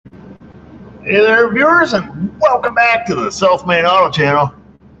Hey there, viewers, and welcome back to the Self-Made Auto Channel.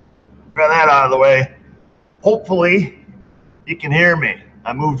 Got that out of the way. Hopefully, you can hear me.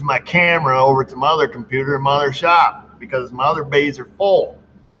 I moved my camera over to my other computer in my other shop because my other bays are full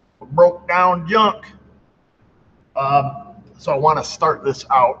of broke down junk. So I want to start this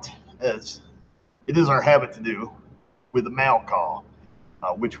out, as it is our habit to do, with a mail call,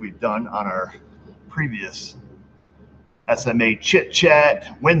 which we've done on our previous S.M.A. Chit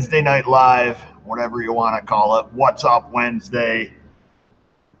Chat, Wednesday Night Live, whatever you want to call it, What's Up Wednesday.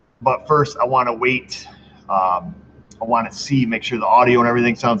 But first, I want to wait. I want to make sure the audio and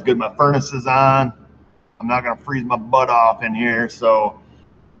everything sounds good. My furnace is on. I'm not going to freeze my butt off in here, so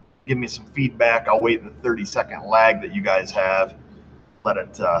give me some feedback. I'll wait the 30-second lag that you guys have. Let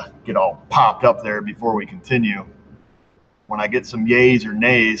it get all popped up there before we continue. When I get some yays or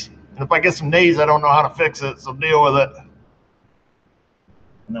nays, and if I get some nays, I don't know how to fix it, so deal with it.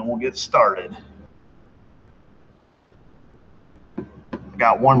 And then we'll get started. I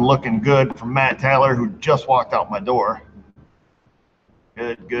got one looking good from Matt Taylor, who just walked out my door.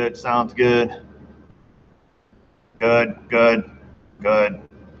 Good, good, sounds good. Good, good, good.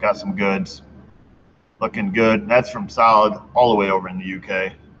 Got some goods. Looking good. That's from Solid all the way over in the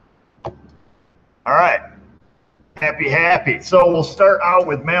UK. All right. Happy. So we'll start out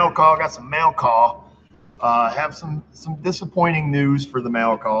with mail call. Got some mail call. Have some disappointing news for the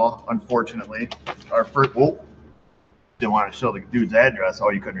mail call, unfortunately. Our first, didn't want to show the dude's address. Oh,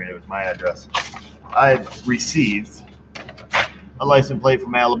 you couldn't read it. It was my address. I received a license plate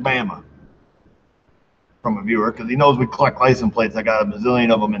from Alabama from a viewer, because he knows we collect license plates. I got a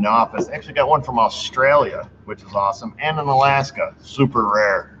bazillion of them in the office. Actually got one from Australia, which is awesome, and in Alaska, super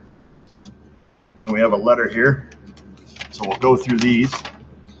rare. And we have a letter here, so we'll go through these.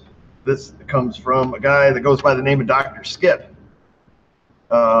 This comes from a guy that goes by the name of Dr. Skip.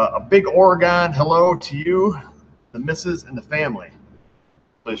 A big Oregon hello to you, the missus, and the family.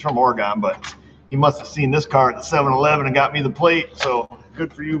 So he's from Oregon, but he must have seen this car at the 7-Eleven and got me the plate, so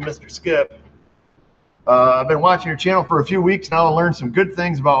good for you, Mr. Skip. I've been watching your channel for a few weeks now and learned some good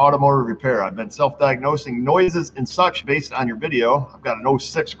things about automotive repair. I've been self-diagnosing noises and such based on your video. I've got an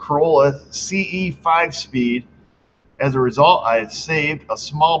 06 Corolla CE 5-speed. As a result, I have saved a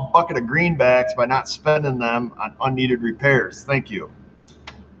small bucket of greenbacks by not spending them on unneeded repairs. Thank you.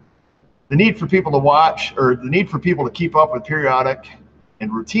 The need for people to keep up with periodic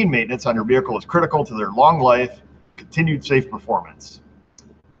and routine maintenance on your vehicle is critical to their long life, continued safe performance.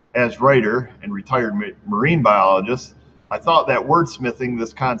 As writer and retired marine biologist, I thought that wordsmithing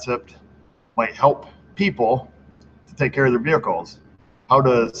this concept might help people to take care of their vehicles. How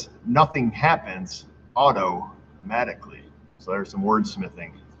does nothing happens automatically? So there's some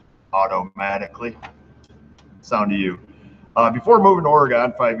wordsmithing. Automatically. Sound to you. Before moving to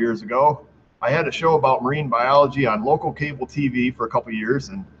Oregon 5 years ago, I had a show about marine biology on local cable TV for a couple years,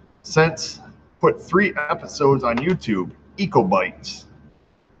 and since put 3 episodes on YouTube, EcoBites,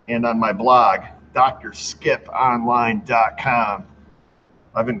 and on my blog, drskiponline.com.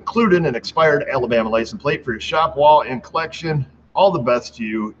 I've included an expired Alabama license plate for your shop wall and collection. All the best to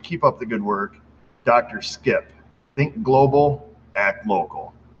you. Keep up the good work. Dr. Skip. Think global, act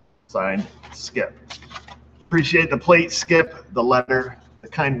local. Signed, Skip. Appreciate the plate, Skip, the letter, the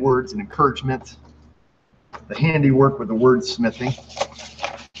kind words and encouragement, the handiwork with the wordsmithing.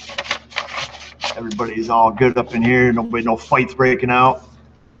 Everybody's all good up in here. No fights breaking out.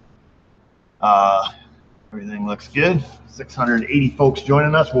 Everything looks good. 680 folks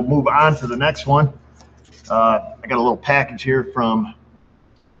joining us. We'll move on to the next one. I got a little package here from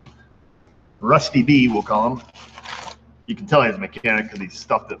Rusty B, we'll call him. You can tell he's a mechanic because he's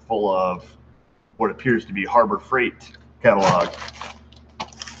stuffed it full of what appears to be Harbor Freight catalog.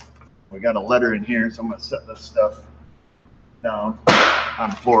 We got a letter in here, so I'm going to set this stuff down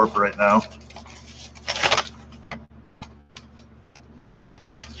on the floor for right now.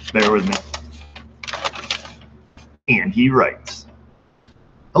 Bear with me. And he writes,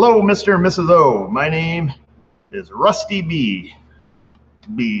 hello, Mr. and Mrs. O. My name is Rusty B.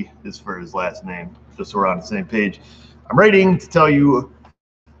 B is for his last name, just so we're on the same page. I'm writing to tell you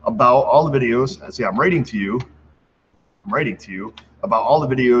about all the videos. I'm writing to you about all the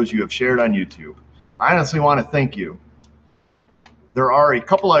videos you have shared on YouTube. I honestly want to thank you. There are a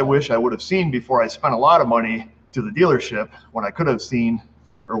couple I wish I would have seen before I spent a lot of money to the dealership when I could have seen,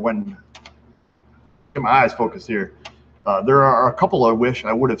 or when, get my eyes focused here. There are a couple I wish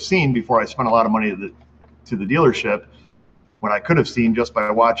I would have seen before I spent a lot of money to the dealership when I could have seen just by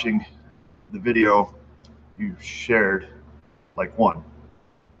watching the video you shared, like one.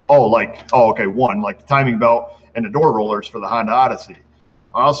 Okay, one, like the timing belt and the door rollers for the Honda Odyssey.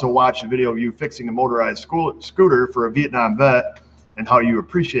 I also watched a video of you fixing a motorized scooter for a Vietnam vet and how you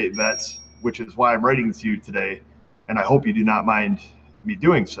appreciate vets, which is why I'm writing to you today. And I hope you do not mind me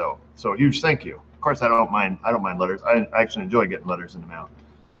doing so. So a huge thank you. Of course, I don't mind letters. I actually enjoy getting letters in the mail.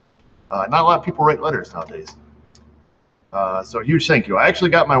 Not a lot of people write letters nowadays. So a huge thank you. I actually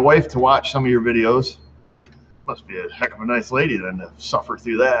got my wife to watch some of your videos. Must be a heck of a nice lady then to suffer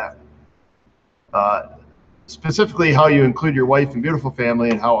through that. Specifically how you include your wife and beautiful family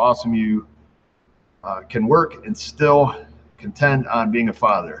and how awesome you can work and still contend on being a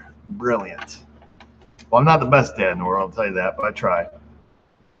father. Brilliant. Well, I'm not the best dad in the world, I'll tell you that, but I try.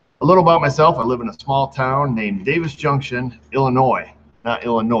 A little about myself. I live in a small town named Davis Junction, Illinois. Not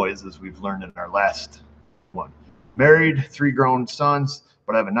Illinois, as we've learned in our last one. Married, 3 grown sons,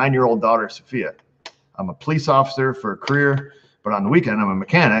 but I have a 9-year-old daughter, Sophia. I'm a police officer for a career, but on the weekend I'm a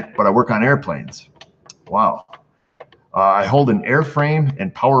mechanic, but I work on airplanes. Wow. I hold an airframe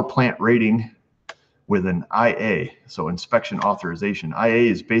and power plant rating with an IA, so inspection authorization. IA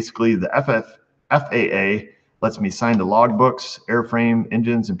is basically the FAA lets me sign the logbooks, airframe,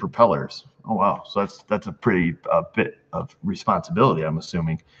 engines, and propellers. Oh, wow. So that's a pretty bit of responsibility, I'm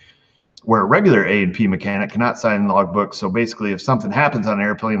assuming. Where a regular A&P mechanic cannot sign logbooks. So basically, if something happens on an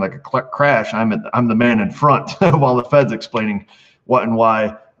airplane, like a crash, I'm the man in front while the Fed's explaining what and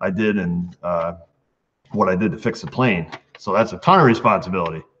why I did and what I did to fix the plane. So that's a ton of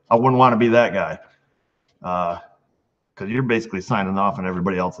responsibility. I wouldn't want to be that guy because you're basically signing off on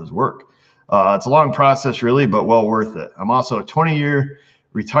everybody else's work. It's a long process, really, but well worth it. I'm also a 20-year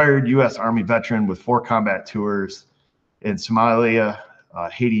retired U.S. Army veteran with 4 combat tours in Somalia,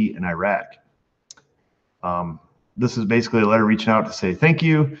 Haiti, and Iraq. This is basically a letter reaching out to say thank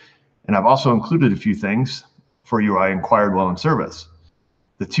you, and I've also included a few things for you I inquired while in service.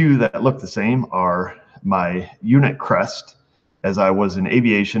 The 2 that look the same are my unit crest, as I was in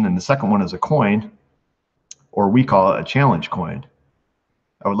aviation, and the second one is a coin, or we call it a challenge coin.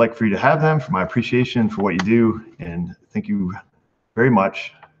 I would like for you to have them for my appreciation for what you do, and thank you very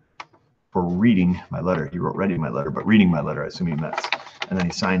much for reading my letter. He wrote reading my letter, but reading my letter, I assume he meant. And then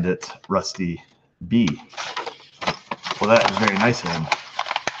he signed it Rusty B. Well, that is very nice of him.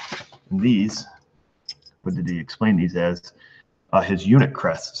 And these, what did he explain these as? His unit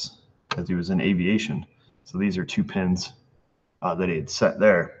crests, as he was in aviation. So these are 2 pins that he had set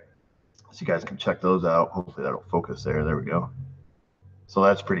there. So you guys can check those out. Hopefully that'll focus there. There we go. So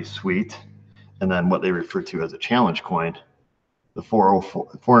that's pretty sweet. And then what they refer to as a challenge coin, the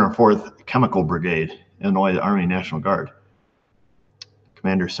 404th Chemical Brigade, Illinois Army National Guard.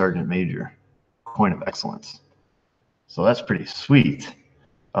 Commander Sergeant Major, coin of excellence. So that's pretty sweet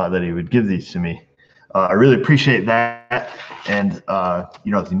that he would give these to me. I really appreciate that. And,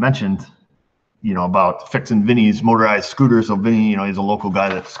 as he mentioned, about fixing Vinny's motorized scooter. So Vinny, he's a local guy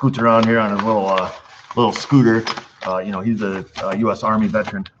that scoots around here on his little scooter. He's a U.S. Army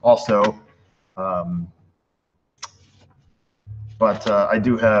veteran also. But I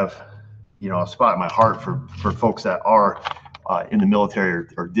do have, a spot in my heart for folks that are in the military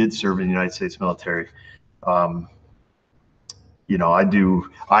or did serve in the United States military. I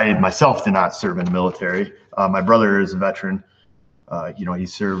myself did not serve in the military. My brother is a veteran. He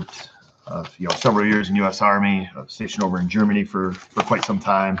served, several years in U.S. Army, stationed over in Germany for quite some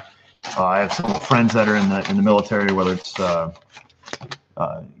time. I have some friends that are in the military, whether it's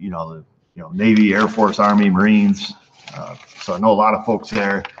Navy, Air Force, Army, Marines. So I know a lot of folks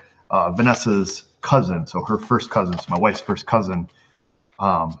there. Vanessa's cousin, so her first cousin, so my wife's first cousin.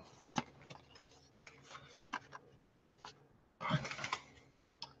 I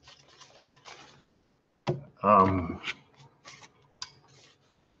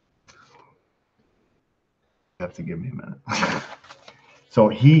have to give me a minute. So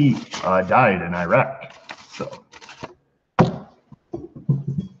he died in Iraq. So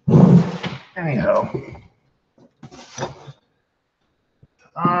anyhow,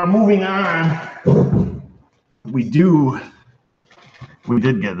 moving on. We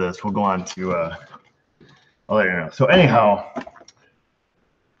did get this. We'll go on to. I'll let you know. So anyhow,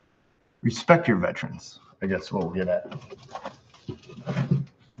 respect your veterans. I guess what we'll get at.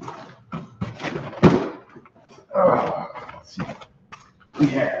 Let's see. We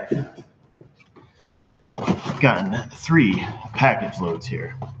have gotten 3 package loads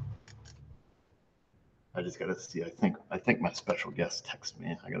here. I just gotta see. I think my special guest texted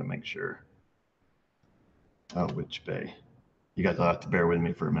me. I gotta make sure. Which bay? You guys will have to bear with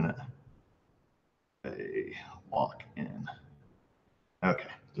me for a minute. Bay walk in. Okay,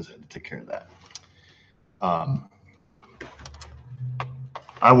 just had to take care of that.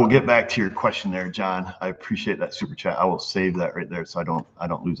 I will get back to your question there, John. I appreciate that super chat. I will save that right there so I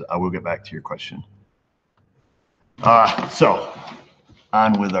don't lose it. I will get back to your question. So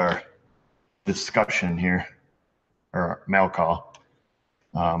on with our discussion here, or mail call.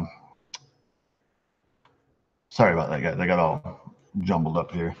 Sorry about that, guys. I got all jumbled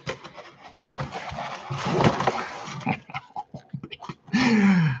up here.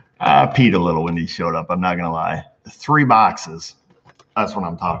 I peed a little when he showed up. I'm not gonna lie. 3 boxes. That's what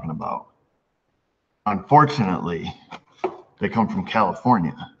I'm talking about. Unfortunately, they come from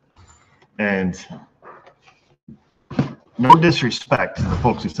California, and no disrespect to the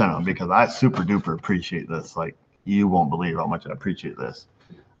folks who sent them, because I super duper appreciate this. Like, you won't believe how much I appreciate this.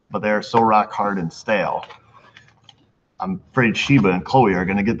 But they're so rock hard and stale. I'm afraid Sheba and Chloe are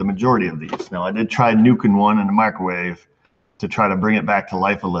going to get the majority of these. Now, I did try nuking one in the microwave to try to bring it back to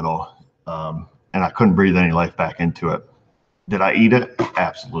life a little, and I couldn't breathe any life back into it. Did I eat it?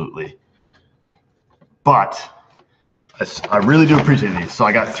 Absolutely. But I really do appreciate these. So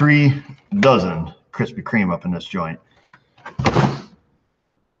I got 3 dozen Krispy Kreme up in this joint.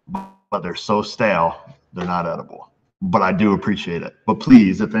 But they're so stale, they're not edible. But I do appreciate it. But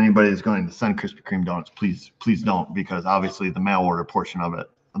please, if anybody is going to send Krispy Kreme donuts, please don't, because obviously the mail order portion of it,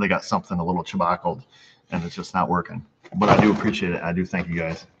 they got something a little chabackled, and it's just not working. But I do appreciate it. I do thank you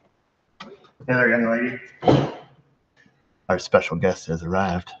guys. Hey there, young lady. Our special guest has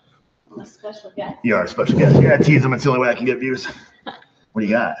arrived. A special guest? You are a special guest. Yeah, tease them. It's the only way I can get views. What do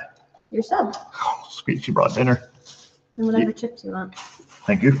you got? Your sub. Oh, sweet. She brought dinner. And whatever chips you want.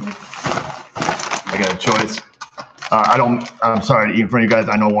 Thank you. I got a choice. I'm sorry to eat in front of you guys.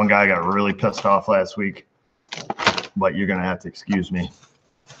 I know one guy got really pissed off last week, but you're going to have to excuse me.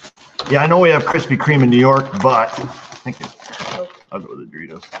 Yeah, I know we have Krispy Kreme in New York, but I think I'll go with the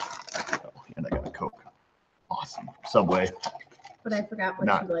Doritos. Oh, and I got a Coke. Awesome. Subway. But I forgot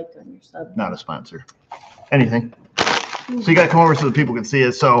what you liked on your sub. Not a sponsor. Anything. So you got to come over so that people can see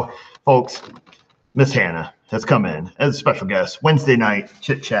it. So, folks, Miss Hannah has come in as a special guest Wednesday night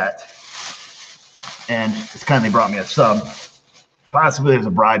chit chat, and it's kindly brought me a sub, possibly as a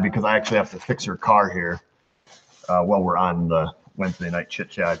bribe, because I actually have to fix her car here while we're on the Wednesday night chit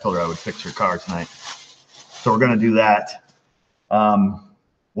chat. I told her I would fix her car tonight, so we're going to do that.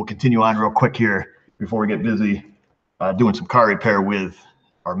 We'll continue on real quick here before we get busy doing some car repair with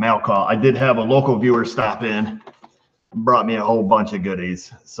our mail call. I did have a local viewer stop in, brought me a whole bunch of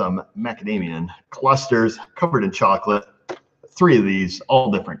goodies, some macadamia clusters covered in chocolate, 3 of these,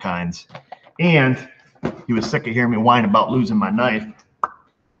 all different kinds. And he was sick of hearing me whine about losing my knife,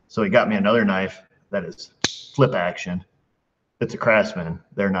 so he got me another knife that is flip action. It's a Craftsman.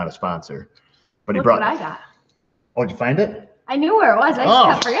 They're not a sponsor. But Look what I got. Oh, did you find it? I knew where it was. I just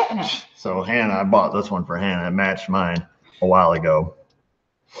kept forgetting it. So Hannah, I bought this one for Hannah. It matched mine a while ago.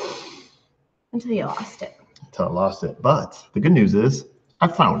 Until you lost it. Until I lost it. But the good news is I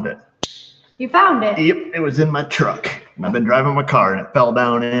found it. You found it? Yep, it was in my truck. And I've been driving my car, and it fell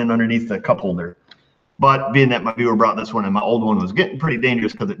down in underneath the cup holder. But being that my viewer brought this one, and my old one was getting pretty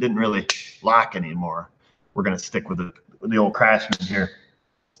dangerous because it didn't really lock anymore, we're going to stick with the old Craftsman here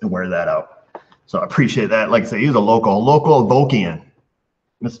and wear that out. So I appreciate that. Like I say, he's a local Vokian.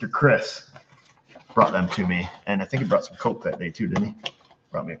 Mr. Chris brought them to me. And I think he brought some Coke that day too, didn't he?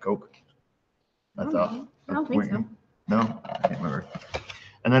 Brought me a Coke. I don't think so. No, I can't remember.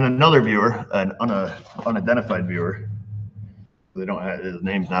 And then another viewer, an unidentified viewer, they don't have, his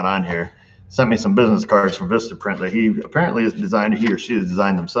name's not on here, sent me some business cards from Vistaprint that he apparently has designed, he or she has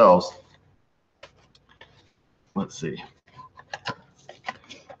designed themselves. Let's see.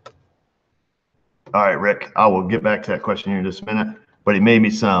 All right, Rick, I will get back to that question here in just a minute. But he made me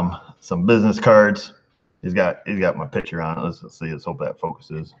some business cards. He's got my picture on it. Let's see. Let's hope that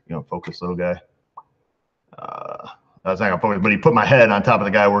focuses. You know, focus, little guy. I was not gonna focus, but he put my head on top of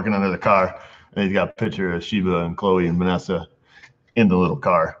the guy working under the car, and he's got a picture of Sheba and Chloe and Vanessa in the little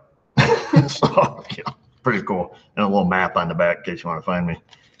car. So, you know, pretty cool. And a little map on the back in case you want to find me.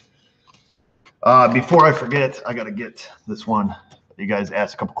 Before I forget, I got to get this one. You guys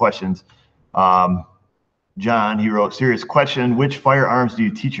asked a couple questions. John, he wrote, serious question, which firearms do you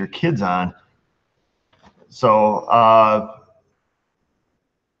teach your kids on? So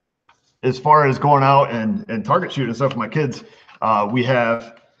as far as going out and target shooting and stuff with my kids, we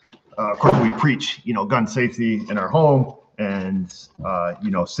have, of course, we preach, you know, gun safety in our home and,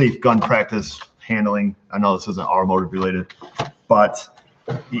 you know, safe gun practice handling. I know this isn't automotive related, but,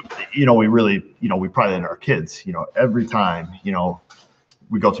 you know, we really, you know, we pride in our kids, you know, every time, you know,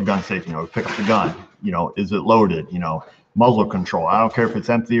 we go through gun safety, you know, we pick up the gun, you know, is it loaded, you know, muzzle control. I don't care if it's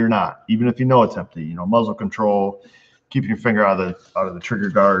empty or not, even if you know it's empty, you know, muzzle control, keeping your finger out of the trigger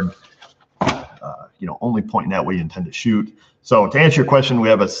guard. Only pointing that way you intend to shoot. So to answer your question, we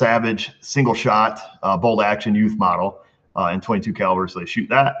have a Savage single shot bolt action youth model in 22 caliber, so they shoot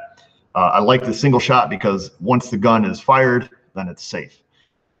that. I like the single shot because once the gun is fired, then it's safe.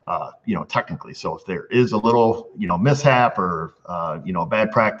 Technically. So if there is a little, mishap or,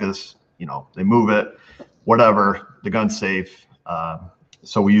 bad practice, they move it, whatever, the gun's safe.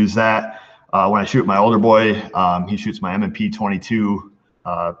 So we use that. When I shoot my older boy, he shoots my M.A 22,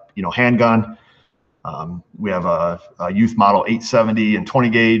 handgun. We have a youth model 870 and 20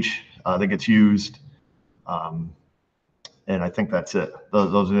 gauge that gets used. And I think that's it.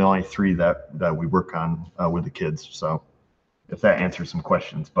 Those are the only three that we work on with the kids. So if that answers some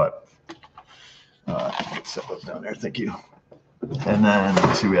questions, but set those down there. Thank you. And then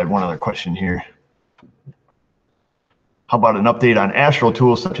let's see, we had one other question here. How about an update on Astro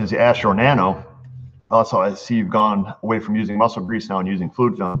tools such as the Astro Nano? Also, I see you've gone away from using muscle grease now and using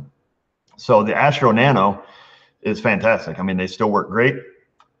fluid film. So the Astro Nano is fantastic. I mean, they still work great.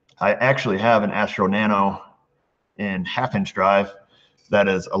 I actually have an Astro Nano in 1/2-inch drive that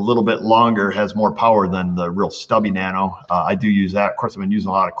is a little bit longer, has more power than the real stubby Nano. I do use that. Of course, I've been using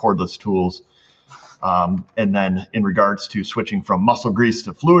a lot of cordless tools. And then in regards to switching from muscle grease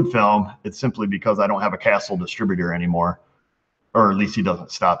to fluid film, it's simply because I don't have a Castle distributor anymore, or at least he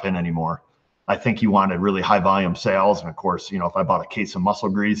doesn't stop in anymore. I think he wanted really high volume sales. And of course, if I bought a case of muscle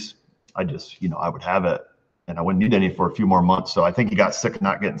grease, I just, I would have it and I wouldn't need any for a few more months. So I think he got sick of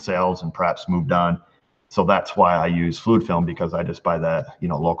not getting sales and perhaps moved on. So that's why I use fluid film, because I just buy that,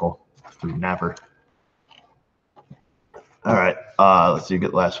 local through Napper. All right, let's see,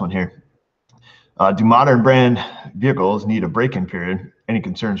 get the last one here. Do modern brand vehicles need a break-in period? Any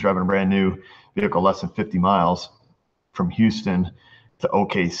concerns driving a brand new vehicle less than 50 miles from Houston to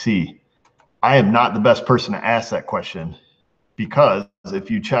OKC? I am not the best person to ask that question, because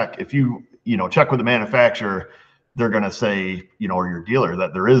if you check with the manufacturer, they're going to say, or your dealer,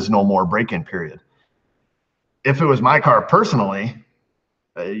 that there is no more break-in period. If it was my car personally,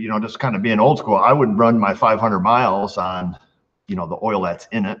 just kind of being old school, I would run my 500 miles on, the oil that's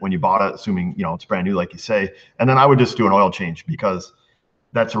in it when you bought it, assuming, it's brand new, like you say. And then I would just do an oil change, because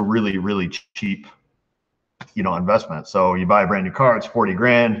that's a really, really cheap, investment. So you buy a brand new car, it's 40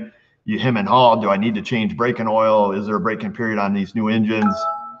 grand, you hem and haul. Do I need to change braking oil? Is there a break-in period on these new engines?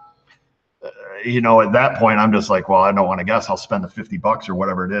 At that point, I'm just like, well, I don't want to guess. I'll spend the $50 or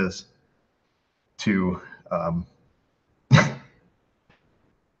whatever it is to,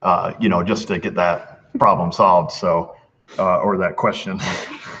 just to get that problem solved. So, or that question.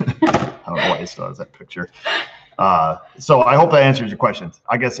 I don't know why I still has that picture. So I hope that answers your questions.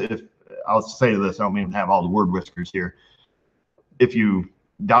 I guess if I'll say this, I don't mean to have all the word whiskers here. If you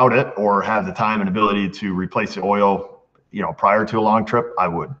doubt it or have the time and ability to replace the oil, prior to a long trip, I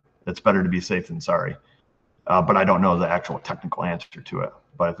would. It's better to be safe than sorry. But I don't know the actual technical answer to it.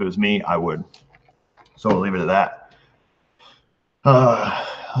 But if it was me, I would. So we'll leave it at that.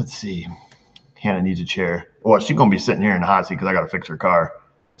 Let's see. Hannah needs a chair. Well, she's going to be sitting here in the hot seat because I got to fix her car.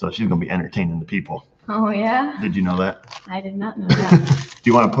 So she's going to be entertaining the people. Oh, yeah? Did you know that? I did not know that. Do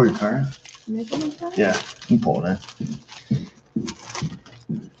you want to pull your car in? Yeah, you can pull it in.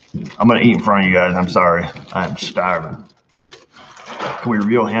 I'm going to eat in front of you guys. I'm sorry. I'm starving. Can we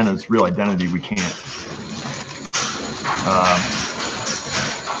reveal Hannah's real identity? We can't.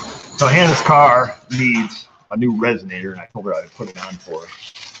 So Hannah's car needs a new resonator, and I told her I'd put it on for her.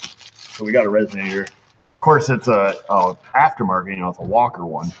 So we got a resonator. Of course, it's a aftermarket, it's a Walker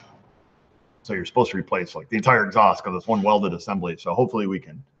one. So you're supposed to replace like the entire exhaust because it's one welded assembly. So hopefully we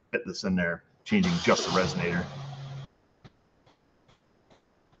can fit this in there, changing just the resonator.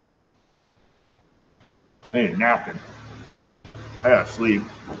 I need a napkin. I gotta sleep.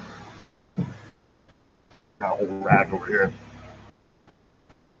 Got a whole rag over here.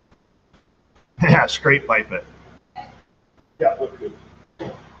 Yeah, straight pipe it. Yeah, look good.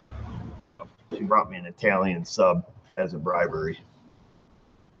 She brought me an Italian sub as a bribery.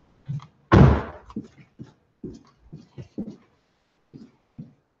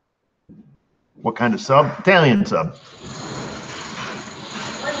 What kind of sub? Italian sub.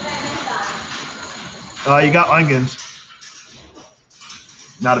 You got onions.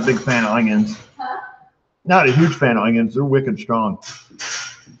 Not a big fan of onions. Huh? Not a huge fan of onions. They're wicked strong.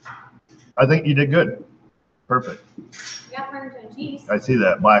 I think you did good. Perfect. You got Parmesan cheese. I see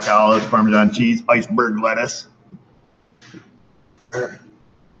that. Black olives, Parmesan cheese, iceberg lettuce.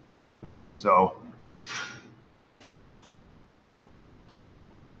 So.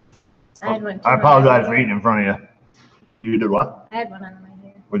 I apologize for eating in front of you. You did what? I had one on my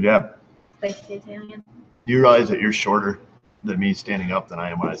hair. What'd you have? Spicy Italian. Do you realize that you're shorter than me standing up than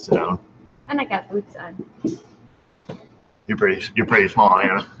I am when I sit down? And I got boots on. You're pretty small,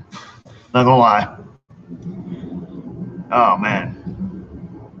 Anna. Not gonna lie. Oh man.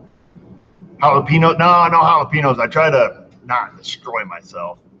 Jalapeno? No, no jalapenos. I try to not destroy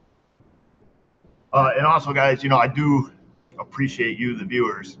myself. And also, guys, I do appreciate you, the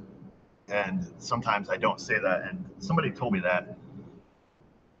viewers. And sometimes I don't say that. And somebody told me that.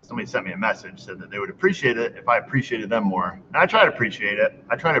 Somebody sent me a message, said that they would appreciate it if I appreciated them more. And I try to appreciate it.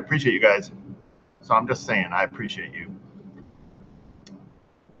 I try to appreciate you guys. So I'm just saying, I appreciate you.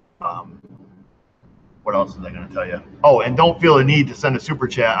 What else was I going to tell you? Oh, and don't feel the need to send a super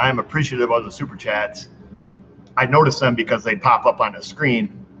chat. I am appreciative of the super chats. I notice them because they pop up on the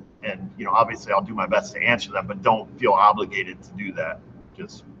screen. And, obviously I'll do my best to answer them, but don't feel obligated to do that.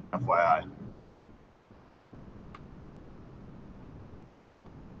 Just FYI.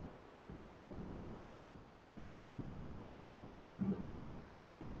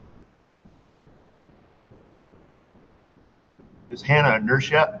 Is Hannah a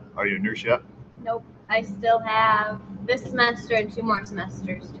nurse yet? Are you a nurse yet? Nope. I still have this semester and 2 more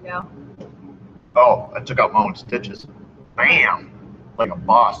semesters to go. Oh, I took out my own stitches. Bam! Like a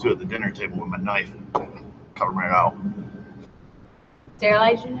boss, too, at the dinner table with my knife. Cut them right out.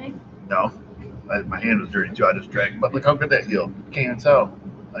 Sterilize your knife? No. My hand was dirty, too. I just dragged it. But look how good that healed. Can't even tell.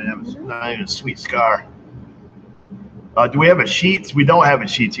 Not even a sweet scar. Do we have a Sheets? We don't have a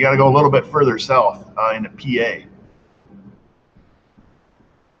Sheets. You got to go a little bit further south into PA.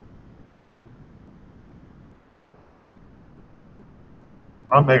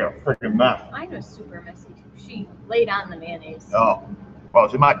 I'm making a freaking mess. Mine was super messy too. She laid on the mayonnaise. Oh. Well,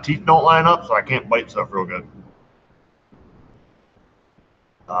 see, my teeth don't line up, so I can't bite stuff real good.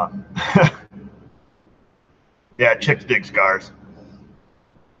 Yeah, chicks dig scars.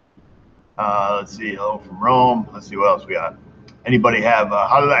 Let's see. Hello from Rome. Let's see what else we got. Anybody have,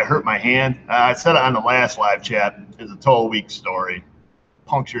 how did I hurt my hand? I said it on the last live chat. It's a total weak story.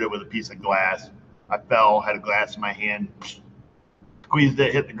 Punctured it with a piece of glass. I fell, had a glass in my hand. Squeezed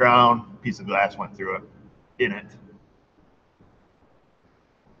it, hit the ground, piece of glass went through it, in it.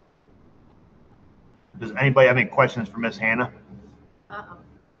 Does anybody have any questions for Miss Hannah? Uh-oh.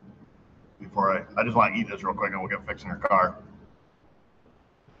 Before I just want to eat this real quick and we'll get fixing her car.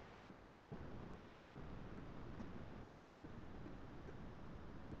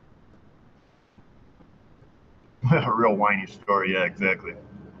 A real whiny story, yeah, exactly.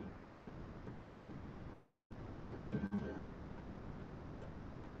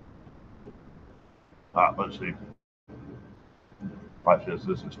 Let's see. Watch this.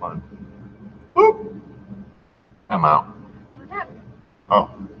 This is fun. Boop. I'm out. What happened? Oh,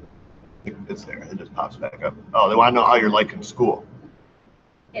 it's there. It just pops back up. Oh, they want to know how you're liking school.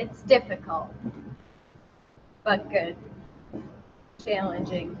 It's difficult, but good.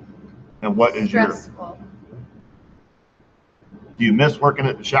 Challenging. And what is stressful. Do you miss working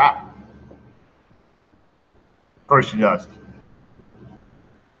at the shop? Of course she does.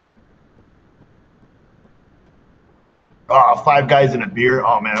 Oh, 5 Guys and a beer.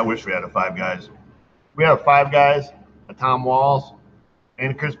 Oh man, I wish we had a 5 Guys. We have 5 Guys, a Tom Walls,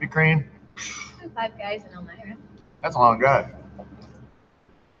 and a Krispy Kreme. 5 Guys in Elmira. That's a long drive.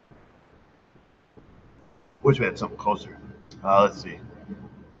 Wish we had something closer. Let's see.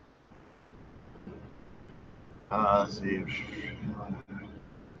 Let's see.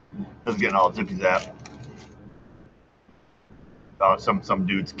 This is getting all zippy zap. Some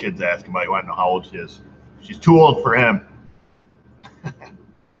dude's kid's asking about. You want to know how old she is? She's too old for him.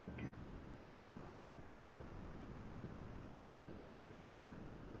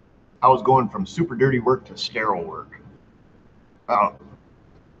 I was going from super dirty work to sterile work. Oh,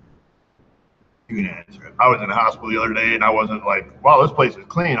 you can answer it. I was in the hospital the other day, and I wasn't like, "Wow, this place is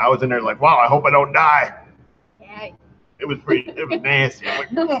clean." I was in there like, "Wow, I hope I don't die." Yeah. It was nasty.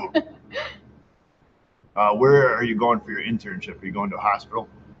 I'm like, where are you going for your internship? Are you going to a hospital?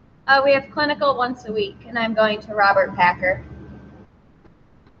 We have clinical once a week, and I'm going to Robert Packer.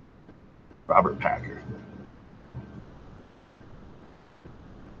 Robert Packer.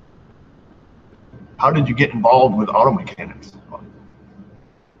 How did you get involved with auto mechanics?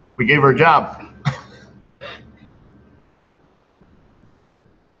 We gave her a job.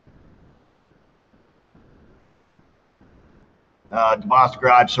 DeVos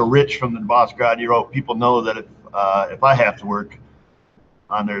Garage. So Rich from the DeVos Garage, he wrote, people know that if I have to work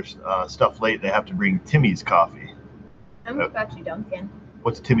on their stuff late, they have to bring Timmy's coffee. I'm about you, Duncan.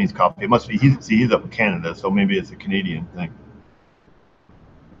 What's Timmy's coffee? It must be, he's up in Canada, so maybe it's a Canadian thing.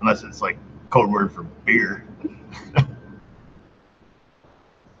 Unless it's like code word for beer.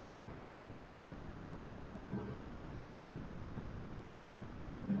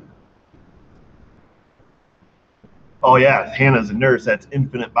 Oh yeah, Hannah's a nurse. That's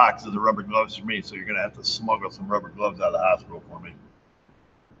infinite boxes of rubber gloves for me. So you're gonna have to smuggle some rubber gloves out of the hospital for me.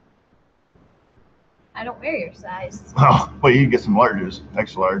 I don't wear your size. Oh, well, you can get some larges,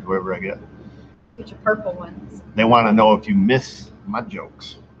 extra large, whatever I get. Get your purple ones. They want to know if you miss my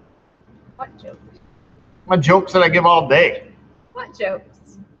jokes. What jokes? My jokes that I give all day. What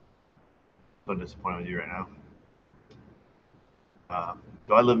jokes? So disappointed with you right now.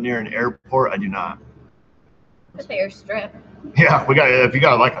 Do I live near an airport? I do not. The airstrip. Yeah, we got. If you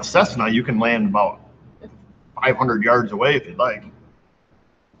got like a Cessna, you can land about 500 yards away if you'd like.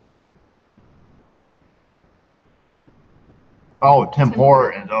 Oh, Tim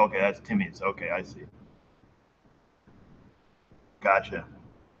Hortons. Okay, that's Timmy's. Okay, I see. Gotcha.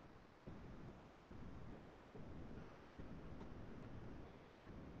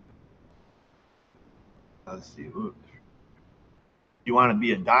 Let's see. Ooh. You want to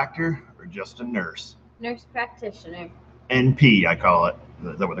be a doctor or just a nurse? Nurse practitioner. NP, I call it.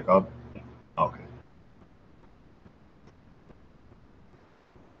 Is that what they're called? Okay.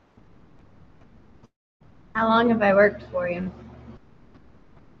 How long have I worked for you?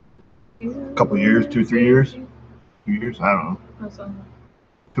 A couple years, 2-3 years. 2 years? I don't know. Also.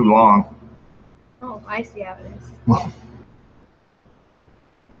 Too long. Oh, I see how it is.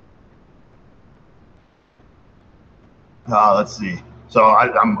 Let's see. So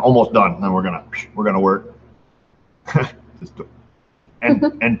I'm almost done. Then we're gonna work. Just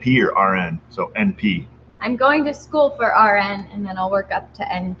NP or RN. So NP. I'm going to school for RN, and then I'll work up to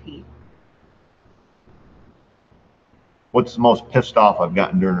NP. What's the most pissed off I've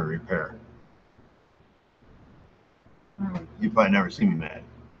gotten during a repair? You've probably never seen me mad.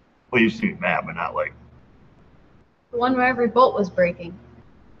 Well, you've seen me mad, but not like. The one where every bolt was breaking.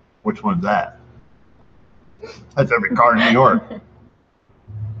 Which one's that? That's every car in New York.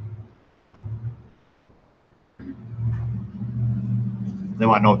 They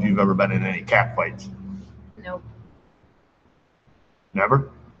want to know if you've ever been in any cat fights. Nope.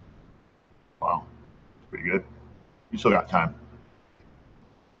 Never? Wow. Pretty good. You still got time.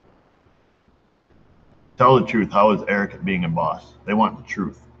 Tell the truth. How is Eric at being a boss? They want the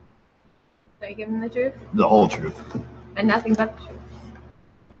truth. Did I give him the truth? The whole truth. And nothing but the truth.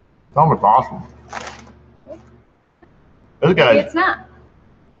 Tell him it's awesome. This guy. Maybe it's not.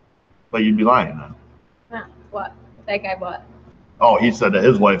 But you'd be lying then. Huh. What? That guy what? Oh, he said that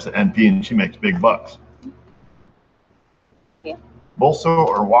his wife's an NP and she makes big bucks. Yeah. Bolso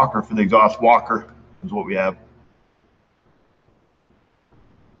or Walker for the exhaust? Walker is what we have.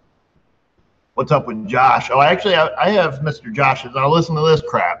 What's up with Josh? Oh, actually, I have Mr. Josh's. Now listen to this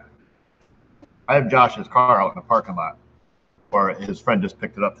crap. I have Josh's car out in the parking lot, or his friend just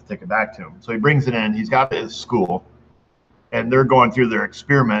picked it up to take it back to him. So he brings it in. He's got it at his school, and they're going through their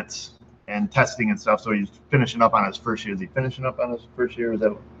experiments and testing and stuff. So he's finishing up on his first year. Is he finishing up on his first year? Is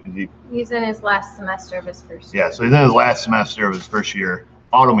he? He's in his last semester of his first year. Yeah, so he's in his last semester of his first year,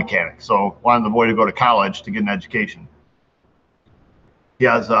 auto mechanic. So wanted the boy to go to college to get an education. He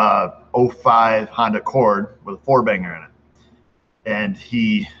has a 05 Honda Accord with a 4-banger in it. And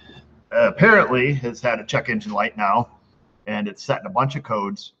he apparently has had a check engine light now, and it's set in a bunch of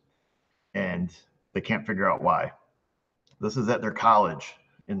codes, and they can't figure out why. This is at their college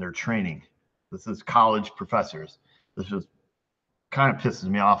in their training. This is college professors. This just kind of pisses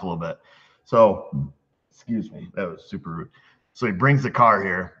me off a little bit. So, excuse me, that was super rude. So he brings the car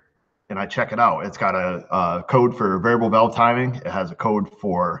here, and I check it out. It's got a code for variable valve timing. It has a code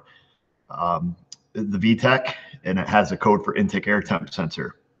for the VTEC, and it has a code for intake air temp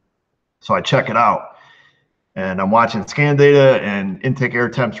sensor. So I check it out, and I'm watching scan data and intake air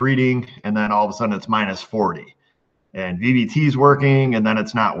temps reading, and then all of a sudden it's minus 40. And VVT is working, and then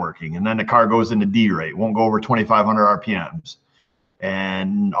it's not working. And then the car goes into D rate, won't go over 2,500 RPMs.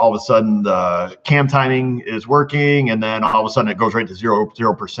 And all of a sudden the cam timing is working, and then all of a sudden it goes right to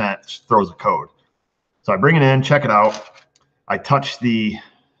 0%, throws a code. So I bring it in, check it out. I touch the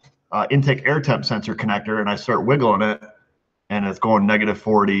intake air temp sensor connector, and I start wiggling it, and it's going negative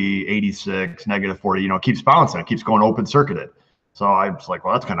 40, 86, negative 40. It keeps bouncing. It keeps going open circuited. So I was like,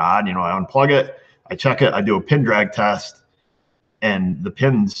 well, that's kind of odd. I unplug it, I check it, I do a pin drag test, and the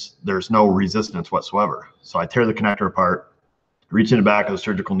pins, there's no resistance whatsoever. So I tear the connector apart, reach in the back of the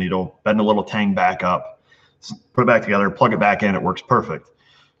surgical needle, bend the little tang back up, put it back together, plug it back in, it works perfect.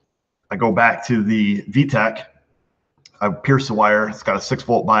 I go back to the VTEC, I pierce the wire, it's got a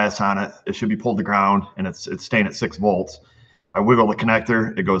 6-volt bias on it, it should be pulled to ground, and it's staying at 6 volts. I wiggle the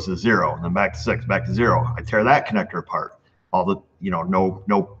connector, it goes to 0, and then back to 6, back to 0. I tear that connector apart, all the,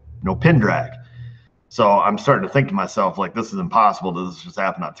 no pin drag. So I'm starting to think to myself, like, this is impossible. Does this just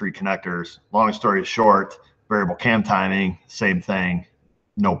happen on 3 connectors? Long story short, variable cam timing, same thing,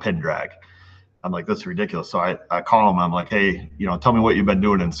 no pin drag. I'm like, that's ridiculous. So I call him. I'm like, hey, tell me what you've been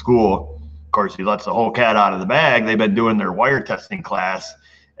doing in school. Of course, he lets the whole cat out of the bag. They've been doing their wire testing class,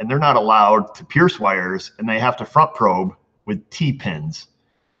 and they're not allowed to pierce wires, and they have to front probe with T-pins.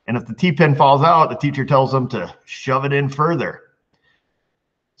 And if the T-pin falls out, the teacher tells them to shove it in further.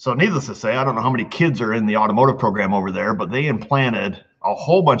 So needless to say, I don't know how many kids are in the automotive program over there, but they implanted a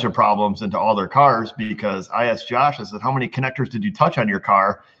whole bunch of problems into all their cars because I asked Josh, I said, how many connectors did you touch on your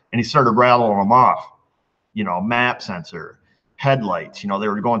car? And he started rattling them off, map sensor, headlights, they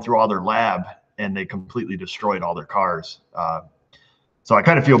were going through all their lab and they completely destroyed all their cars. So I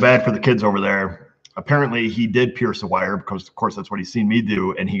kind of feel bad for the kids over there. Apparently he did pierce a wire because of course that's what he's seen me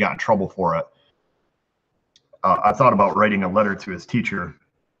do, and he got in trouble for it. I thought about writing a letter to his teacher.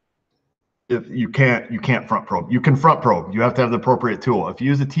 If you can't front probe. You can front probe. You have to have the appropriate tool. If you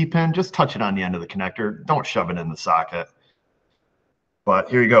use a T-pin, just touch it on the end of the connector. Don't shove it in the socket. But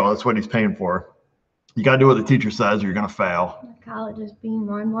here you go. That's what he's paying for. You got to do what the teacher says or you're going to fail. College is being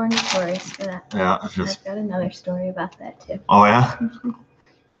more and more notorious for that. Yeah. I've got another story about that too. Oh, yeah?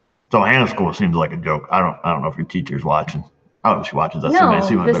 So Hannah School seems like a joke. I don't know if your teacher's watching. I don't know if she watches S.M.A.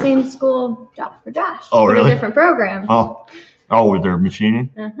 No, the same school for Josh. Oh, really? A different program. Oh, with their machining?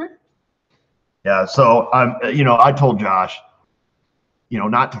 Uh-huh. Yeah, so I told Josh,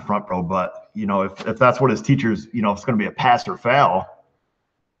 not to front probe, but if that's what his teacher's, if it's going to be a pass or fail,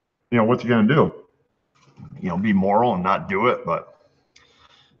 what's he going to do? Be moral and not do it. But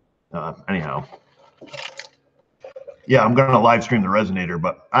anyhow, yeah, I'm going to live stream the Resonator,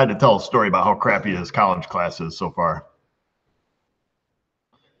 but I had to tell a story about how crappy his college class is so far.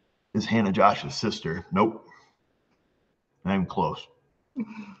 Is Hannah Josh's sister? Nope. Not even close.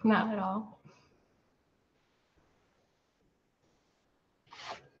 Not at all.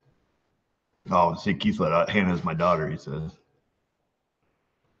 Oh, see, Keith let out. Hannah's my daughter, he says.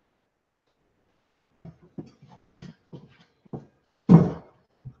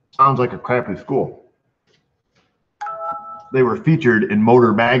 Sounds like a crappy school. They were featured in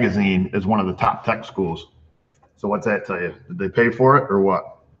Motor Magazine as one of the top tech schools. So what's that tell you? Did they pay for it or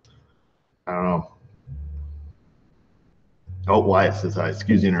what? I don't know. Oh, Wyatt says hi.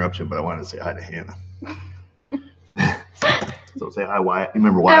 Excuse the interruption, but I wanted to say hi to Hannah. So say hi, Wyatt. You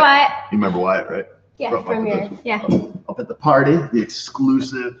remember Wyatt? Hi, Wyatt. You remember Wyatt, right? Yeah, Up at the party, the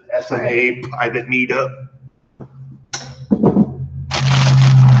exclusive S.M.A. private meetup.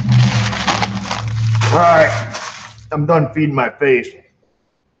 All right, I'm done feeding my face.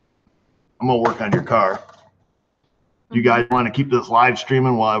 I'm gonna work on your car. You guys want to keep this live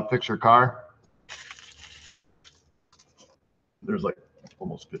streaming while I fix your car? There's like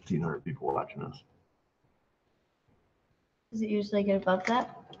almost 1,500 people watching this. Does it usually get above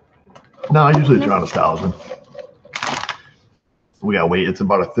that? No, usually it's around 1,000. We gotta wait. It's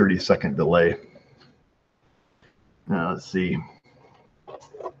about a 30-second delay. Now let's see.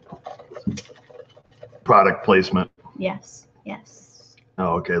 Product placement. Yes.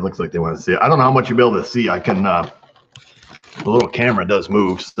 Oh, okay. Looks like they want to see it. I don't know how much you'll be able to see. I can. The little camera does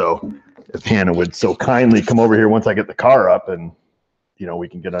move, so if Hannah would so kindly come over here once I get the car up, and we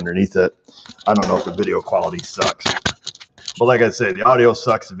can get underneath it. I don't know if the video quality sucks. But like I say, the audio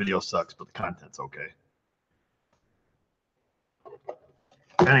sucks, the video sucks, but the content's okay.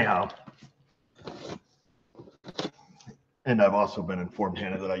 Anyhow, and I've also been informed,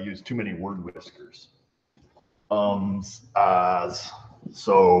 Hannah, that I use too many word whiskers. Ahs,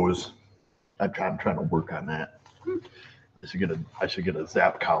 so's. I'm trying to work on that. I should get a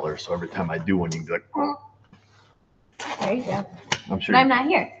zap collar, so every time I do one, you can be like, oh. There you go. I'm sure. But I'm not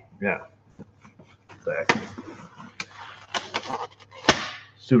here. Yeah. Exactly.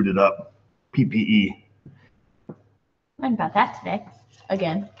 Suited up. PPE. Learned about that today.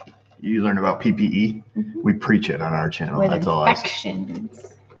 Again. You learned about PPE? Mm-hmm. We preach it on our channel. With that's infections. all I say.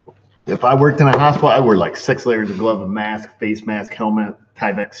 If I worked in a hospital, I'd wear like 6 layers of glove, a mask, face mask, helmet,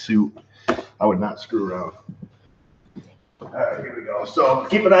 Tyvek suit. I would not screw around. All right, here we go. So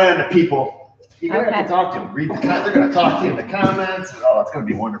keep an eye on the people. You're going to have to talk to them. Read the they're going to talk to you in the comments. Oh, it's going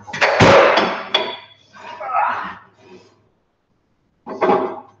to be wonderful.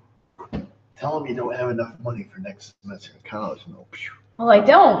 Tell them you don't have enough money for next semester in college. No. Well, I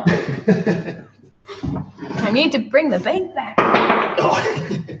don't. I need to bring the bank back.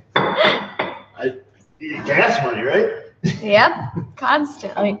 Gas money, right? Yep,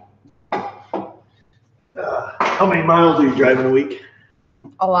 constantly. How many miles are you driving a week?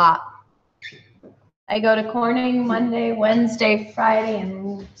 A lot. I go to Corning Monday, Wednesday, Friday,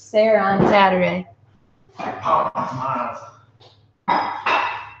 and Sarah on Saturday. Miles.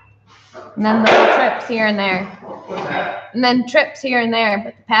 And then little trips here and there. And then trips here and there.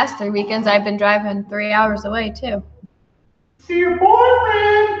 But the past 3 weekends, I've been driving 3 hours away, too. See your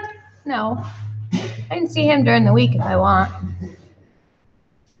boyfriend? No. I can see him during the week if I want.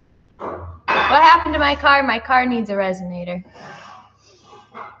 What happened to my car? My car needs a resonator.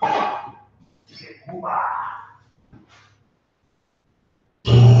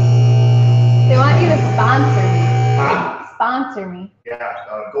 They want you to sponsor me. Huh? Sponsor me. Yeah,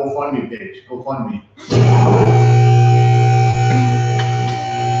 GoFundMe page. GoFundMe.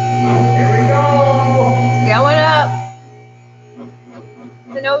 Here we go. Going up.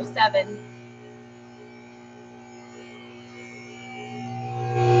 It's an 07.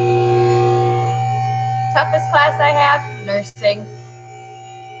 Toughest class I have, nursing.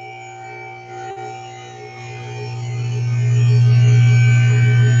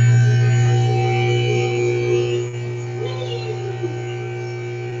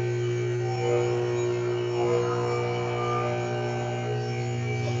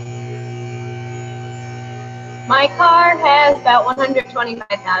 My car has about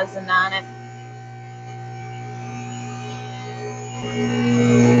 125,000 on it.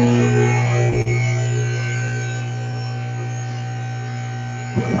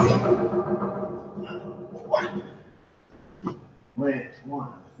 Wait,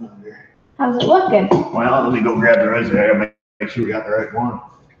 one under. How's it looking? Well, let me go grab the resume. I gotta make sure we got the right one.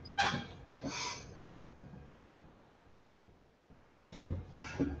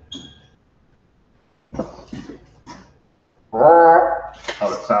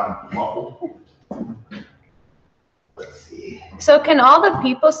 How it sound muffled. Let's see. So can all the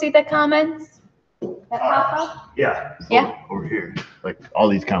people see the comments that pop up? Yeah. Yeah. Over here. Like all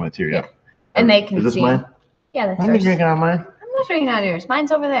these comments here, yeah. And they can see. Is this mine? Yeah, that's Are you yours. drinking on mine? I'm not drinking out of yours.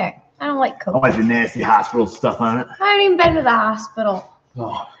 Mine's over there. I don't like Coke. Oh, like the nasty hospital stuff on it. I haven't even been to the hospital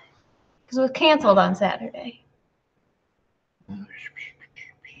Oh. because it was canceled on Saturday.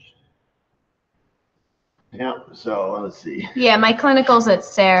 Yeah, so let's see. Yeah, my clinical's at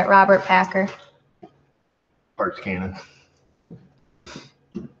Sarah, Robert Packer. Parts cannon.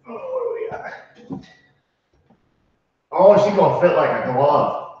 Oh, what do we got? Oh, she's gonna fit like a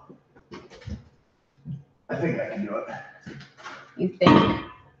glove. I think I can do it. You think?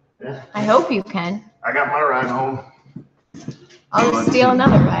 Yeah. I hope you can. I got my ride home. I'll just steal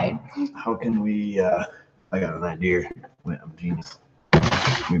another ride. How can we, I got an idea. Wait, I'm a genius.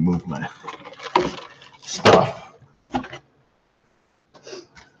 Let me move my stuff.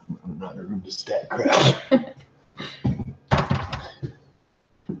 Another room to stack crap.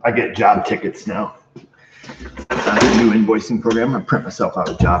 I get job tickets now. On the new invoicing program, I print myself out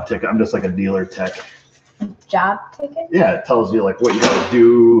a job ticket. I'm just like a dealer tech. Job ticket? Yeah, it tells you like what you gotta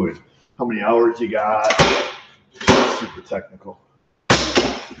do and how many hours you got. Super technical.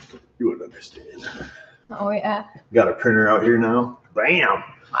 You wouldn't understand. Oh, yeah. Got a printer out here now. Bam!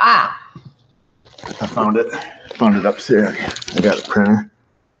 Wow. I found it. Found it upstairs. I got a printer.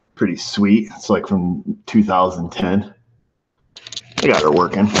 Pretty sweet. It's like from 2010. I got her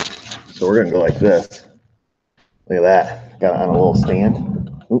working. So we're gonna go like this. Look at that. Got it on a little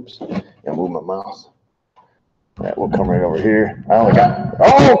stand. Oops. Gotta move my mouse. That will come right over here. I only got.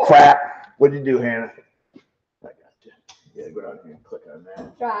 Oh crap! What'd you do, Hannah? I got you. Yeah, go down here and click on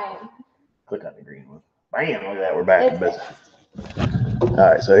that. Trying. Click on the green one. Bam! Look at that. We're back in business. All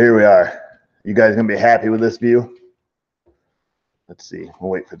right, so here we are. You guys gonna be happy with this view? Let's see.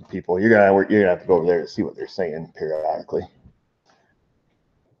 We'll wait for the people. You're gonna have to go over there to see what they're saying periodically.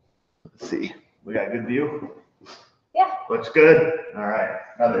 Let's see. We got a good view. Yeah. Looks good. All right.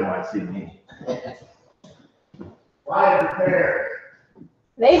 Now they want to see me. Live repair.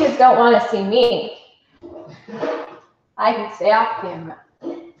 They just don't want to see me. I can stay off camera.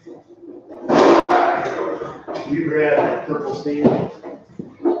 You grab the purple stand.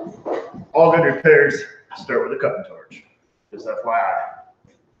 All good repairs start with a cutting torch. Just FYI.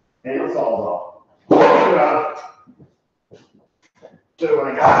 And it's all off. So what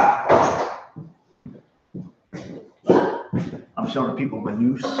I got. I'm showing people my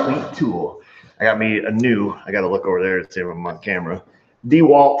new sweet tool. I got me a new, I got to look over there to see if I'm on camera.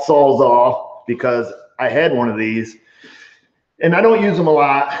 DeWalt Sawzall, because I had one of these and I don't use them a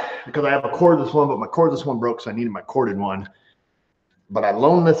lot because I have a cordless one, but my cordless one broke, so I needed my corded one. But I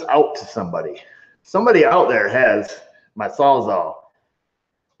loaned this out to somebody. Somebody out there has my Sawzall.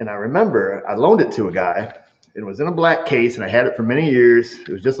 And I remember I loaned it to a guy. It was in a black case and I had it for many years. It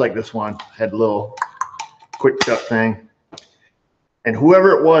was just like this one. Had a little quick shut thing. And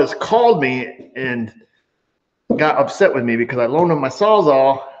whoever it was called me and got upset with me because I loaned him my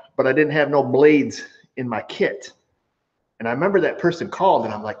Sawzall, but I didn't have no blades in my kit. And I remember that person called,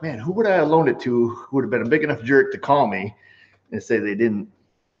 and I'm like, man, who would I have loaned it to who would have been a big enough jerk to call me and say they didn't,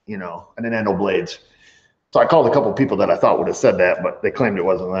 you know, I didn't have no blades. So I called a couple of people that I thought would have said that, but they claimed it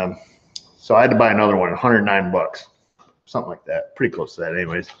wasn't them. So I had to buy another one, 109 bucks, something like that. Pretty close to that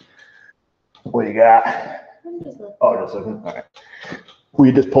anyways. What you got? Oh, just looking. All right. Will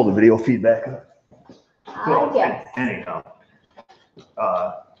you just pull the video feedback up? Yes. Anyhow.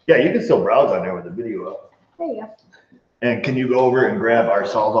 Yeah, you can still browse on there with the video up. There you go. And can you go over and grab our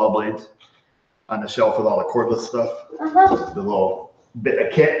Sawzall blades on the shelf with all the cordless stuff? The little bit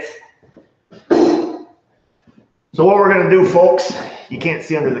of kit. So what we're going to do, folks, you can't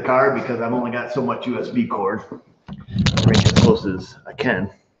see under the car because I've only got so much USB cord. Bring it as close as I can.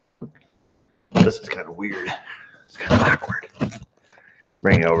 This is kind of weird. It's kind of awkward.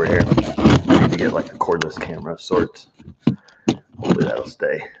 Bring it over here. I need to get like a cordless camera of sorts. Hopefully that'll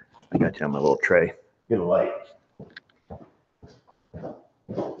stay. I got you on my little tray. Get a light.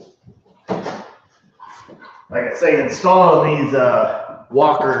 Like I say, installing these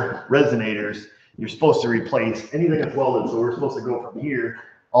Walker resonators, you're supposed to replace anything that's welded. So we're supposed to go from here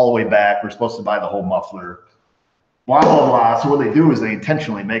all the way back. We're supposed to buy the whole muffler. Blah, blah, blah. So what they do is they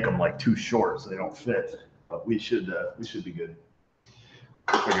intentionally make them like too short so they don't fit. But we should be good.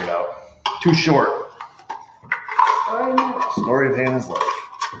 Figure it out. Too short. Story of Hannah's life.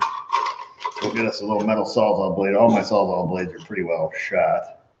 Go get us a little metal Sawzall blade. All my Sawzall blades are pretty well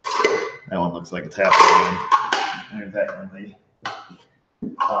shot. That one looks like it's half done. There's that one lady.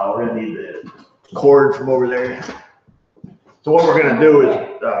 We're gonna need the cord from over there. So what we're gonna do is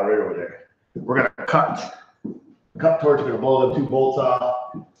right over there. We're gonna cut torch. Gonna blow them 2 bolts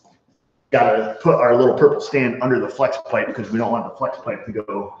off. Gotta put our little purple stand under the flex pipe because we don't want the flex pipe to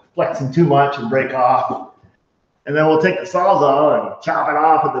go flexing too much and break off. And then we'll take the Sawzall and chop it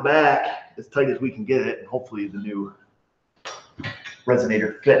off at the back as tight as we can get it. And hopefully the new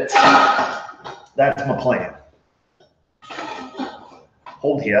resonator fits. That's my plan.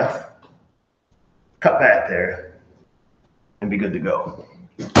 Hold here, cut back there, and be good to go.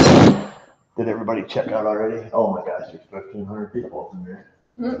 Did everybody check out already? Oh my gosh, there's 1,500 people in there.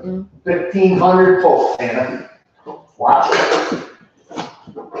 1,500 folks, Anna. Wow.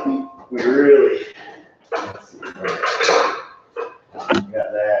 We really. Let's see. Got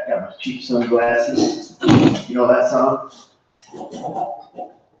that. Got my cheap sunglasses. You know that song?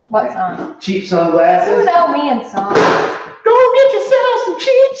 What song? Cheap sunglasses. You know me and songs. Go get yourself some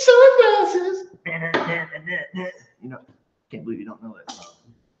cheap sunglasses. You know, can't believe you don't know that song.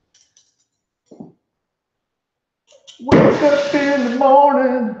 Wake up in the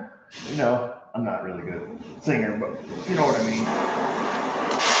morning. You know, I'm not really good singer, but you know what I mean.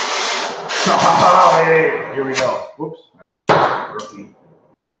 Oh, hey, here we go. Whoops. Rookie.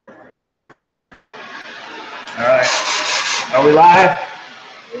 All right. Are we live?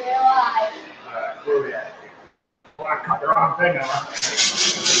 We're live. All right, where are we at? Oh, I cut the wrong thing off.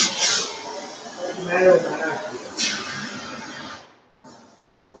 Doesn't matter what I have to do.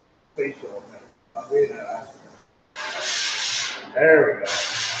 Facial. There we go.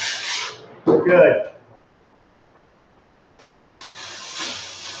 We're good.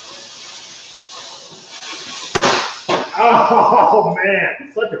 Oh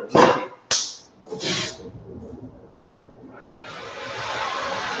man, such a rookie.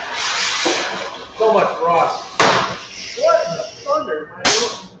 So much rust. What in the thunder am I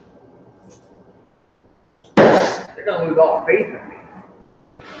doing? They're gonna lose all faith in me.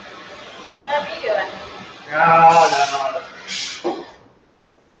 How are you doing? No.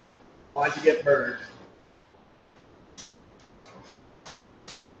 Why'd you get burned?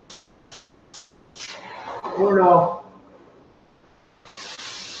 Oh no.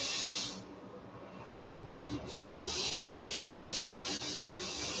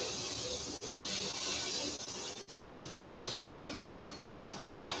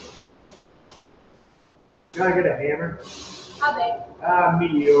 Gotta get a hammer. How big?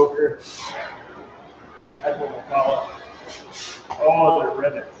 Mediocre. That's what we'll call it. Oh, they're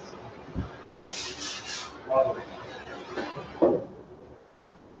rivets. Lovely.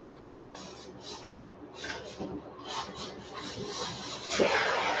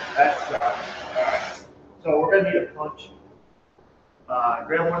 That's all right. So we're gonna need a punch.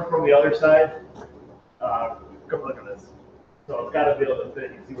 Grab one from the other side. Come look at this. So it's got to be able to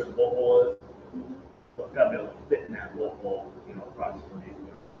fit. You see where the bolt hole is? So it's got to be able to fit in that bolt hole. You know, approximately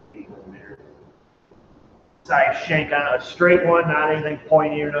 8 millimeters. Size shank on a straight one, not anything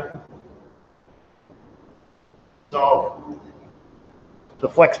pointy or nothing. So the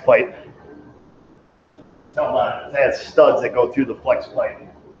flex pipe. It has studs that go through the flex pipe,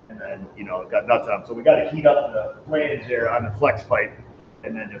 and then, you know, got nuts on them. So we got to heat up the flange there on the flex pipe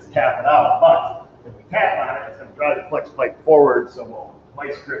and then just tap it out. But if we tap on it, it's going to drive the flex pipe forward. So we'll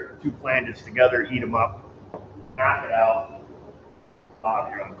vice grip the two flanges together, heat them up, knock it out.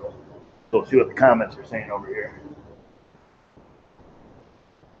 Bob your uncle. So let's see what the comments are saying over here.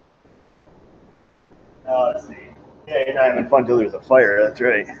 Let's see. Yeah, you're not having fun until there's a fire. That's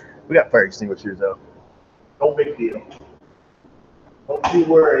right. We got fire extinguishers though. No big deal. Don't you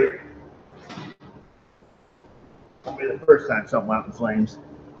worry. Won't be the first time something went out in flames.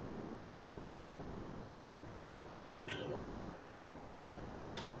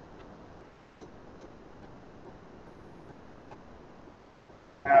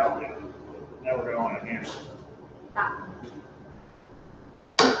 Now we're going again.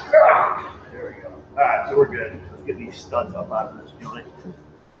 There we go. Alright, so we're good. Let's get these studs up out of this joint.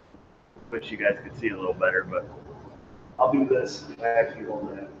 Wish you guys could see a little better, but I'll do this. I actually hold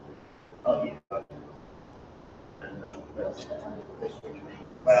that. I'll eat it.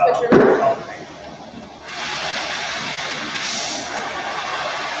 Well,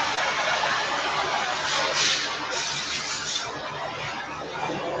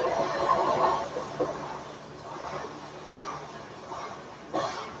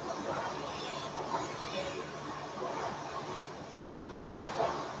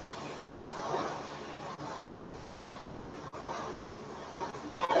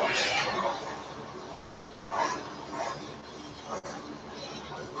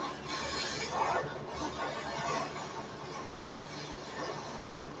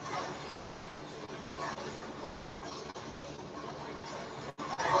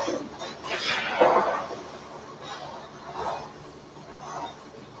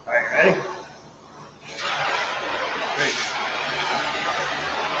 ready? Great.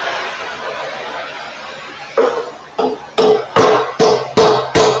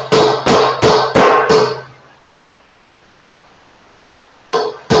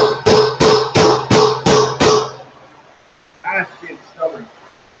 I'm getting stubborn.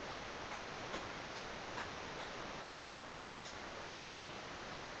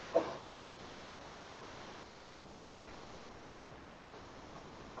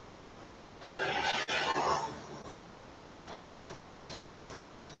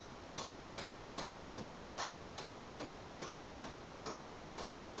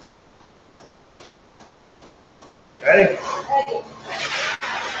 Ready? Ready.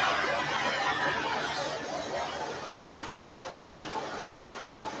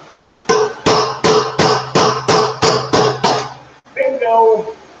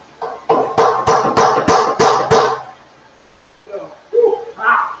 Bingo!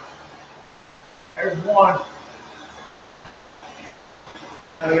 There's one.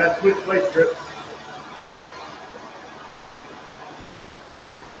 Now we got to switch plate strips.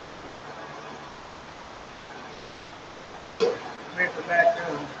 Wait for back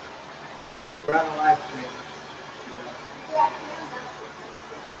room. We're on the live stream.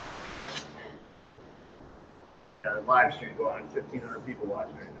 Yeah, the live stream going on. 1,500 people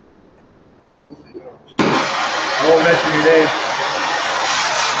watching right now. I won't mention your name.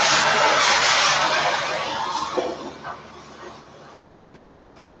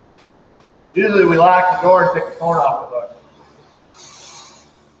 Usually we lock the door and take the phone off the hook.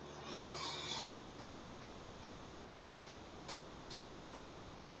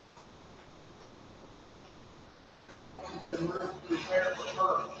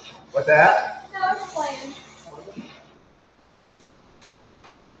 What's that? No, I'm just playing.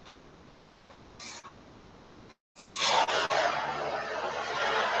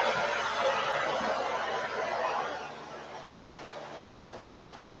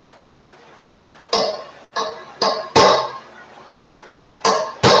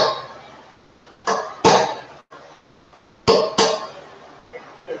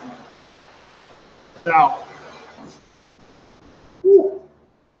 Now. Oh,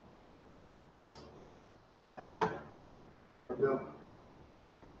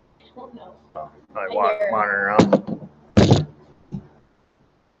 no. I wander around.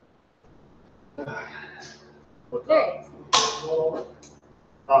 What's There up?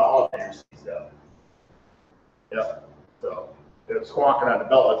 All there's stuff. Yep. So it was squawking on the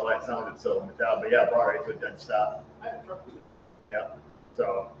belt, that's why it sounded so metallic. But yeah, brought right to a dead stop. Yep.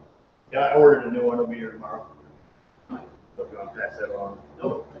 So yeah, I ordered a new one. It'll be here tomorrow. So if you want to pass that along.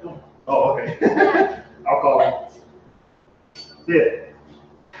 No. Oh, okay. I'll call him. See ya.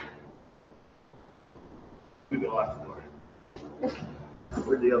 We go lock the door.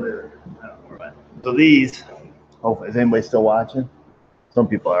 Where's the other? I don't know where. So these. Oh, is anybody still watching? Some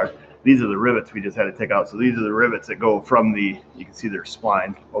people are. These are the rivets we just had to take out. So these are the rivets that go from the, you can see they're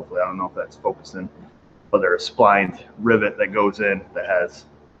splined. Hopefully, I don't know if that's focusing, but they're a splined rivet that goes in that has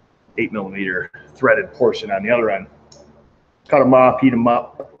 8mm threaded portion on the other end. Cut them off, heat them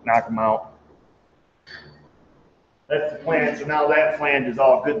up, knock them out. That's the plan. So now that flange is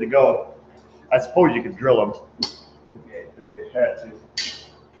all good to go. I suppose you could drill them. Okay, if you had to.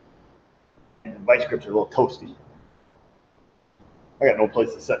 And the vice grips are a little toasty. I got no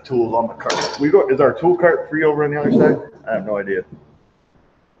place to set tools on the cart. Is our tool cart free over on the other side? I have no idea.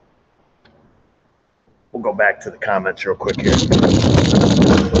 We'll go back to the comments real quick here.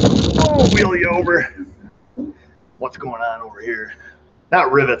 Oh, wheel you over. What's going on over here?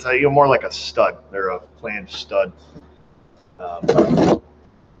 Not rivets. I more like a stud. They're a flange stud.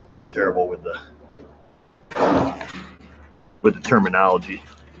 Terrible with the terminology.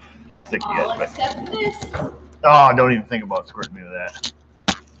 Except this. Oh, don't even think about squirting me with that.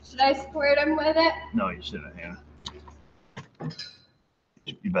 Should I squirt him with it? No, you shouldn't, Hannah.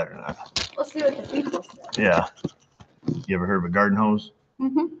 You better not. We'll see what the people say. Yeah. You ever heard of a garden hose?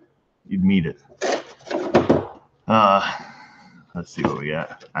 Mm-hmm. You'd meet it. Let's see what we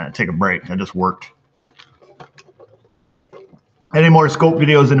got. All right, take a break. I just worked. Any more scope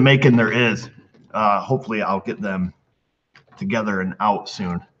videos in the making? There is. Hopefully, I'll get them together and out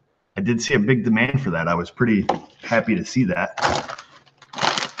soon. I did see a big demand for that. I was pretty happy to see that.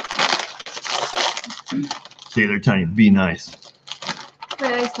 See, they're telling you, be nice.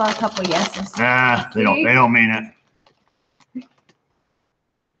 But I saw a couple yeses. Nah, they don't mean it.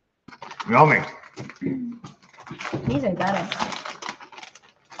 Yummy. These are better.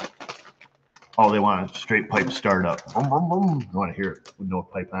 Oh, they want a straight pipe startup. I want to hear it with no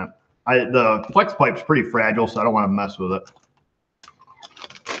pipe on it. The flex pipe's pretty fragile, so I don't want to mess with it.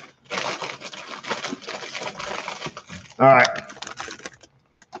 All right.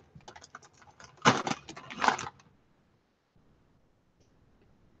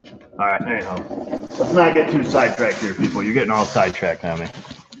 All right, anyhow. Let's not get too sidetracked here, people. You're getting all sidetracked on me.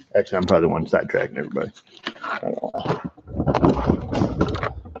 Actually, I'm probably the one sidetracking everybody.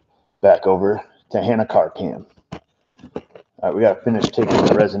 Back over to Hannah Car Cam. All right, we got to finish taking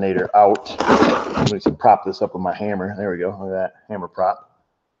the resonator out. I'm going to prop this up with my hammer. There we go. Look at that hammer prop.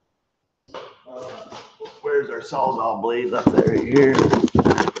 Where's our Sawzall blades? Up there, right here.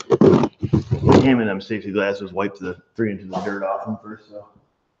 Hand me them safety glasses. Wipe the 3 inches of dirt off them first. So.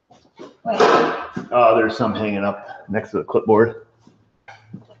 There's some hanging up next to the clipboard.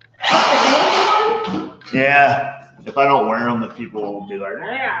 Yeah. If I don't wear them, the people will be like,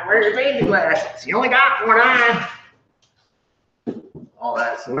 "Yeah, where's your baby glasses? You only got one on." All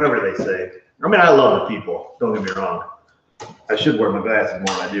that, so whatever they say. I mean, I love the people. Don't get me wrong. I should wear my glasses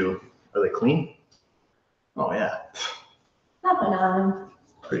more than I do. Are they clean? Oh yeah. Nothing on.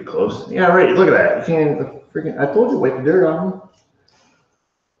 Pretty close. Yeah, right. Look at that. You can't freaking. I told you, wipe the dirt off them.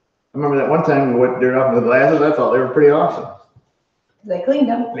 I remember that one time we wiped the dirt off the glasses. I thought they were pretty awesome. They cleaned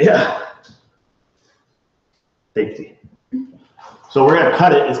them. Yeah. Safety. So we're going to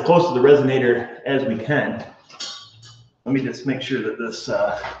cut it as close to the resonator as we can. Let me just make sure that this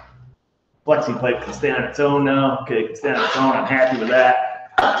flexi pipe can stand on its own now. Okay, it can stand on its own. I'm happy with that.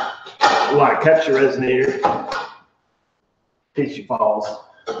 We want to catch the resonator in case she falls.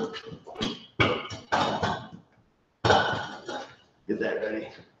 Get that ready.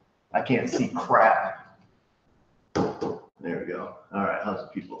 I can't see crap. There we go. All right, how's the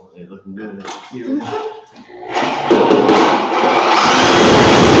people? Are they looking good?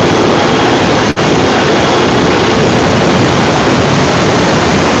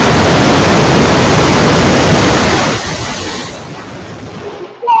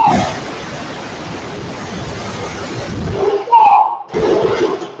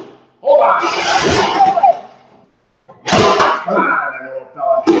 Hold on. Come on, little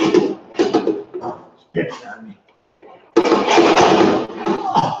fella. Spit on me.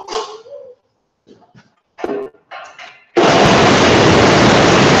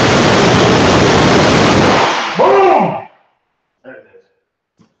 Boom! There it is.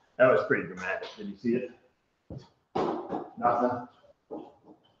 That was pretty dramatic. Did you see it? Nothing?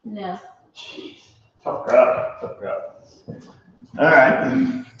 No. Jeez. Tough crowd. Tough crowd. All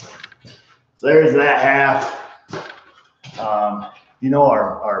right. So there's that half. You know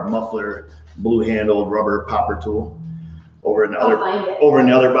our muffler blue handled rubber popper tool over in the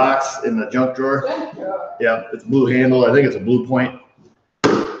other box in the junk drawer. Yeah, it's blue handled. I think it's a Blue Point.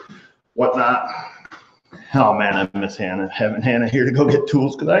 Whatnot. Oh man, I miss Hannah. Having Hannah here to go get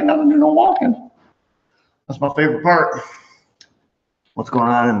tools because I ain't got to do no walking. That's my favorite part. What's going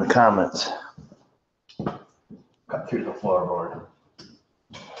on in the comments? Cut through the floorboard.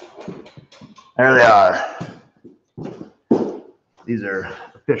 There they are. These are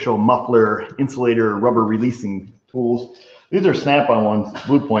official muffler insulator rubber releasing tools. These are Snap-on ones,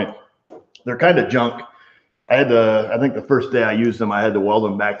 Blue Point. They're kind of junk. I had to, I think the first day I used them, I had to weld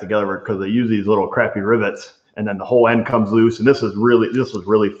them back together because they use these little crappy rivets, and then the whole end comes loose. And this was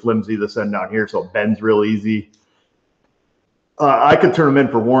really flimsy, this end down here, so it bends real easy. I could turn them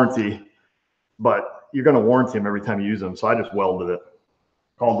in for warranty, but you're going to warranty them every time you use them. So I just welded it,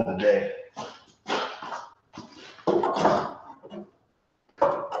 called it a day.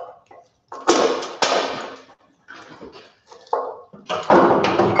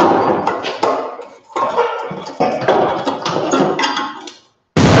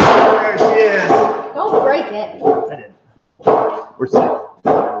 There she is. Don't break it. I didn't. We're safe.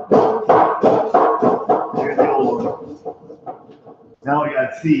 There's the old one. Now we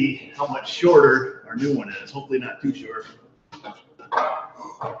gotta see how much shorter our new one is. Hopefully not too short.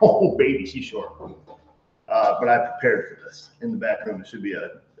 Oh baby, she's short. But I prepared for this. In the back room, it should be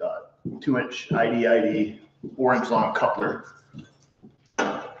a 2-inch ID, 4-inch long coupler.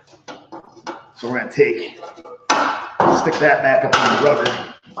 So we're gonna stick that back up on the rubber.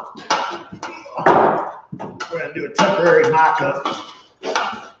 We're gonna do a temporary mock-up.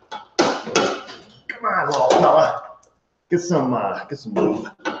 Come on, little fella. Get some lube.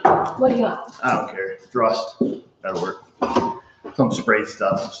 What do you want? I don't care. Thrust. That'll work. Some spray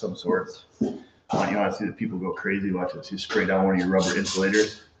stuff of some sorts. You want to see the people go crazy? Watch it. You spray down one of your rubber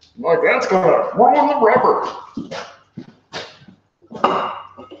insulators. Like, that's gonna ruin the rubber.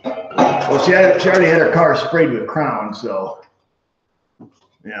 Well, she already had her car sprayed with Crown, so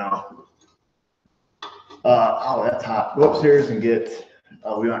you know. Oh, that's hot. Go upstairs and get.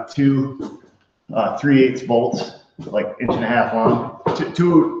 We want 2 3/8 bolts, like 1.5 inch long.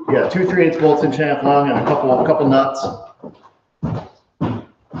 Two 3/8 bolts, 1.5 inch long, and a couple nuts.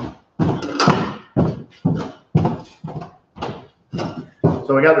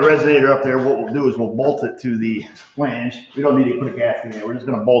 So we got the resonator up there. What we'll do is we'll bolt it to the flange. We don't need to put a gasket in there. We're just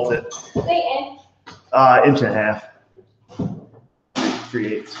going to bolt it. Say inch. 1.5 inches.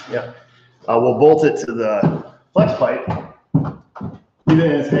 3/8. Yep. We'll bolt it to the flex pipe. Leave it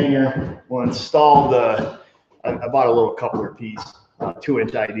in its hanger. We'll install the. I bought a little coupler piece,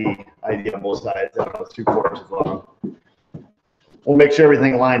 2-inch ID on both sides. I don't know, it's 3/4 inches long. We'll make sure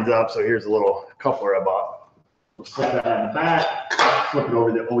everything lines up. So here's a little coupler I bought. We'll slip that on the back. Flip it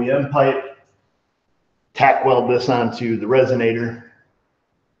over the OEM pipe, tack weld this onto the resonator,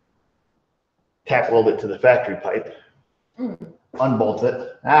 tack weld it to the factory pipe, unbolt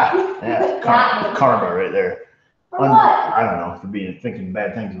it. Yeah, karma right there. For what? I don't know, for thinking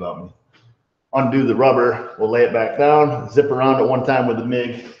bad things about me. Undo the rubber, we'll lay it back down, zip around it one time with the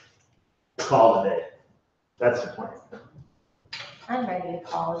MIG, call it a day. That's the plan. I'm ready to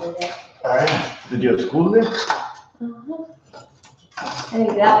call it a day. All right. Did you have school today? I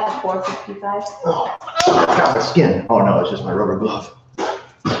think that's 4:55. Oh, got my skin. Oh no, it's just my rubber glove.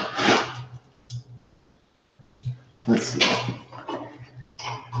 Let's see.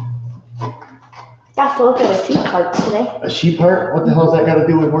 Got to look at a sheep heart today. A sheep heart? What the hell has that got to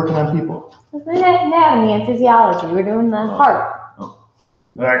do with working on people? It's anatomy and physiology. We're doing the heart. Oh.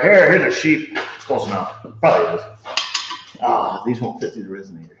 Like, here's a sheep. It's close enough. Probably is. Ah, these won't fit through the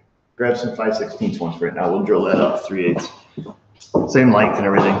resonator. Grab some 5/16 ones right now. We'll drill that up 3/8. Same length and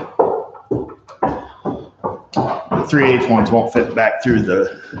everything. The 3/8 ones won't fit back through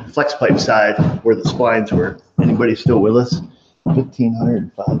the flex pipe side where the splines were. Anybody still with us?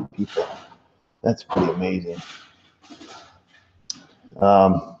 1,505 people. That's pretty amazing.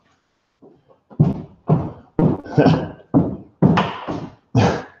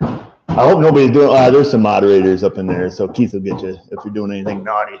 I hope nobody's doing. There's some moderators up in there, so Keith will get you if you're doing anything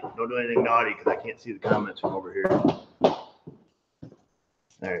naughty. Don't do anything naughty because I can't see the comments from over here.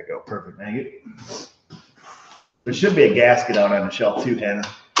 There you go, perfect. Thank you. There should be a gasket out on the shelf too, Hannah.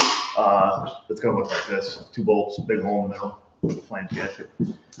 It's gonna look like this: 2 bolts, big hole in the middle with a flange gasket.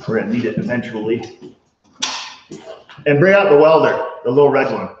 We're gonna need it eventually. And bring out the welder, the little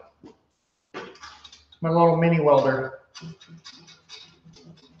red one. My little mini welder.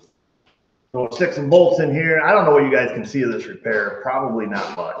 So we'll stick some bolts in here. I don't know what you guys can see of this repair. Probably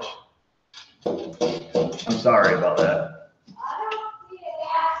not much. I'm sorry about that.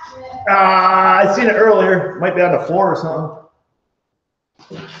 I seen it earlier. Might be on the floor or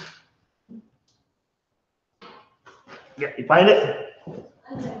something. Yeah, you find it?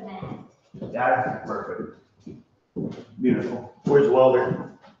 Yeah, perfect. Beautiful. Where's the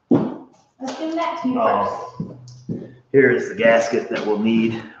welder? Let's do that to you first. Here is the gasket that we'll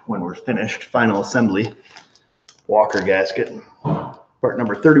need when we're finished. Final assembly. Walker gasket. Part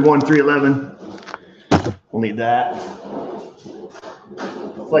number 31311. We'll need that.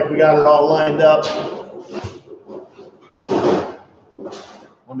 Looks like we got it all lined up.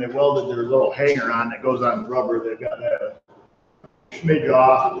 When they welded their little hanger on that goes on rubber, they've got that smidge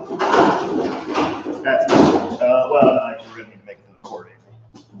off. That's well, no, actually, we're gonna need to make it to the cord.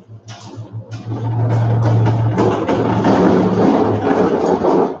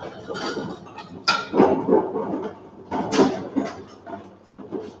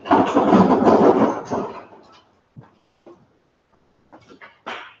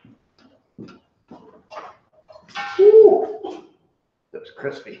 Woo! That was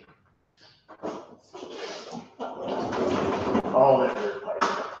crispy. All that dirt pipe.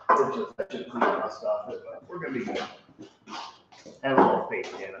 It's just, I should clean rust off it, but we're gonna be good. Have a little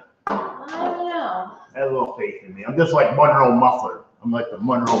faith, Hannah. I don't know. Have a little faith in me. I'm just like Monroe Muffler. I'm like the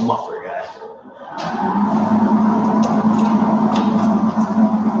Monroe Muffler guy.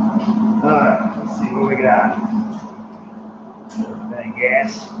 All right, let's see what we got. Any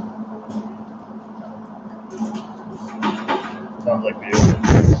gas? Sounds like we do.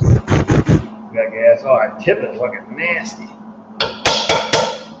 We got gas. Oh, our tip is looking nasty.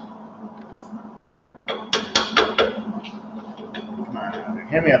 Come on,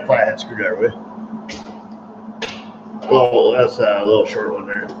 hand me a flathead screwdriver, will you? Oh, that's a little short one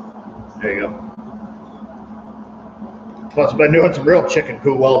there. There you go. Plus, I've been doing some real chicken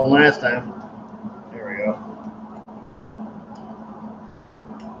coop welding last time. There we go.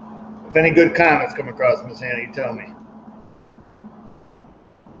 If any good comments come across, Miss Hannah, you tell me.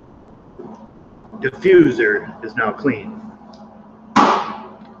 Diffuser is now clean.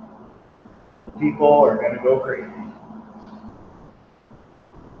 People are going to go crazy.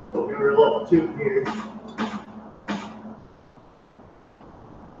 So give her a little tube here.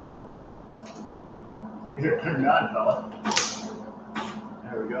 Get her turned on, fella.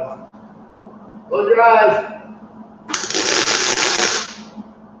 There we go. Close your eyes.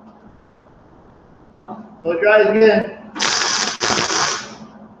 Close your eyes again.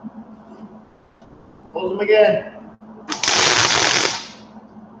 Close them again.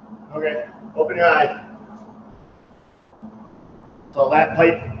 Okay, open your eyes. So that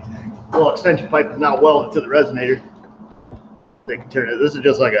pipe, little extension pipe is now welded to the resonator. They can turn it. This is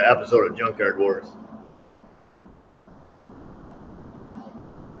just like an episode of Junkyard Wars.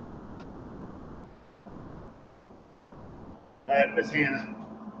 All right, Miss Hannah.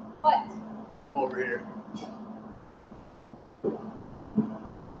 What? Over here.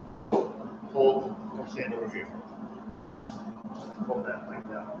 Hold. Don't stand over here. Hold that thing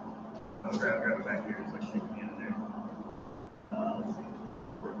down. I'll grab it back here. It's like shaking me in there. Let's see.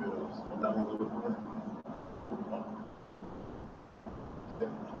 We're good. Hold that one a little bit more.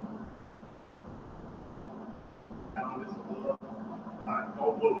 Alright,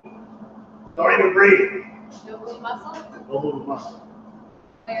 don't move. Don't even breathe. Don't move muscle? Don't move the muscle.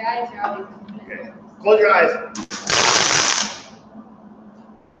 Your eyes are always Okay. Close your eyes.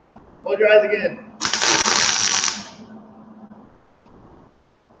 Close your eyes again.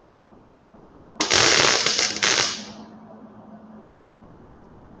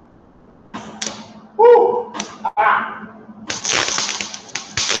 Woo! Ah!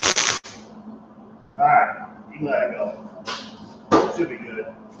 Alright, you can let it go. Should be good.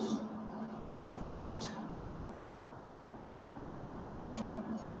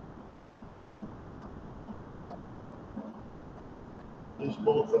 Just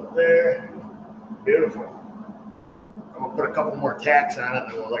bolts up there. Beautiful. I'm gonna put a couple more tacks on it,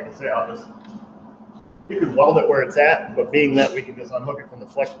 and like I say, you can weld it where it's at, but being that we can just unhook it from the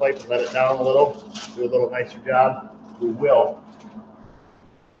flex pipe and let it down a little, do a little nicer job, we will.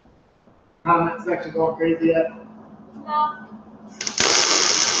 Comment section going crazy yet? No.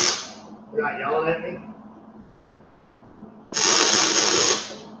 You're not yelling at me?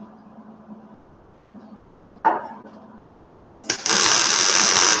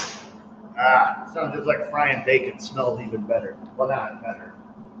 Ah, sounds just like frying bacon. Smells even better. Well, not better.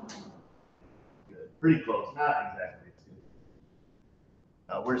 Good. Pretty close. Not exactly.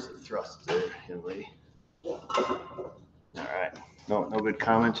 Where's the thrust there, young lady? All right. No good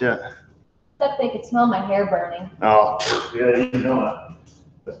comments yet? Except they could smell my hair burning. Oh, yeah, you know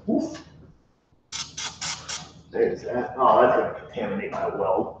it. Oof. There's that. Oh, that's going to contaminate my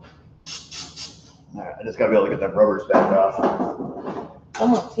weld. All right, I just got to be able to get that rubbers back off.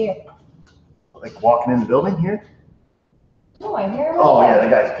 Someone's here. Like walking in the building here? No, I hear him. Oh, yeah, the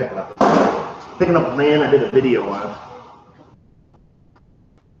guy's picking up a man. I did a video on him.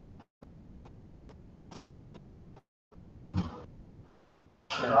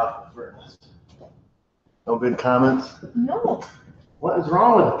 Turn off the furnace. No good comments? No. What is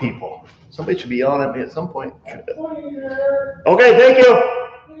wrong with people? Somebody should be yelling at me at some point. Okay, thank you.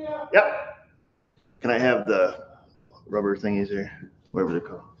 Yep. Can I have the rubber thingies here? Whatever they're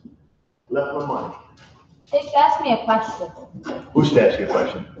called. Left my money. They should ask me a question. Who should ask you a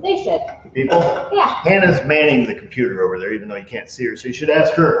question? They should. People? Yeah. Hannah's manning the computer over there, even though you can't see her. So you should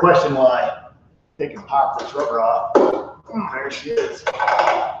ask her a question while I take and pop this rubber off. There she is.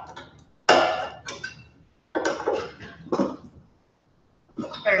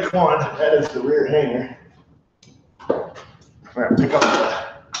 There's one. That is the rear hanger. We're gonna pick up the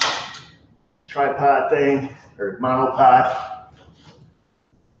tripod thing, or monopod.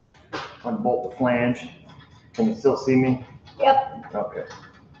 Unbolt the flange. Can you still see me? Yep. Okay.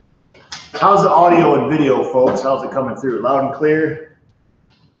 How's the audio and video, folks? How's it coming through? Loud and clear?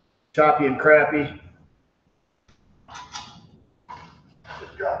 Choppy and crappy?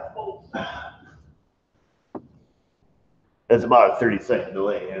 Just drop the bolt. That's about a 30-second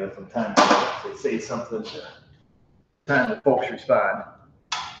delay, you know, from time they say something to time that folks respond.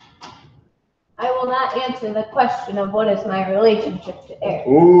 I will not answer the question of what is my relationship to Eric.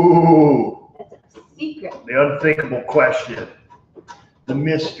 Ooh. That's a secret. The unthinkable question. The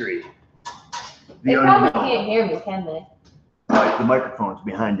mystery. They probably can't hear me, can they? The microphone's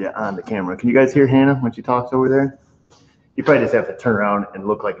behind you on the camera. Can you guys hear Hannah when she talks over there? You probably just have to turn around and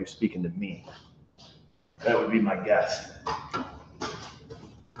look like you're speaking to me. That would be my guess.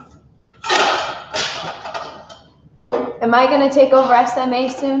 Am I going to take over S.M.A.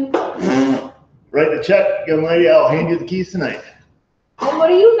 soon? Write the check, young lady. I'll hand you the keys tonight. And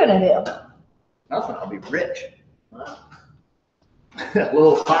what are you going to do? Nothing. I'll be rich. A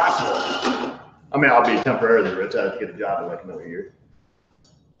little possible. I mean, I'll be temporarily rich. I have to get a job in like another year.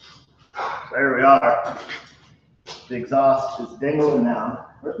 There we are. The exhaust is dangling down.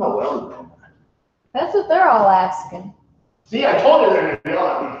 Where's my welder going? That's what they're all asking. See, I told you they're going to yell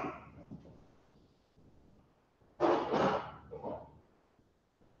at me.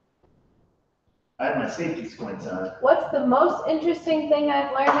 I have my safety squints on. What's the most interesting thing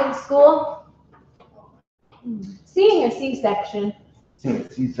I've learned in school? Seeing a C-section. Seeing a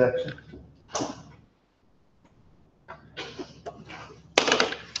C-section?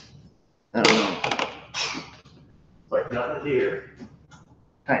 I don't know. It's like nothing here.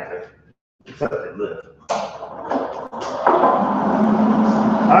 Kind of. Except they live.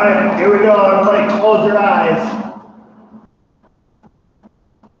 Alright, here we go. Everybody close your eyes.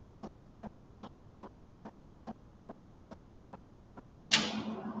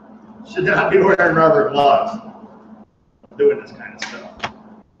 Should not be wearing rubber gloves. Doing this kind of stuff.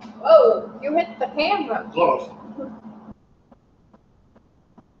 Whoa, you hit the camera. Close.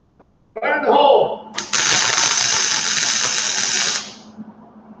 Fire in the hole.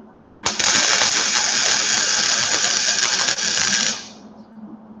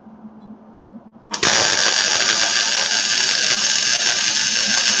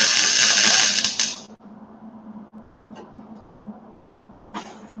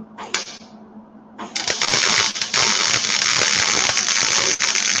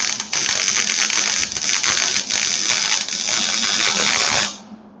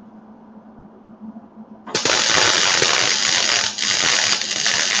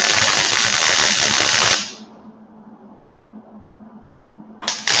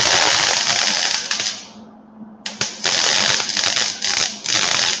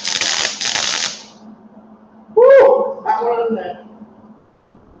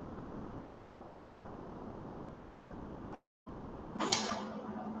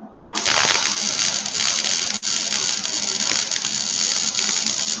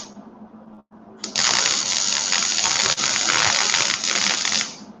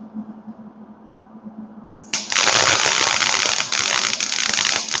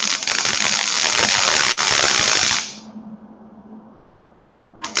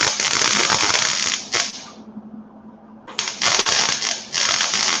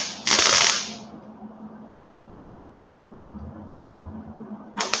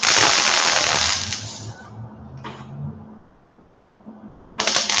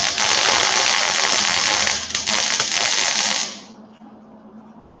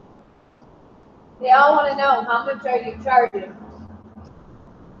 They all want to know, how much are you charging?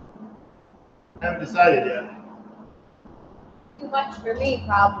 I haven't decided yet. Too much for me,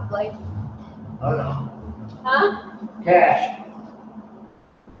 probably. Oh no. Huh? Cash.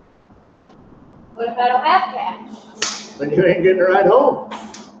 What if I don't have cash? Then you ain't getting a ride home.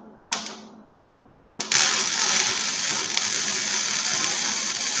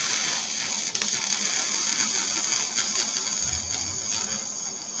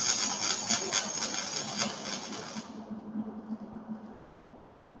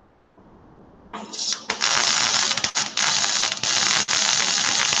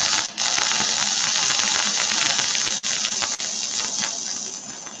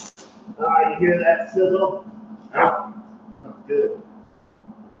 hear that sizzle? Oh, that's good.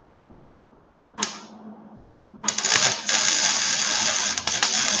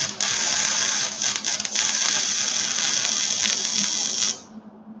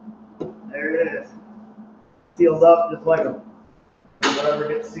 There it is. Sealed up just like a, whatever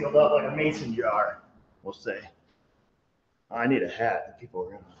gets sealed up like a mason jar, we'll say. I need a hat. People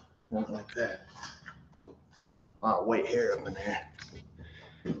are gonna want like that. A lot of white hair up in there.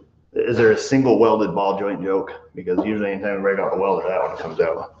 Is there a single welded ball joint joke? Because usually anytime we break out a welder, that one comes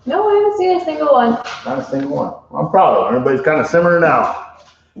out. No, I haven't seen a single one. Not a single one. I'm proud of it. Everybody's kind of simmering now.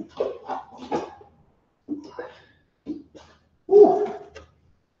 Woo.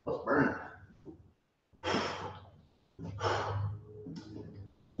 Let's burn it.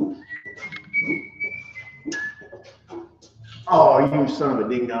 Oh, you son of a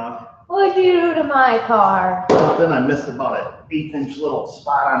ding dong. What'd you do to my car? Well, then I missed about an 1/8" little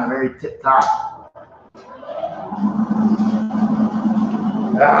spot on the very tip top.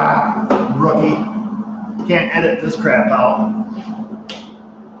 Ah, rookie. Can't edit this crap out.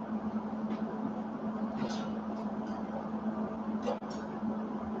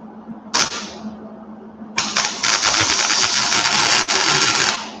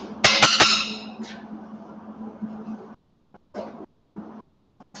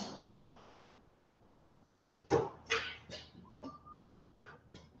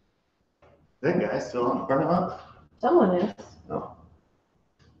 That guy's still on the front of it? Someone is. Oh.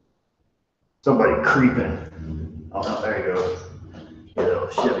 Somebody creeping. Oh, no, there he goes. Your little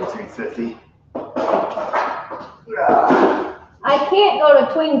Chevy 350. I can't go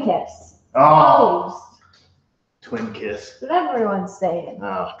to Twin Kiss. Oh, Closed. Twin Kiss. That's what everyone's saying.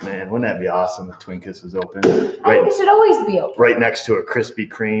 Oh, man, wouldn't that be awesome if Twin Kiss was open? I think Right, it should always be open. right next to a Krispy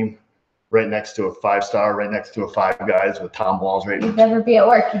Kreme, right next to a 5-star, right next to a Five Guys with Tom Walls right You'd never be at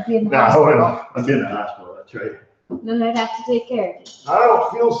work. You'd be in the No, I hospital. wouldn't. I'd be in the hospital, that's right. Then they'd have to take care of you. I don't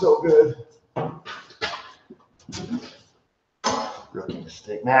feel so good. Rookie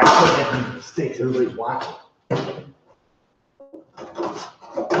mistake. Nah, I couldn't make mistakes. Everybody's watching.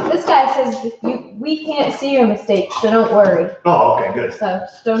 This guy says we can't see your mistakes, so don't worry. Oh, okay, good. So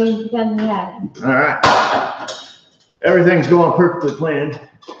just don't even pretend you have them. All right. Everything's going perfectly planned.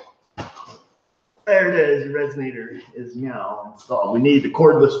 There it is. Your resonator is now installed. We need the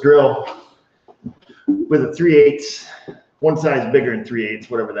cordless drill with a 3/8, one size bigger than 3/8,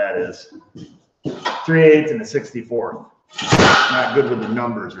 whatever that is. 3/8 and a 64th. Not good with the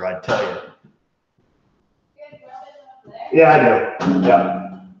numbers, or I'd tell you. Yeah, I do. Yeah.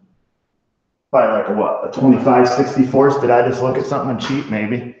 Probably like a what? A 25 64th? Did I just look at something cheap?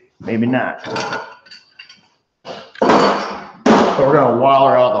 Maybe. Maybe not. So we're gonna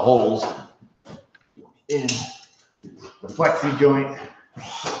waller out the holes in the flexi joint.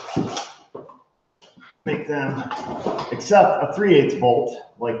 Make them except a 3/8 bolt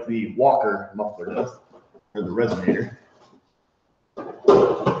like the Walker muffler does, or the resonator.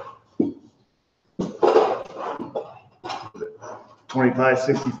 25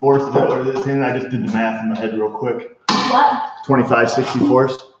 64ths, is that what it is? And I just did the math in my head real quick. What? 25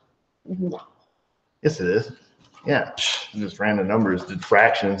 64ths? No. Yes, it is. Yeah, just random numbers, did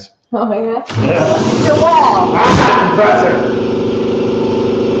fractions. Oh my God. Yeah. Your wall. Compressor.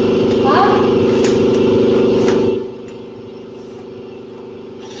 Huh?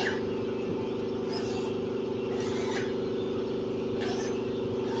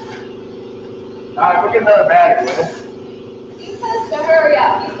 All right, we'll get another battery with it. He says to hurry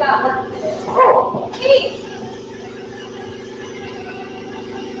up. He's got work to do. Oh. Hey.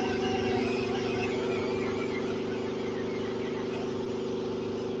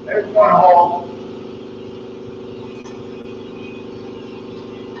 There's one hole.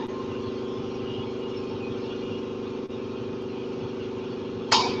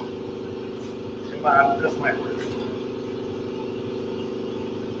 Come on, this might work.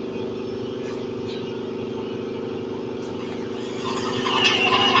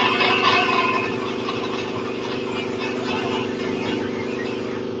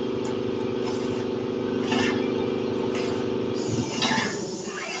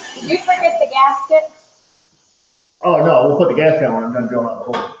 Did you forget the gasket? Oh no, we'll put the gas down when I'm done drilling out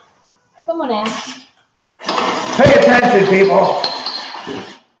the hole. Someone asked. Pay attention, people.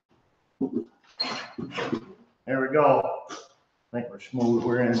 There we go. I think we're smooth.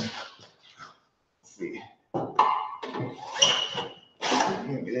 We're in. Let's see. Can't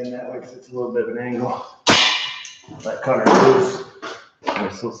get in that way because it's a little bit of an angle. Let cutter loose. We'll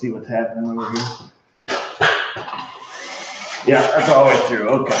still see what's happening over here. Yeah, that's all the way through.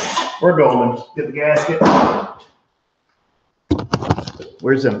 Okay, we're golden. Get the gasket.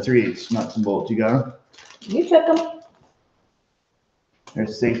 Where's them 3/8 nuts and bolts? You got them? You took them.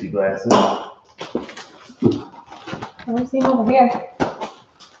 There's safety glasses. I see them over here.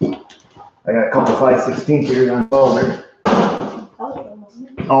 I got a couple 5/16 here on shoulder.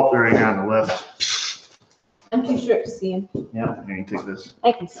 Oh, they're right here on the left. I'm too short to see him. Yeah, here you take this.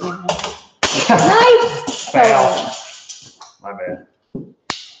 I can see him. Nice! Foul. My bad.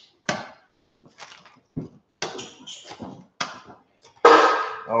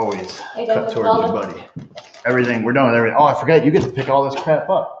 Always cut towards you, buddy. Everything, we're done with everything. Oh, I forgot, you get to pick all this crap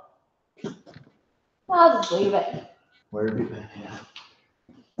up. I'll just leave it. Where have you been?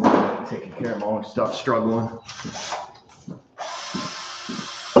 Yeah. Taking care of my own stuff, struggling.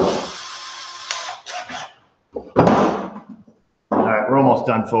 All right, we're almost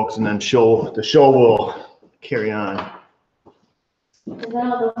done, folks, and then the show will carry on. And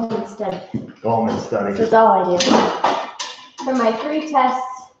then I'll go home and study. Go home and study. That's all I do. For my 3 tests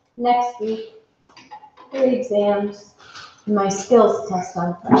next week, 3 exams, and my skills test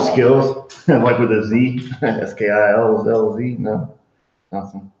on Friday. Your skills? Like with a Z? S-K-I-L-L-Z? No?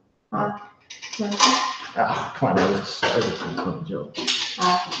 Nothing. No. Ah, come on, that was a joke.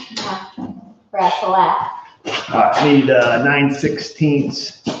 Forgot to laugh. I need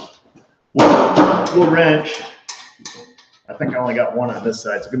 9/16 little wrench. I think I only got one on this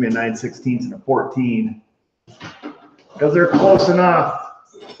side, so give me a 9/16 and a 14. Because they're close enough.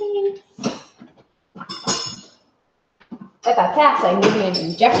 16. If I pass, I can give you an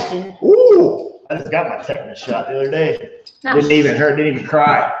injection. Ooh! I just got my tetanus shot the other day. No. Didn't even hurt, didn't even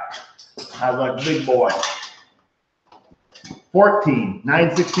cry. I was like a big boy. 14,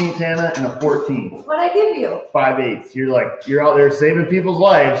 9/16 Hannah, and a 14. What'd I give you? 5/8. You're out there saving people's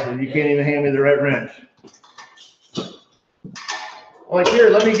lives, and you can't even hand me the right wrench. Like, here,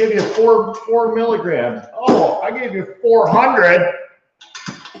 let me give you 4 milligrams. Oh, I gave you 400.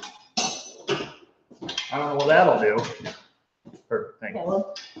 I don't know what that'll do. Perfect, thank you.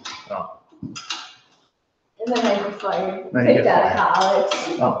 Well, Oh. and then I get fired. Then you Kicked get out of college.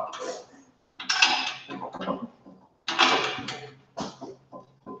 Oh.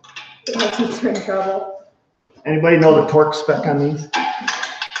 Get my teacher in trouble. Anybody know the torque spec on these?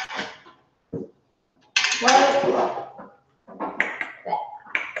 What?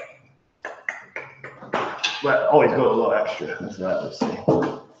 But always go a little extra. That's what I would say.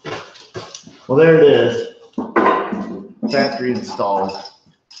 Well, there it is. Factory installed.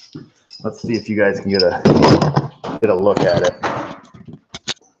 Let's see if you guys can get a look at it.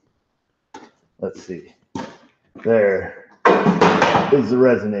 Let's see. There is the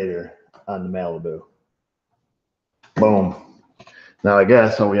resonator on the Malibu. Boom. Now I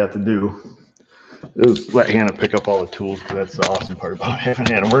guess all we have to do is let Hannah pick up all the tools, because that's the awesome part about having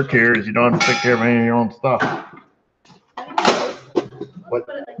Hannah work here is you don't have to take care of any of your own stuff. What?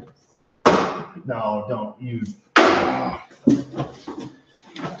 No, don't you. No,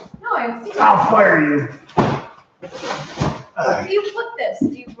 I'll fire you. Where do you put this? Do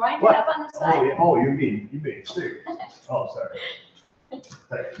you wind it up on the side? You're being serious. Oh, sorry.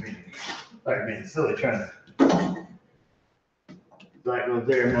 Thought you were being silly trying to. That goes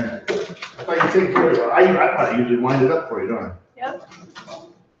there, man. I thought you take care of it. I thought I usually wind it up for you, don't I? Yep.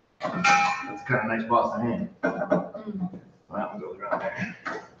 That's kind of nice boss of hand. Well, that one goes around there.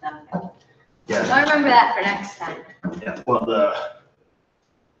 Okay. Yeah. I'll remember that for next time. Yeah. Well, the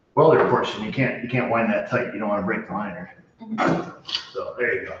welder portion, you can't wind that tight. You don't want to break the liner. So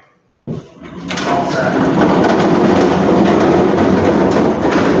there you go. All set.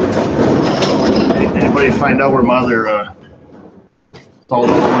 Anybody find out where my other installed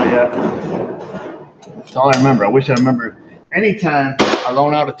one yet? That's all I remember. I wish I remember. Anytime I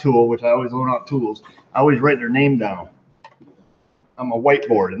loan out a tool, which I always loan out tools, I always write their name down on my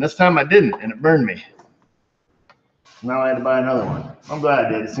whiteboard. And this time I didn't, and it burned me. Now I had to buy another one. I'm glad I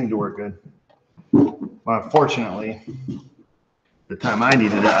did. It seemed to work good. But unfortunately, the time I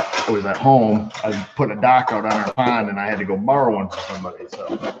needed it, I was at home. I put a dock out on our pond, and I had to go borrow one from somebody.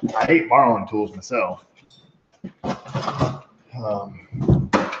 So I hate borrowing tools myself.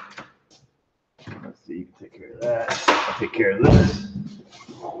 Let's see, you can take care of that. I'll take care of this.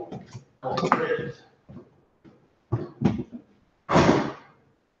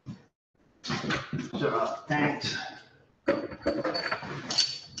 Shut off the tanks.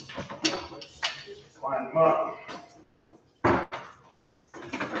 Line them up.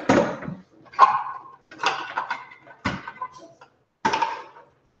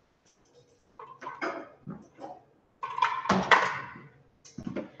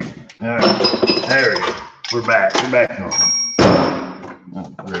 All right, there we go. We're back. We're back normal. Oh,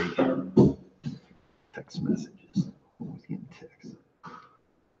 great. Text messages. Always getting text.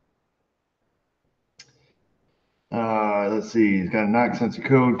 Let's see. He's got a knock sensor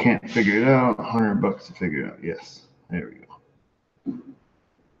code. Can't figure it out. $100 to figure it out. Yes. There we go.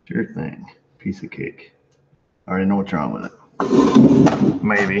 Sure thing. Piece of cake. I already know what's wrong with it.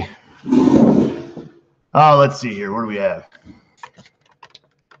 Maybe. Oh, let's see here. What do we have?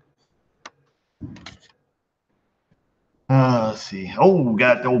 Let's see. Oh, we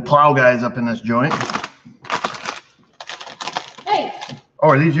got the old plow guys up in this joint. Hey. Oh,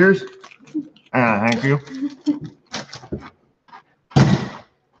 are these yours? Thank you.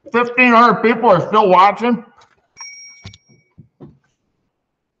 1,500 people are still watching.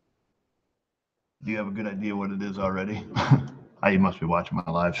 Do you have a good idea what it is already? You must be watching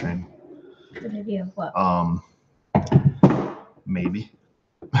my live stream. Good idea of what? Maybe.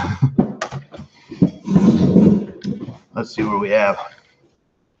 Let's see what we have.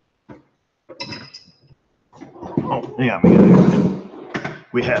 Oh, they got me good.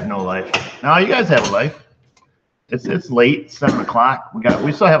 We have no life. Now you guys have a life. It's late, 7 o'clock.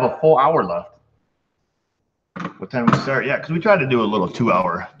 We still have a full hour left. What time do we start? Yeah, because we tried to do a little two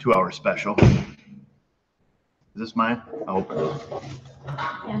hour special. Is this mine? I hope.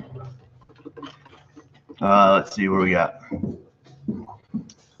 Yeah. Let's see what we got.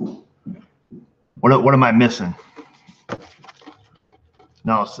 What am I missing?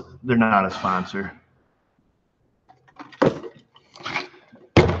 No, they're not a sponsor.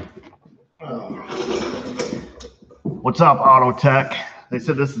 What's up, Auto Tech? They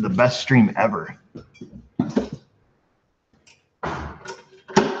said this is the best stream ever.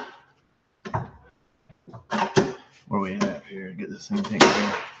 What do we have here? Get this thing taken care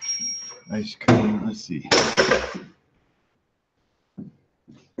of. Ice cream. Let's see.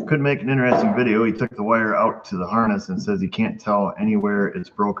 Could make an interesting video. He took the wire out to the harness and says he can't tell anywhere it's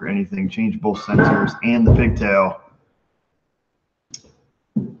broke or anything. Change both sensors and the pigtail.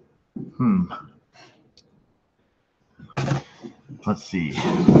 Let's see.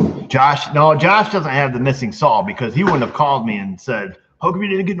 Josh doesn't have the missing saw because he wouldn't have called me and said, how come you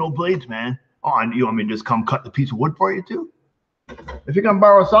didn't get no blades, man? Oh, and you want me to just come cut the piece of wood for you too? If you're going to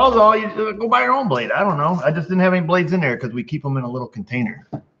borrow a sawzall, you go buy your own blade. I don't know. I just didn't have any blades in there because we keep them in a little container.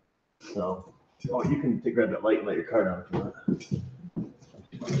 So, oh, you can grab that light and let your car down if you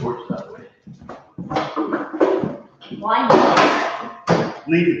want. Why?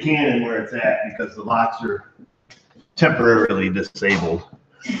 Leave the cannon where it's at because the locks are temporarily disabled.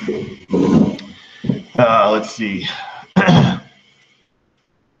 Let's see.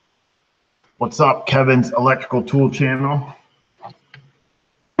 What's up, Kevin's Electrical Tool Channel?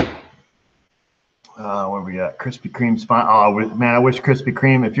 What we got? Krispy Kreme spot. Oh man, I wish Krispy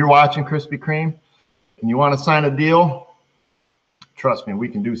Kreme. If you're watching Krispy Kreme and you want to sign a deal, trust me, we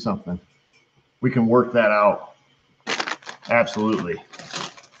can do something. We can work that out. Absolutely.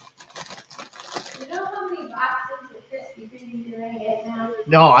 You know how many boxes of Krispy Kreme you're gonna get now?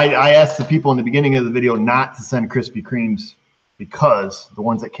 No, I asked the people in the beginning of the video not to send Krispy Kremes because the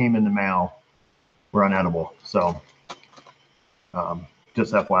ones that came in the mail were unedible. So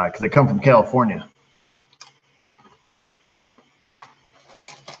just FYI, because they come from California.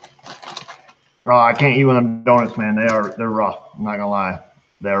 Oh, I can't eat one of them donuts, man. They're rough. I'm not gonna lie.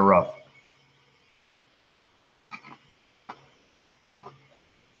 They're rough.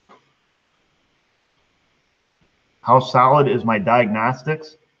 How solid is my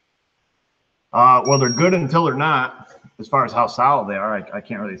diagnostics? Well, they're good until they're not. As far as how solid they are, I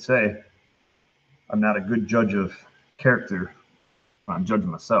can't really say. I'm not a good judge of character. I'm judging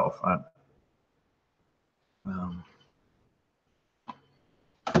myself.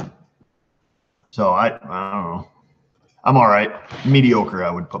 So I don't know. I'm all right. Mediocre, I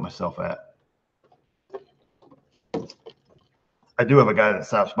would put myself at. I do have a guy that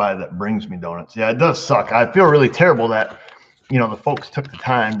stops by that brings me donuts. Yeah, it does suck. I feel really terrible that, the folks took the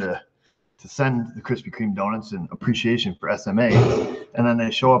time to send the Krispy Kreme donuts in appreciation for S.M.A. and then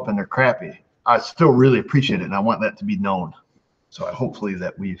they show up and they're crappy. I still really appreciate it, and I want that to be known. So hopefully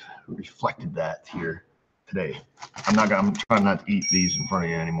that we've reflected that here today. I'm trying not to eat these in front of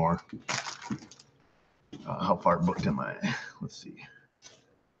you anymore. How far booked am I? Let's see.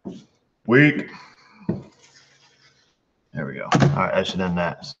 Week. There we go. All right, I should end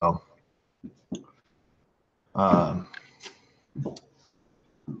that. So, oh,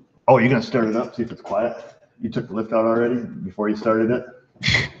 you're gonna start it up, see if it's quiet. You took the lift out already before you started it.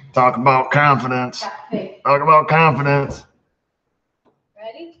 Talk about confidence. Talk about confidence.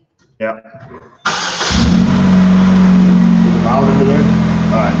 Ready? Yeah. Loud into there.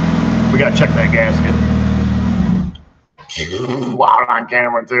 All right, we gotta check that gasket. Loud on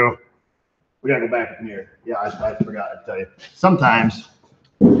camera too. We gotta go back in here. Yeah, I forgot to tell you. Sometimes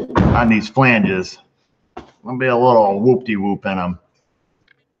on these flanges, There'll be a little whoop-de-whoop in them.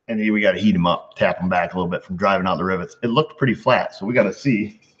 And then we got to heat them up, tap them back a little bit from driving out the rivets. It looked pretty flat, so we got to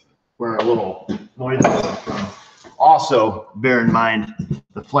see where a little noise comes from. Also, bear in mind,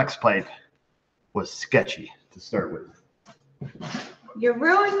 the flex pipe was sketchy to start with. You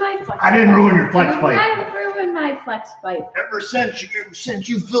ruined my flex pipe. I didn't ruin your flex pipe. I ruined my flex pipe. Ever since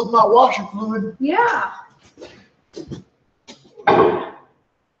you filled my washer fluid. Yeah.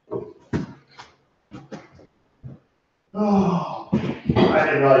 Oh, I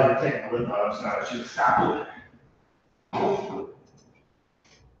didn't realize you were taking the lid out, so I should have stopped it. Oh,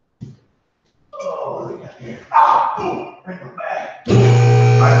 what do we got here? Oh, bring it back. All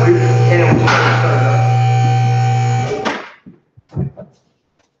right, we just can't start it up.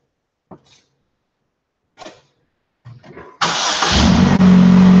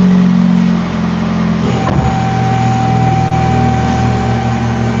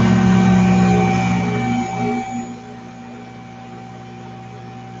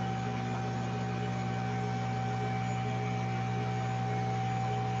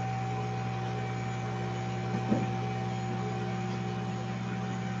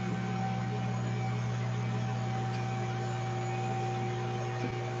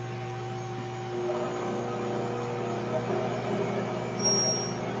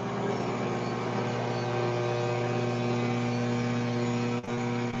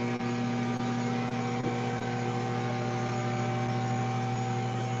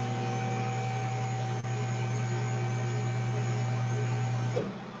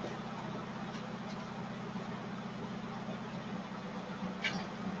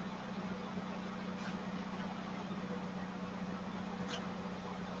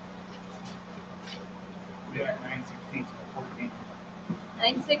 Yeah, 9/16 or 14.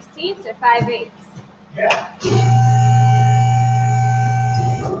 9/16 or 5/8? Yeah.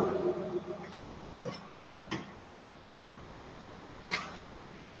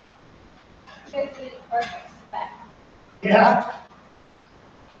 Should be the perfect spec. Yeah.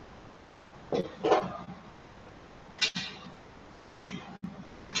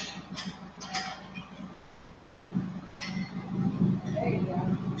 There you go.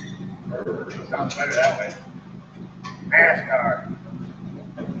 Sounds better that way. NASCAR.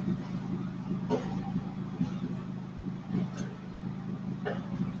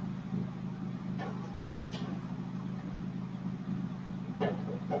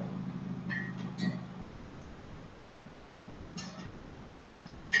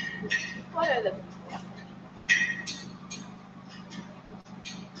 What are the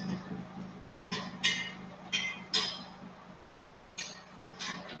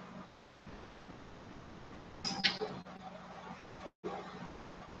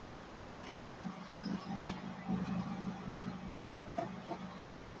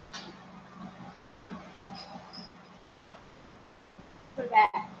for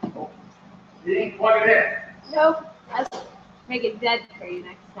that? You didn't plug it in. Nope. I'll make it dead for you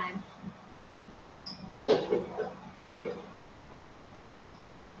next time.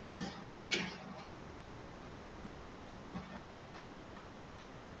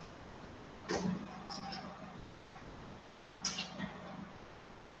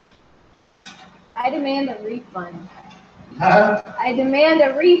 I demand a refund. Huh? I demand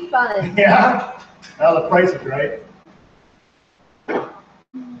a refund. Yeah. Now the price is right.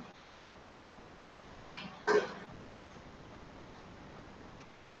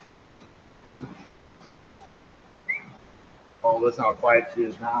 Oh, listen how quiet she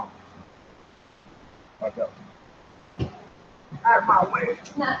is now. Fuck up. Out of my way.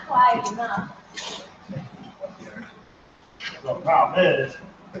 It's not quiet enough. So the problem is,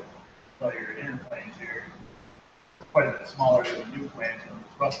 well, your inner planes here are quite a bit smaller than the new planes, and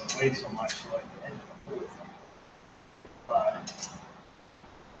it's rusting away so much, so like the engine will pull it. But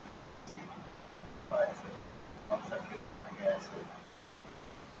I guess.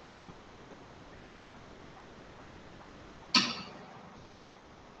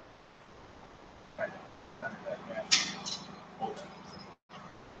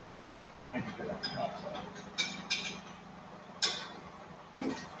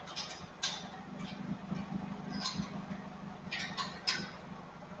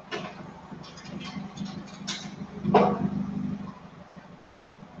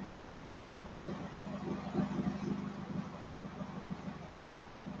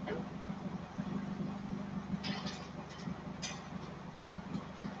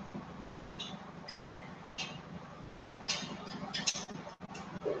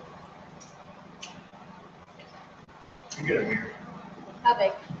 You get a mirror. How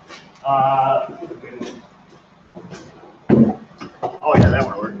big? Oh yeah, that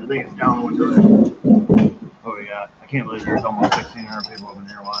one works. I think it's down one direction. got. I can't believe there's almost 1,600 people up in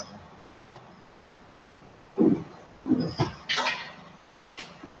here watching.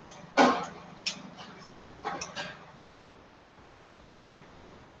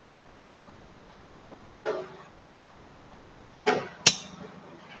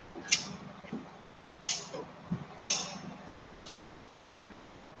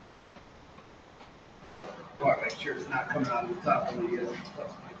 Well, make sure it's not coming out of the top of the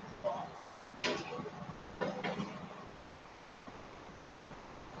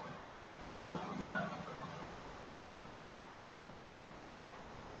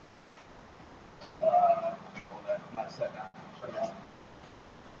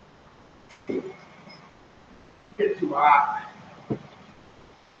get too hot.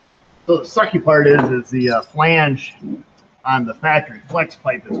 So the sucky part is the flange on the factory flex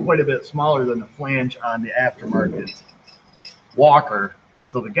pipe is quite a bit smaller than the flange on the aftermarket Walker.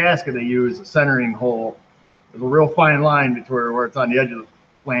 So the gasket they use, the centering hole, there's a real fine line between where it's on the edge of the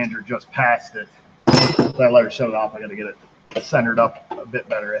flange or just past it. So I let her shut it off. I got to get it centered up a bit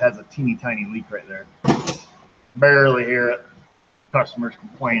better. It has a teeny tiny leak right there. Barely hear it. Customers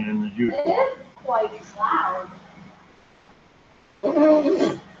complaining as usual. It is quite loud.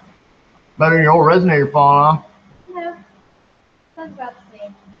 Better than your old resonator falling off. No, that's about the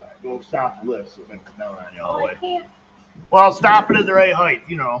same. Right, go stop the lift so it doesn't come down on you all the Oh, way. I can't. Well, stop it at the right height,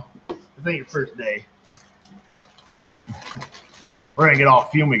 you know. This ain't your first day. We're gonna get all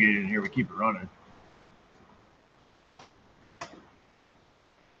fumigated in here. We keep it running.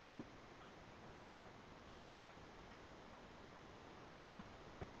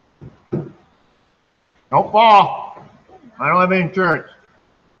 Don't fall. I don't have any insurance.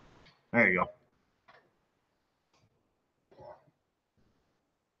 There you go.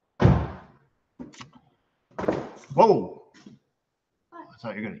 Whoa. I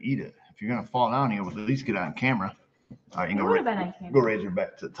thought you were going to eat it. If you're going to fall down, you would at least get on camera. All right, you can go raise her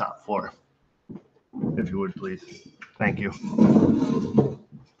back to the top floor. If you would, please. Thank you. Let's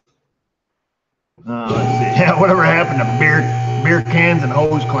see. Yeah, whatever happened to beer cans and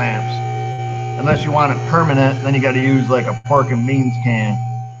hose clamps? Unless you want it permanent, then you got to use like a pork and beans can.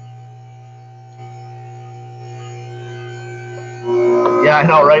 Yeah, I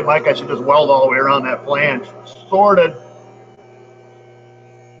know, right, Mike? I should just weld all the way around that flange. Sorted.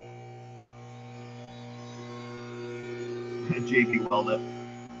 JP welded.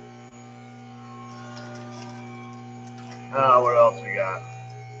 What else we got?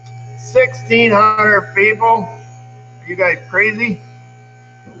 1,600 people. Are you guys crazy?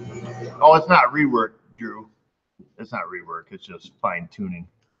 Oh, it's not rework, Drew. It's not rework. It's just fine tuning.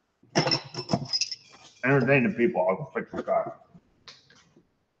 Entertain the people. I'll go fix the car.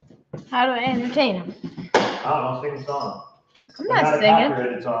 How do I entertain them? I don't know. Sing a song. I'm not singing.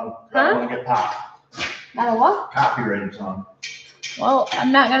 Copyrighted song. Huh? I don't want to get popped. Not a what? Copyrighted song. Well,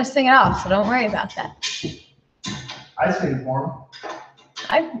 I'm not going to sing it off, so don't worry about that. I sing for him.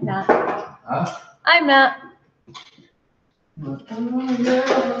 I'm not. Huh? I'm not.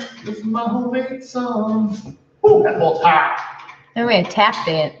 It's my homemade song. Ooh, that whole top. I'm going to tap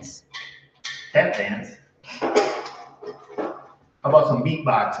dance. Tap dance. How about some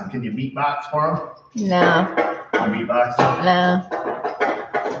beatboxing? Can you beatbox for him? No. Beatbox? No.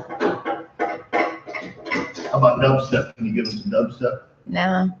 How about dubstep? Can you give him some dubstep?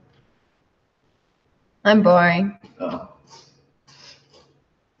 No. I'm boring. Oh.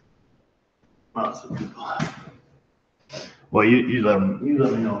 Lots of people. Well, you let me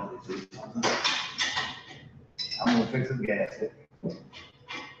know. I'm gonna fix the gasket. Put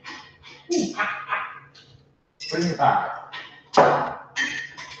it in your pocket.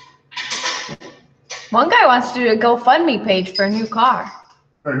 One guy wants to do a GoFundMe page for a new car.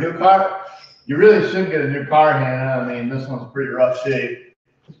 For a new car? You really should get a new car, Hannah. I mean, this one's pretty rough shape.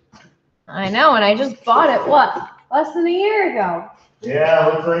 I know, and I just bought it, what, less than a year ago. Yeah,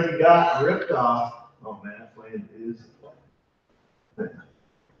 looks like you got ripped off. Oh man, that plane is.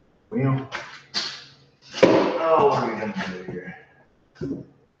 Well, oh, what are we gonna do here?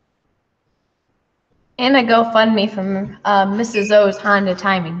 And a GoFundMe from Mrs. O's Honda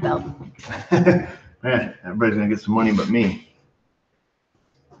timing belt. Man, everybody's gonna get some money but me.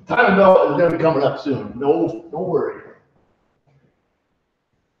 Timing belt is gonna be coming up soon. No, don't worry.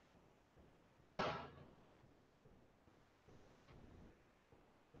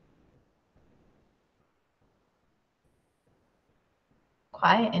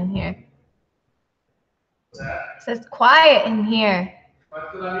 Quiet in here. What's that? It says quiet in here. That's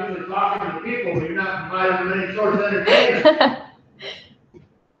because I'm usually talking to people, but you're not providing them any sort of entertainment.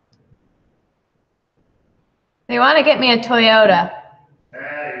 They want to get me a Toyota.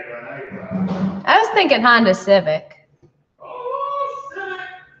 There you go, there you go. I was thinking Honda Civic. Oh, Civic.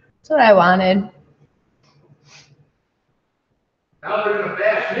 That's what I wanted. Now they're gonna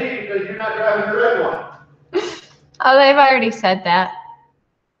bash me because you're not driving the red one. Oh, they've already said that.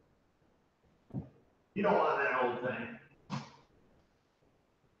 You don't want that old thing.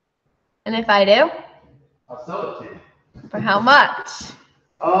 And if I do, I'll sell it to you. for how much?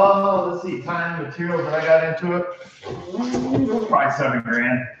 Oh, let's see. Time and materials that I got into it. Probably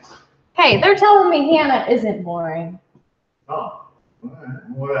 $7,000. Hey, they're telling me Hannah isn't boring. Oh, all right,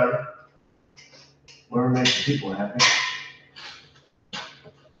 whatever. Whatever makes people happy.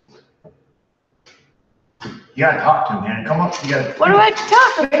 You gotta talk to him, man. Come up. You gotta. What do I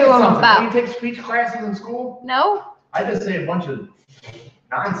talk to him about? Do you take speech classes in school? No? I just say a bunch of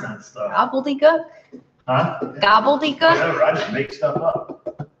nonsense stuff. Gobbledygook? Huh? Gobbledygook? Whatever. I just make stuff up.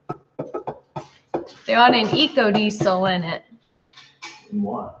 They want an eco-diesel in it.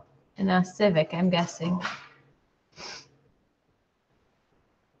 What? In a Civic, I'm guessing.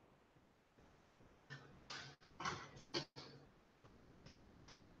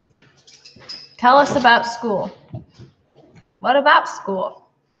 Tell us about school. What about school?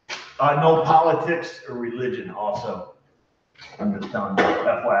 No politics or religion. Also, I'm just telling you.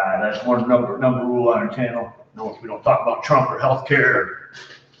 FYI, that's one number rule on our channel. No, we don't talk about Trump or healthcare or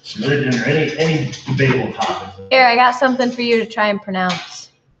religion or any debatable topics. Here, I got something for you to try and pronounce.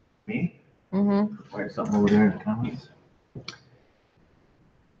 Me? Mm-hmm. Wait, something over there in the comments.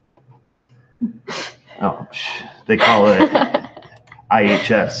 Oh, they call it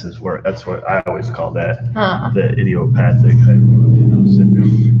IHS is where that's what I always call that. The idiopathic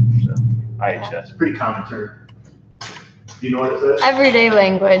syndrome. So, IHS, pretty common term. Do you know what it says? Everyday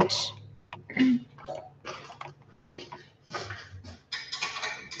language.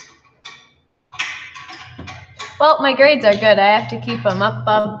 Well, my grades are good. I have to keep them up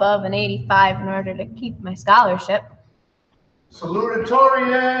above an 85 in order to keep my scholarship.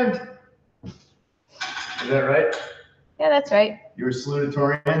 Salutatorian. Is that right? Yeah, that's right. You're a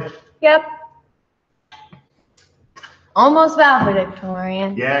salutatorian? Yep. Almost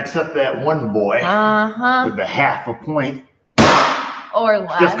valedictorian. Yeah, except that one boy with the half a point. Or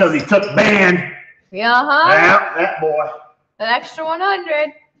less. Just because he took band. Yeah, that boy. An extra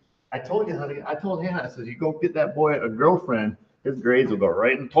 100. I told you, honey. I told Hannah, I said, you go get that boy a girlfriend, his grades will go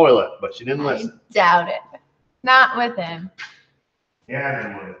right in the toilet. But she didn't listen. I doubt it. Not with him. Yeah,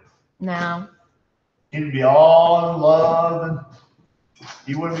 they would. No. He'd be all in love and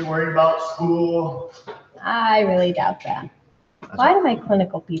he wouldn't be worried about school. I really doubt that. Why do my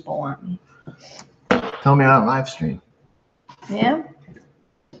clinical people want me? Tell me on live stream. Yeah?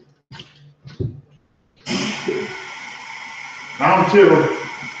 Round 2.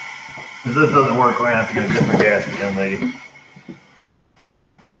 If this doesn't work, we're going to have to get a different gasket, young lady.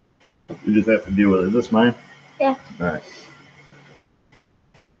 You just have to deal with it. Is this mine? Yeah. All right.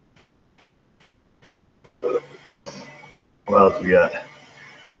 What else we got?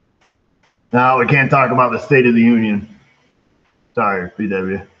 No, we can't talk about the State of the Union. Sorry,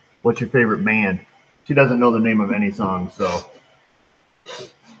 PW. What's your favorite band? She doesn't know the name of any song, so.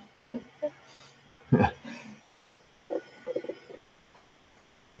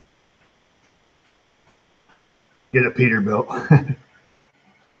 Get a Peterbilt.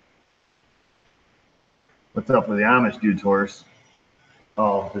 What's up with the Amish dude's horse?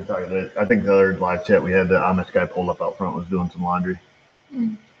 Oh, they're talking about, I think the other live chat we had, the Amish guy pulled up out front, was doing some laundry.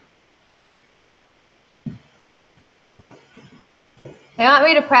 They want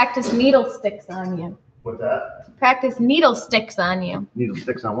me to practice needle sticks on you. What's that? Practice needle sticks on you. Needle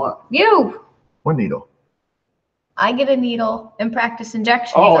sticks on what? You! What needle? I get a needle and practice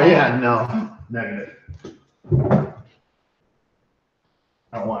injections. Oh, on yeah, you. no. Negative.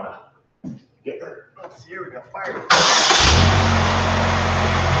 I don't want to get hurt. Let's see, here we go. Fire.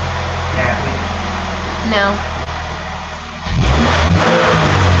 Yeah. No.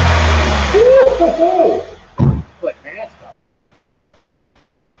 Like NASCAR.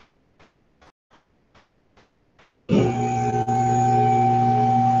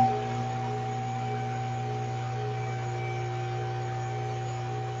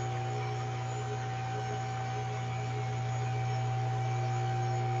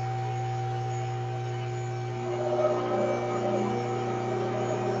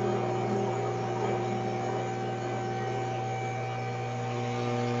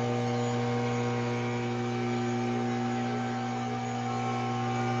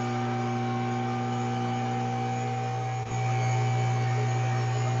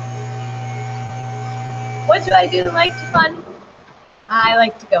 What do I do to like fun? I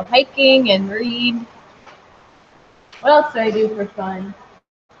like to go hiking and read. What else do I do for fun?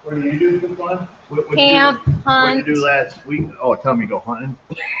 What did you do for fun? Camp, What hunt. did you do last week? Oh, tell me, go hunting.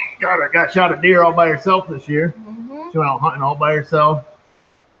 Got shot a deer all by herself this year. She went out hunting all by herself.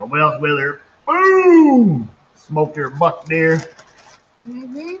 Nobody else with her. Boom! Smoked her buck deer,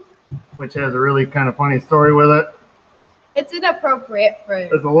 which has a really kind of funny story with it. It's inappropriate for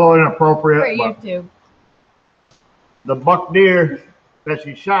It's a little inappropriate. for YouTube. The buck deer that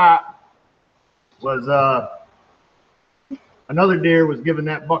she shot was another deer was giving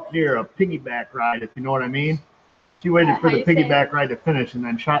that buck deer a piggyback ride, if you know what I mean. She waited for the piggyback ride to finish and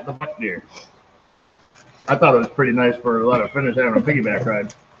then shot the buck deer. I thought it was pretty nice for her to let her finish having a piggyback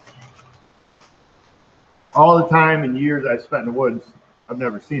ride. All the time and years I spent in the woods, I've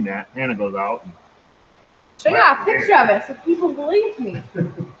never seen that. Hannah goes out. So I got a picture of it so people believe me.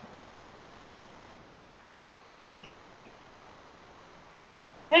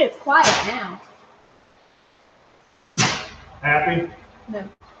 Hey, it's quiet now. Happy? No.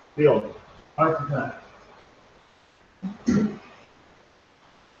 Feel 100%.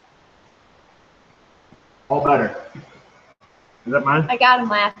 All better. Is that mine? I got him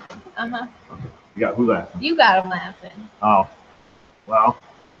laughing. You got who laughing? You got him laughing. Oh, well.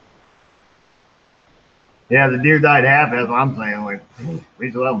 Yeah, the deer died happy. That's what I'm saying. Like,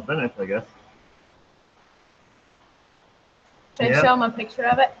 we should let them finish, I guess. Should I show him a picture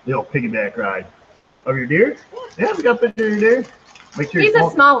of it? The old piggyback ride. Of your deer? Yeah, we got a picture of your deer. Make sure He's a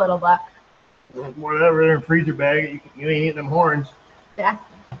small little buck. whatever in a freezer bag. You ain't eating them horns. Yeah.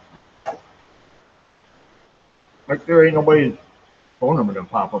 Like there ain't nobody's phone number gonna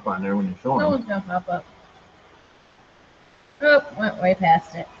pop up on there when you're showing No them. one's gonna pop up. Oh, went way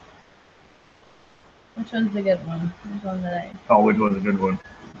past it. Which one's the good one? Which one did I? Oh, which one's a good one?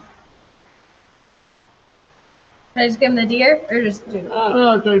 Should I just give him the deer or just do?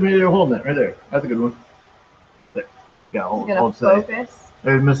 I'll tell you, maybe they're holding it right there. That's a good one. There. Yeah, hold steady. Focus.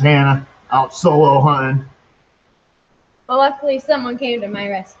 There's Miss Hannah out solo hunting. Well, luckily someone came to my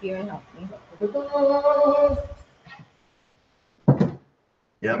rescue and helped me.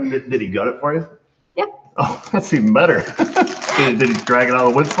 Yep. Did he gut it for you? Yep. Oh, that's even better. did he drag it out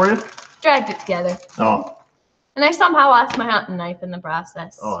of the woods for you? Dragged it together. Oh. And I somehow lost my hunting knife in the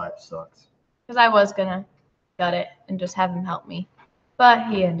process. Oh, that sucks. Because I was gonna gut it and just have him help me, but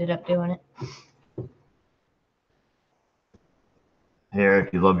he ended up doing it. Hey,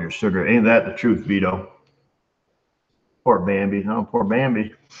 Eric, you love your sugar. Ain't that the truth, Vito? Poor Bambi. Oh, poor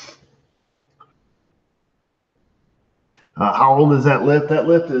Bambi. How old is that lift? That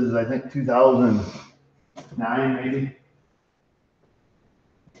lift is, I think, 2009, maybe.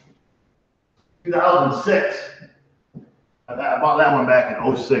 2006. I bought that one back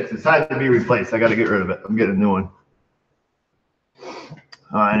in 06. It's time to be replaced. I got to get rid of it. I'm getting a new one.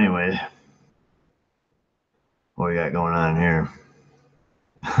 Anyway, what we got going on here?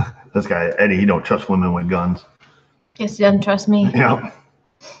 This guy, Eddie, he don't trust women with guns. Guess he doesn't trust me. Yeah.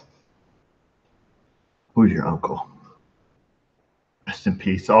 Who's your uncle? Rest in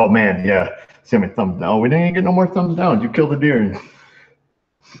peace. Oh, man, yeah. See my thumbs down. We didn't get no more thumbs down. You killed a deer.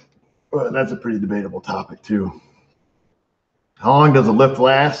 Well, that's a pretty debatable topic, too. How long does a lift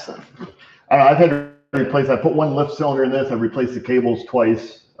last? I've had to replace, I put one lift cylinder in this. I've replaced the cables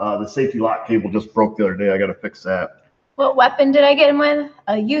twice. The safety lock cable just broke the other day. I got to fix that. What weapon did I get him with?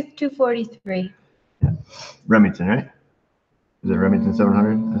 A Youth 243. Yeah. Remington, right? Is it Remington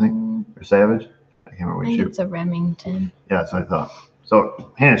 700, I think? Or Savage? I can't remember what you shoot. It's a Remington. Yeah, that's what I thought.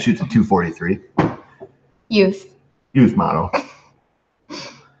 So Hannah shoots a 243. Youth model.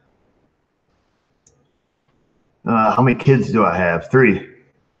 How many kids do I have? 3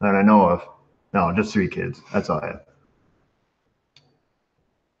 that I know of. No, just 3 kids. That's all I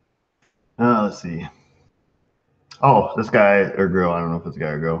have. Let's see. Oh, this guy or girl, I don't know if it's a guy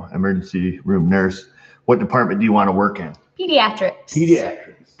or girl, emergency room nurse. What department do you want to work in? Pediatrics.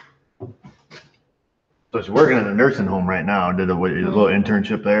 Pediatrics. So she's working in a nursing home right now. Did a little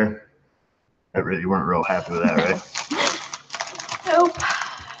internship there. You weren't real happy with that, right? Nope.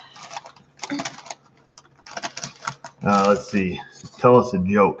 Let's see. Tell us a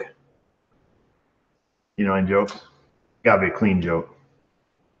joke. You know, in jokes, gotta be a clean joke.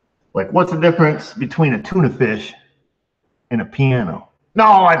 Like, what's the difference between a tuna fish and a piano?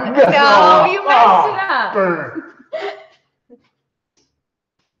 No, you messed it up.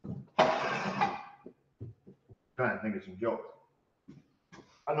 Trying to think of some jokes.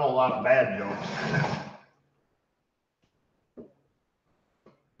 I know a lot of bad jokes.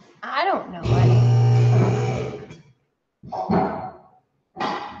 I don't know any.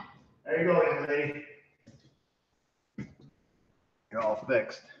 There you go, young lady. You're all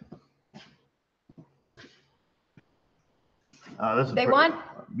fixed. This is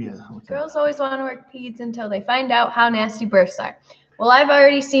Yeah. what's that? Girls always want to work peds until they find out how nasty births are. Well, I've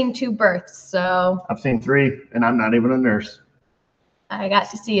already seen 2 births, so I've seen 3, and I'm not even a nurse. I got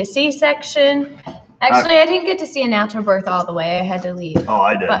to see a C-section. Actually, I didn't get to see a natural birth all the way. I had to leave. Oh,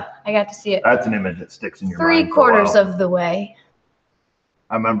 I did. But I got to see it That's an image that sticks in your mind. 3/4 of the way.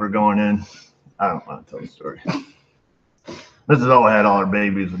 I remember going in. I don't want to tell the story. This is all I had all our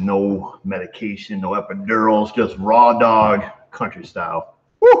babies with no medication, no epidurals, just raw dog, country style.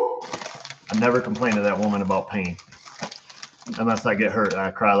 Woo! I never complain to that woman about pain. Unless I get hurt and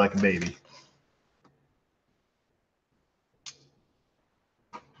I cry like a baby.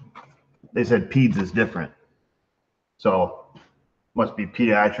 They said peds is different. So must be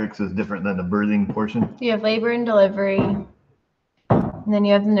pediatrics is different than the birthing portion. You have labor and delivery, and then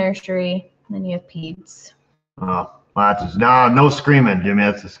you have the nursery, and then you have peds. Well, that's just, no screaming, Jimmy.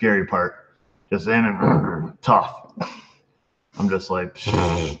 That's the scary part. Just in and tough. I'm just like,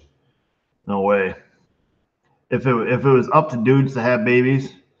 no way. If it was up to dudes to have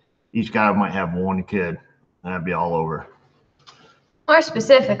babies, each guy might have 1 kid, and that'd be all over. More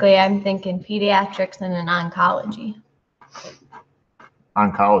specifically, I'm thinking pediatrics and an oncology.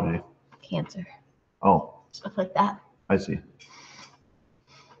 Oncology. Cancer. Oh, Stuff like that. I see.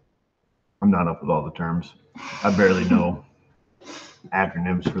 I'm not up with all the terms. I barely know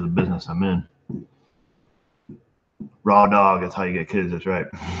acronyms for the business I'm in. Raw dog, that's how you get kids, that's right.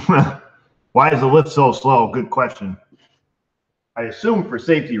 Why is the lift so slow? Good question. I assume for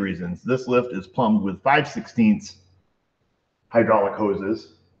safety reasons, this lift is plumbed with 5/16 hydraulic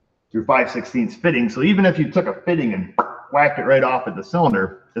hoses through 5/16 fitting. So even if you took a fitting and whacked it right off at the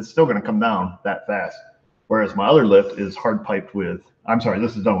cylinder, it's still going to come down that fast. Whereas my other lift is hard piped with,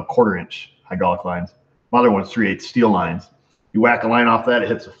 this is done with 1/4-inch hydraulic lines. My other one's 3/8 steel lines. You whack a line off that, it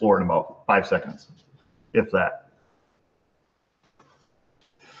hits the floor in about 5 seconds, if that.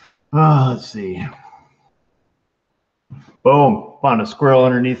 Let's see. Boom, found a squirrel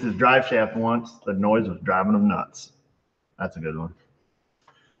underneath his drive shaft once. The noise was driving him nuts. That's a good one.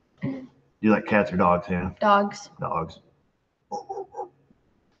 You like cats or dogs, Hannah? Dogs. Dogs.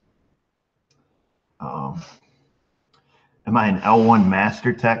 Am I an L1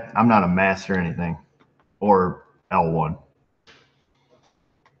 master tech? I'm not a master anything, or L1.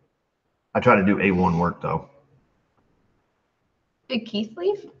 I try to do A1 work though. Did Keith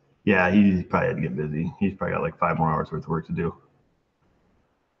leave? Yeah, he probably had to get busy. He's probably got like 5 more hours worth of work to do.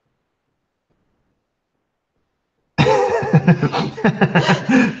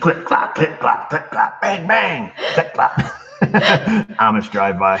 Click, clap, click, clap, click, clap, bang, bang, click, clap. Amish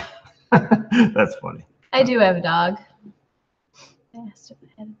drive-by. That's funny. I do have a dog. I asked if I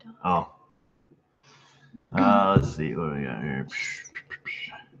had a dog. Oh. Let's see. What do we got here?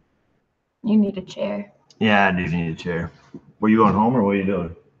 You need a chair. Yeah, I do need a chair. Were you going home or what are you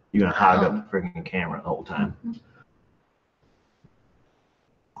doing? You're going to hog up the freaking camera the whole time.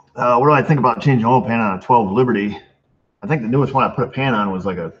 What do I think about changing oil pan on a 12 Liberty? I think the newest one I put a pan on was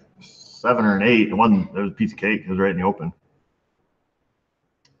like a 7 or an 8. It was a piece of cake. It was right in the open.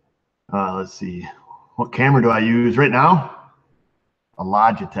 Let's see. What camera do I use right now? A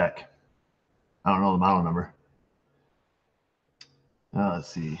Logitech. I don't know the model number. Let's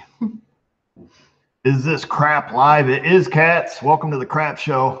see. Is this crap live? It is, cats. Welcome to the crap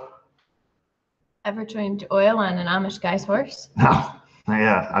show. Ever changed oil on an Amish guy's horse? No.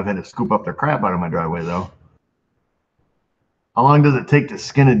 Yeah, I've had to scoop up their crap out of my driveway though. How long does it take to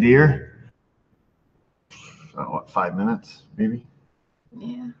skin a deer? What, 5 minutes, maybe?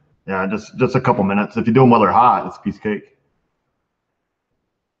 Yeah. Yeah, just a couple minutes. If you do them while they're hot, it's a piece of cake.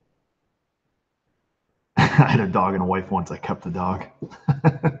 I had a dog and a wife once. I kept the dog.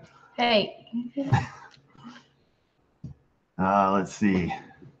 Hey. Let's see.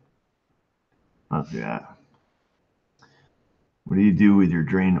 Let's do that. What do you do with your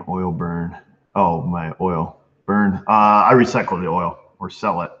drain oil burn? Oh, my oil burn. I recycle the oil or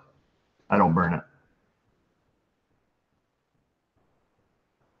sell it. I don't burn it.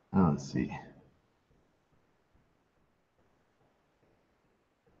 Let's see.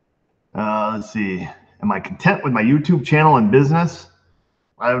 Let's see. Am I content with my YouTube channel and business?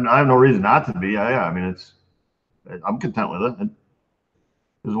 I have no reason not to be. I mean, I'm content with it.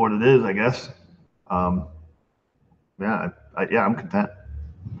 It is what it is, I guess. Yeah, I'm content.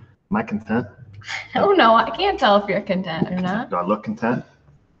 Am I content? Oh no, I can't tell if you're content or not. Do I look content?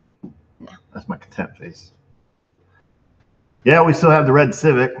 No. That's my content face. Yeah, we still have the red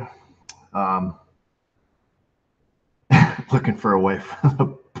Civic. Looking for a wife for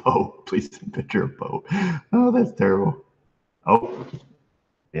the boat. Please send a picture of boat. Oh, that's terrible. Oh,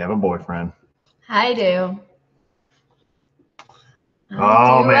 you have a boyfriend. I do.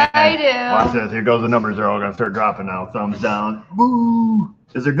 Oh, man. I do. Watch this. Here goes the numbers. They're all going to start dropping now. Thumbs down. Woo.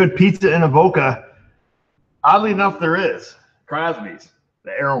 Is there good pizza in Avoca? Oddly enough, there is. Crosby's,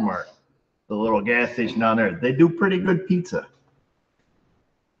 the Aeromart, the little gas station down there. They do pretty good pizza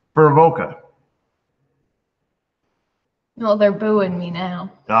for Avoca. Well, they're booing me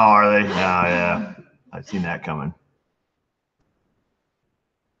now. Oh, are they? Oh, yeah. I've seen that coming.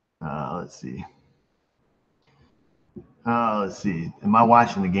 Let's see. Let's see. Am I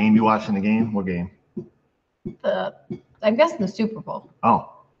watching the game? You watching the game? What game? I'm guessing the Super Bowl.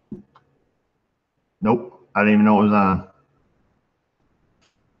 Oh. Nope. I didn't even know it was on.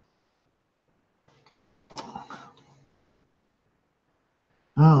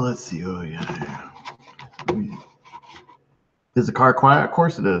 Oh, let's see. Oh, yeah. Is the car quiet? Of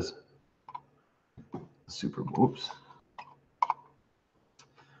course it is. Super. Whoops.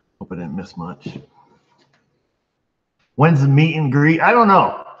 Hope I didn't miss much. When's the meet and greet? I don't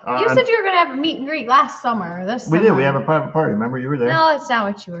know. You said you were going to have a meet and greet last summer or this summer. We did. We have a private party. Remember you were there? No, that's not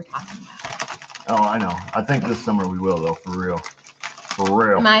what you were talking about. Oh, I know. I think this summer we will, though, for real. For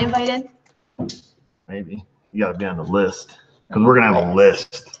real. Am I invited? Maybe. You got to be on the list. Because we're going to have a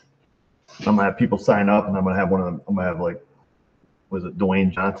list. I'm going to have people sign up, and I'm going to have one of them. I'm going to have, like, was it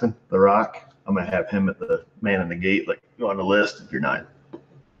Dwayne Johnson, The Rock? I'm going to have him at the man in the gate, like, go on the list if you're not.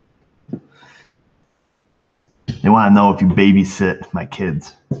 They want to know if you babysit my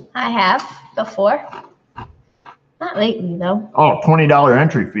kids. I have before. Not lately, though. Oh, $20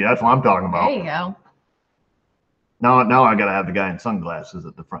 entry fee. That's what I'm talking about. There you go. Now I got to have the guy in sunglasses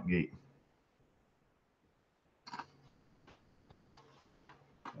at the front gate.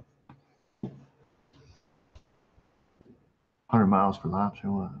 $100 miles per lobster.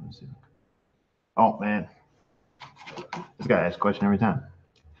 What? Let me see. Oh, man. This guy asks a question every time.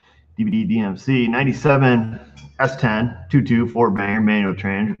 DVD DMC 97 S10 22 4-banger manual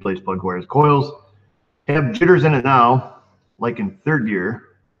trans, replace plug wires, coils. Have jitters in it now, like in third gear.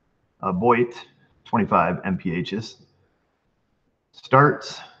 Boyd 25 mpHs.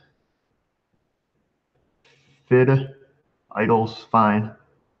 Starts. Fid. Idles fine.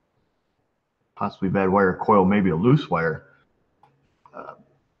 Possibly bad wire, coil maybe a loose wire.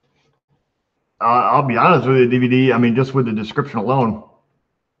 I'll be honest with you, DVD. I mean, just with the description alone,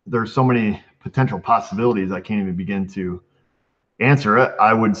 there's so many potential possibilities I can't even begin to answer it.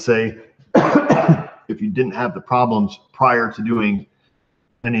 I would say if you didn't have the problems prior to doing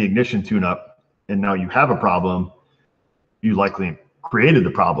any ignition tune-up and now you have a problem, you likely created the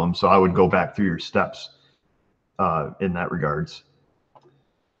problem. So I would go back through your steps in that regards.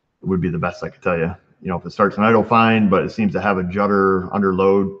 It would be the best I could tell you. You know, if it starts in idle, fine, but it seems to have a judder under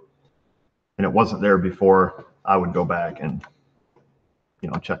load and it wasn't there before, I would go back and, you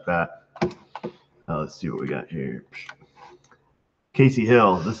know, check that. Let's see what we got here. Casey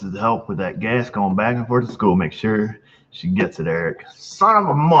Hill, this is to help with that gas going back and forth to school. Make sure she gets it, Eric. Son of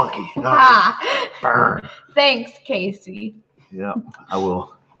a monkey. Burn. Thanks, Casey. Yeah, I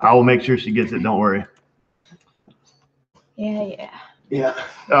will. I will make sure she gets it. Don't worry. Yeah.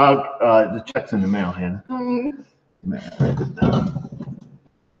 The check's in the mail, Hannah.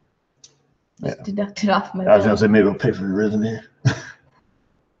 Just deduct it off my I was bill. gonna say maybe we'll pay for the resume.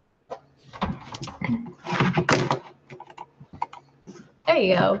 There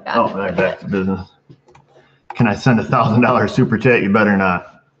you go. Back to business. Can I send $1,000 super chat? You better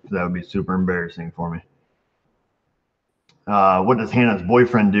not. That would be super embarrassing for me. What does Hannah's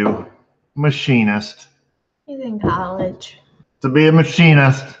boyfriend do? Machinist. He's in college. To be a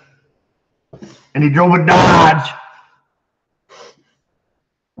machinist. And he drove a Dodge.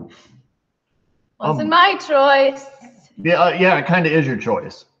 Wasn't my choice. Yeah, it kind of is your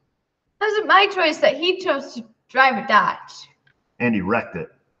choice. Wasn't my choice that he chose to drive a Dodge. And he wrecked it.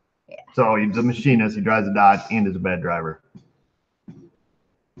 Yeah. So he's a machinist, he drives a Dodge, and is a bad driver.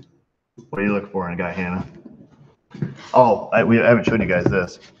 What are you looking for in a guy, Hannah? Oh, I haven't shown you guys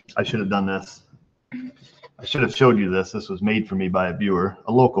this. I should have done this. I should have showed you this. This was made for me by a viewer,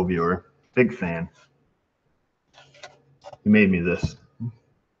 a local viewer, big fan. He made me this.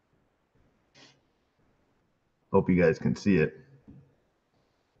 Hope you guys can see it.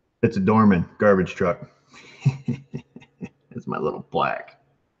 It's a Dorman garbage truck. It's my little plaque.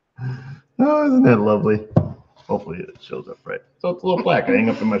 Oh, isn't that lovely? Hopefully it shows up right. So it's a little plaque I hang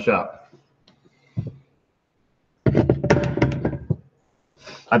up in my shop.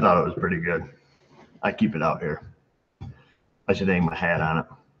 I thought it was pretty good. I keep it out here. I should hang my hat on it.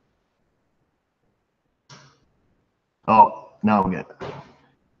 Oh, now we get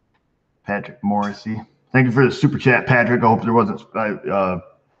Patrick Morrissey. Thank you for the super chat, Patrick. I hope there wasn't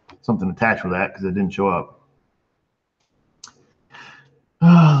something attached with that because it didn't show up.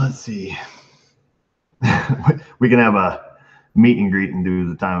 Let's see. We can have a meet and greet and do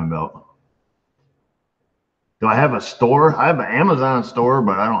the timing belt. Do I have a store? I have an Amazon store,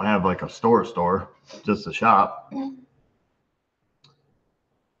 but I don't have like a store, just a shop.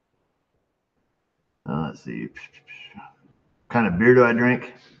 Let's see. What kind of beer do I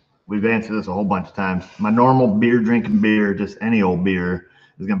drink? We've answered this a whole bunch of times. My normal drinking beer, just any old beer,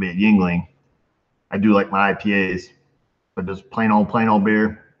 is going to be a Yingling. I do like my IPAs, but just plain old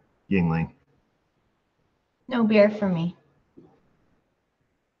beer, Yingling. No beer for me.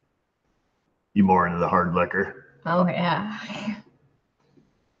 You more into the hard liquor. Oh, yeah.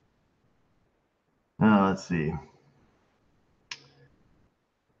 Let's see.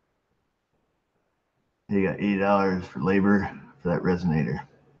 You got $80 for labor for that resonator.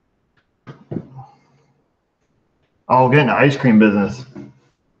 Oh, getting the ice cream business.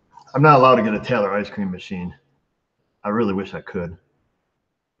 I'm not allowed to get a Taylor ice cream machine. I really wish I could.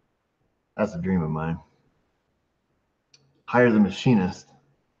 That's a dream of mine. Hire the machinist.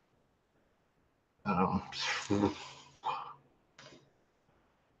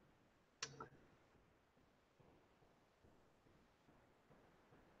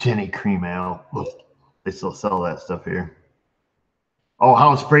 Jenny Cream Ale. They still sell that stuff here. Oh,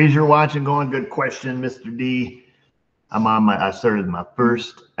 how's Fraser watching going? Good question, Mr. D. I started my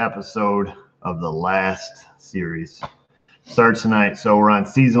first episode of the last series. Starts tonight. So we're on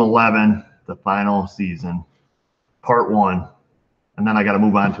season 11, the final season, part 1. And then I got to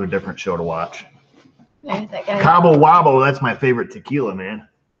move on to a different show to watch. There's that guy. Cabo Wabo, that's my favorite tequila, man.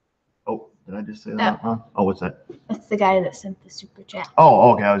 Oh, did I just say that? No. Oh, what's that? That's the guy that sent the super chat.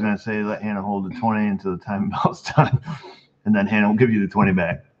 Oh, okay. I was going to say let Hannah hold the 20 until the time belt's done. And then Hannah will give you the 20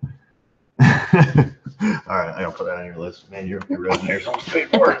 back. All right, I gotta put that on your list. Man, your resume so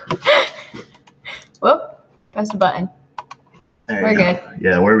straightforward. Whoop, press the button. We're good.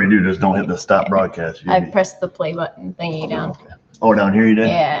 Yeah, whatever we do, just don't hit the stop broadcast. I pressed the play button thingy down. Okay. Oh, down here you did?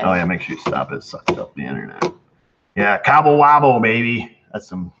 Yeah. Oh, yeah, make sure you stop it. Sucks up the internet. Yeah, Cabo Wabo, baby. That's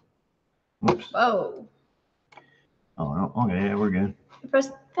some. Oops. Whoa. Oh, no. Okay, yeah, we're good.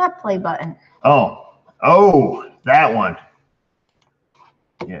 Press that play button. Oh, that one.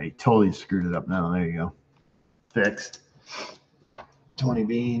 Yeah, he totally screwed it up now. There you go. Fixed. 20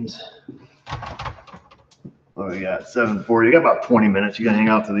 beans. What do we got? 7:40. You got about 20 minutes. You gonna hang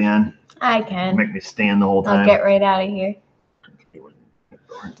out to the end? I can. Make me stand the whole time. I'll get right out of here.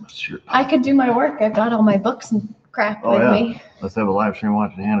 I could do my work. I've got all my books and crap with me. Let's have a live stream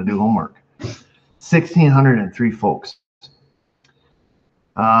watching Hannah do homework. 1,603 folks.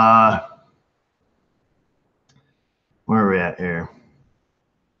 Where are we at here?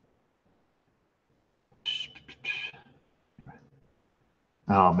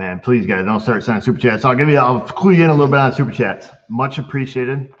 Oh man, please guys, don't start sending super chats. I'll clue you in a little bit on super chats. Much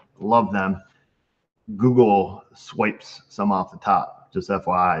appreciated. Love them. Google swipes some off the top, just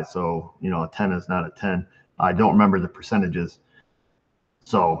FYI. So, you know, a 10 is not a 10. I don't remember the percentages.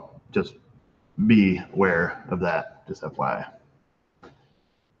 So just be aware of that, just FYI.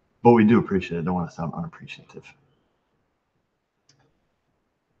 But we do appreciate it. Don't want to sound unappreciative.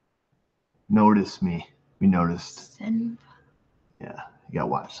 Notice me. We noticed. Yeah. You got to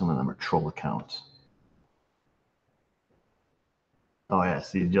watch. Some of them are troll accounts. Oh, yeah.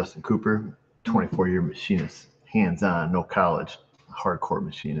 See, Justin Cooper, 24-year machinist. Hands-on, no college. Hardcore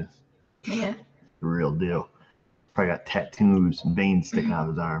machinist. Yeah. The real deal. Probably got tattoos and veins sticking out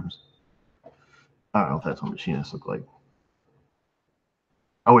of his arms. I don't know if that's what machinists look like.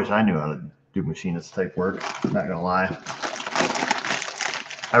 I wish I knew how to do machinist type work. Not going to lie.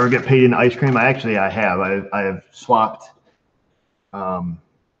 I ever get paid in ice cream? I have. I have swapped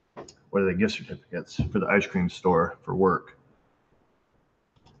what are the gift certificates for the ice cream store for work.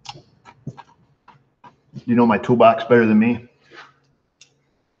 You know my toolbox better than me?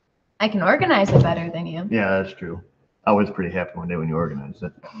 I can organize it better than you. Yeah, that's true. I was pretty happy one day when you organized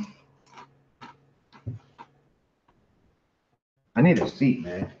it. I need a seat,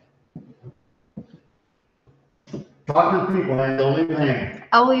 man. Talk to the people, man. Don't leave them hanging.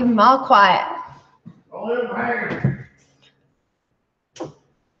 I'll leave them all quiet. Don't leave them hanging.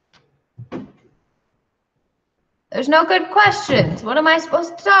 There's no good questions. What am I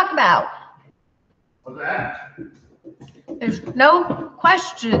supposed to talk about? What's that? There's no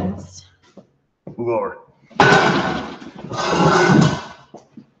questions. Move over.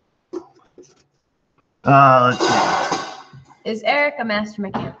 Let's see. Is Eric a master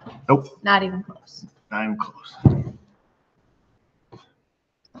mechanic? Nope. Not even close. Not even close.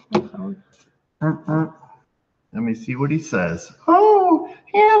 Let me see what he says. Oh,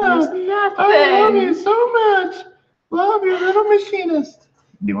 Hannah, There's nothing. I love you so much. Love you, little machinist.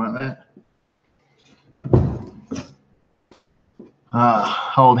 Do you want that?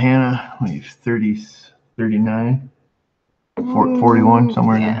 How old Hannah? What are you, 30, 39? 41,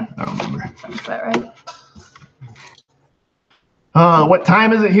 somewhere in there? I don't remember. Is that right? What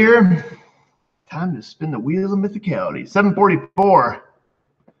time is it here? Time to spin the wheels of mythicality. 7:44.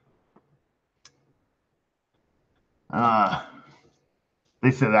 They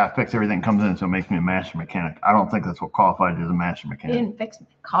said that fix everything comes in, so it makes me a master mechanic. I don't think that's what qualifies as a master You mechanic. didn't fix my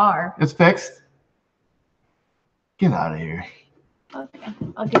car. It's fixed. Get out of here. Okay,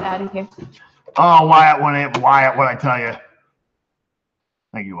 I'll get out of here. Oh, Wyatt, what I tell you?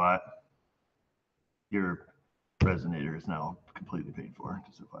 Thank you, Wyatt. Your resonator is now completely paid for.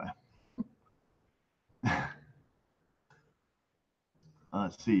 Just FYI.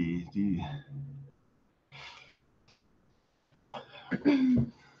 Let's see.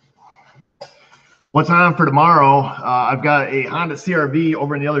 What's on for tomorrow? I've got a Honda CR-V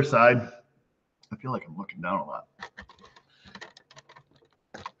over on the other side. I feel like I'm looking down a lot.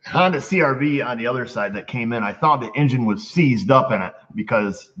 Honda CR-V on the other side that came in. I thought the engine was seized up in it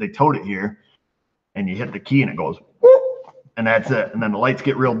because they towed it here, and you hit the key and it goes, whoop, and that's it. And then the lights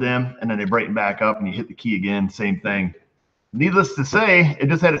get real dim, and then they brighten back up, and you hit the key again. Same thing. Needless to say, it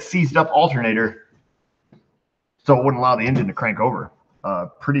just had a seized up alternator, so it wouldn't allow the engine to crank over.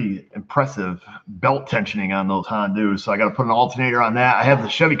 Pretty impressive belt tensioning on those Hondas. So I got to put an alternator on that. I have the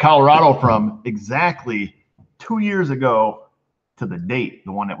Chevy Colorado from exactly 2 years ago to the date,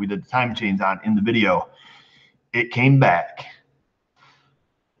 the one that we did the time change on in the video. It came back,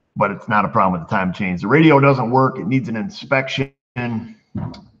 but it's not a problem with the time change. The radio doesn't work. It needs an inspection. Something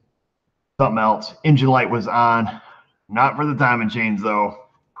else. Engine light was on. Not for the timing change, though.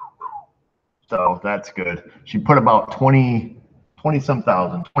 So that's good. She put about 20-some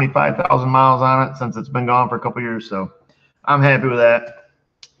thousand, 25,000 miles on it since it's been gone for a couple years. So I'm happy with that.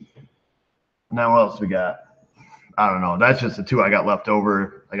 Now what else we got? I don't know. That's just the two I got left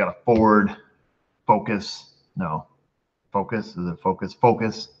over. I got a Ford Focus. No. Focus? Is it Focus?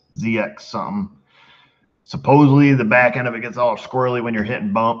 Focus ZX something. Supposedly the back end of it gets all squirrely when you're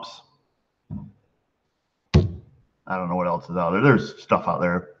hitting bumps. I don't know what else is out there. There's stuff out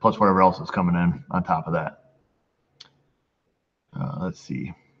there, plus whatever else is coming in on top of that. Let's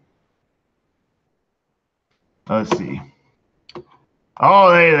see. Oh,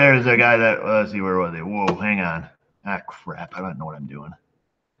 there's a guy that, let's see, where was he? Whoa, hang on. Ah, crap. I don't know what I'm doing.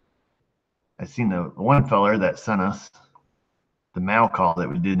 I seen the one feller that sent us the mail call that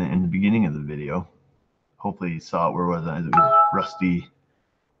we did in the beginning of the video. Hopefully you saw it. Where was it? It was Rusty.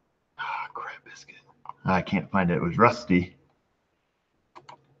 Ah, crap biscuit. I can't find it. It was Rusty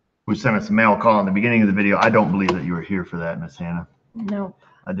who sent us a mail call in the beginning of the video. I don't believe that you were here for that, Miss Hannah. No.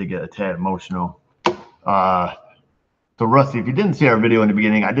 I did get a tad emotional. So Rusty, if you didn't see our video in the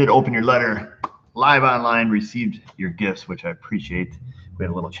beginning, I did open your letter live online, received your gifts, which I appreciate. We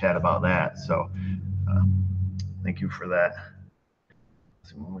had a little chat about that. So thank you for that.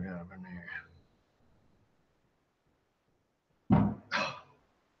 Let's see what we got over there.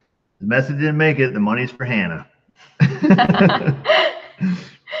 The message didn't make it. The money's for Hannah.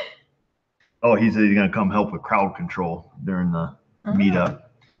 Oh, he said he's going to come help with crowd control during the meetup.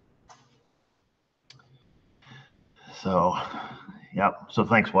 So, yep. So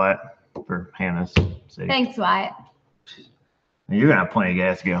thanks, Wyatt, for Hannah's sake. Thanks, Wyatt. You're going to have plenty of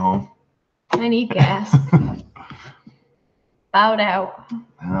gas to get home. I need gas. Bowed out.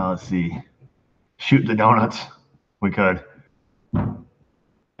 Now, let's see. Shoot the donuts. We could.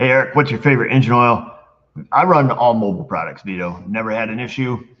 Hey, Eric, what's your favorite engine oil? I run all mobile products, Vito. Never had an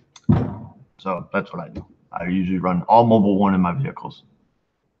issue. So that's what I do. I usually run all mobile one in my vehicles.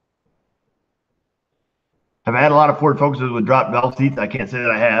 Have I had a lot of Ford Focuses with drop valve seats? I can't say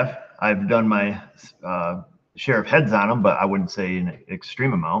that I have. I've done my share of heads on them, but I wouldn't say an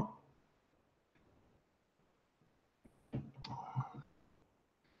extreme amount.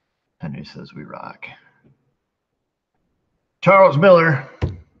 Henry says we rock. Charles Miller.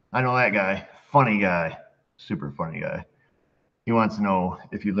 I know that guy. Funny guy. Super funny guy. He wants to know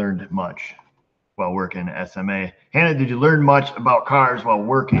if you learned much while working at S.M.A. Hannah, did you learn much about cars while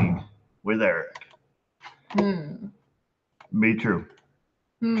working with Eric? Be true.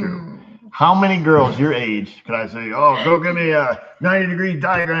 True. How many girls your age could I say, oh, go get me a 90-degree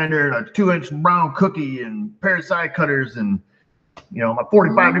die grinder and a 2-inch brown cookie and pair of side cutters and, you know, my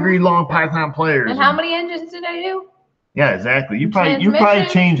 45-degree long Python players. And how many engines did I do? Yeah, exactly. You probably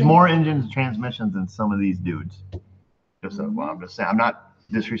changed more engines and transmissions than some of these dudes. Just so, well, I'm just saying. I'm not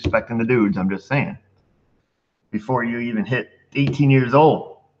disrespecting the dudes. I'm just saying. Before you even hit 18 years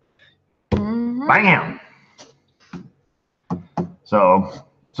old, bam. So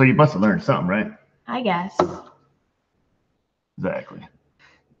So you must have learned something, right? I guess. Exactly.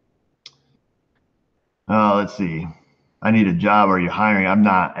 Let's see. I need a job. Are you hiring? I'm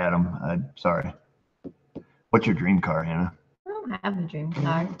not, Adam. I'm sorry. What's your dream car, Hannah? I don't have a dream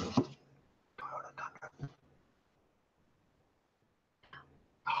car.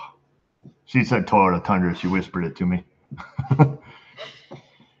 She said Toyota Tundra. She whispered it to me.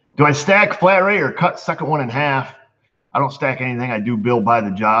 Do I stack flat rate or cut second one in half? I don't stack anything. I do bill by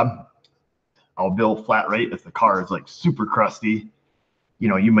the job. I'll bill flat rate if the car is like super crusty. You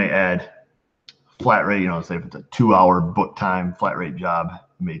know, you may add flat rate, you know, say if it's a 2-hour book time flat rate job,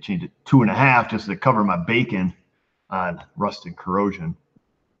 you may change it 2.5 just to cover my bacon on rust and corrosion.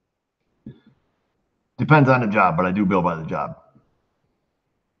 Depends on the job, but I do bill by the job.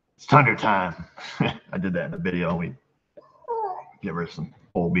 It's Tundra time. I did that in the video. We give her some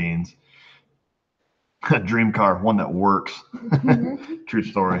whole beans. A dream car, one that works. True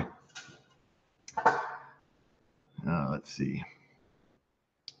story. Let's see.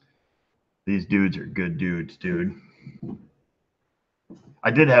 These dudes are good dudes, dude.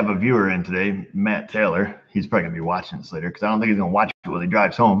 I did have a viewer in today, Matt Taylor. He's probably going to be watching this later because I don't think he's going to watch it when he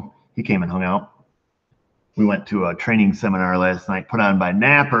drives home. He came and hung out. We went to a training seminar last night put on by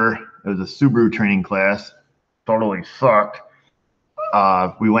Napper. It was a Subaru training class. Totally sucked.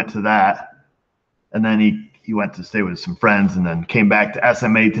 We went to that. And then he went to stay with some friends and then came back to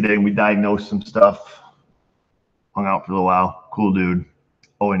S.M.A. today and we diagnosed some stuff. Hung out for a little while. Cool dude.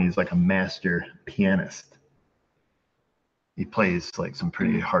 Oh, and he's like a master pianist. He plays like some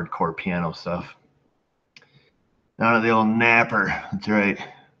pretty hardcore piano stuff. Down at the old Napper. That's right.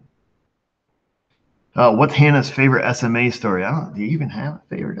 What's Hannah's favorite S.M.A. story? Do you even have a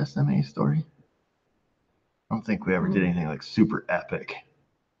favorite S.M.A. story? I don't think we ever did anything like super epic.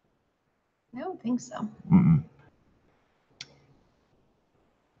 I don't think so.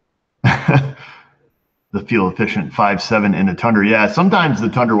 The fuel efficient 5.7 in the Tundra. Yeah, sometimes the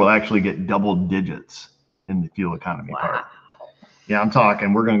Tundra will actually get double digits in the fuel economy part. Yeah, I'm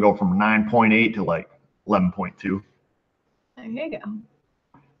talking. We're going to go from 9.8 to like 11.2. There you go.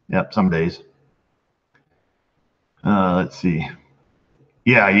 Yep, some days. Let's see.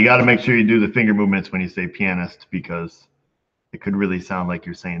 Yeah, you got to make sure you do the finger movements when you say pianist because it could really sound like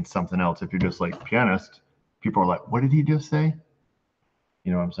you're saying something else. If you're just like pianist, people are like, what did he just say?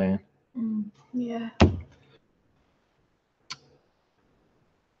 You know what I'm saying? Yeah.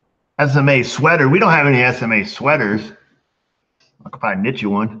 S.M.A. sweater. We don't have any S.M.A. sweaters. I could probably knit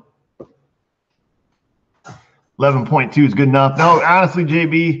you one. 11.2 is good enough. No, honestly,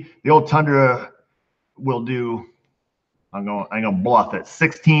 JB, the old Tundra will do. I'm gonna bluff it.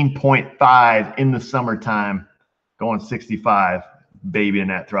 16.5 in the summertime, going 65, baby in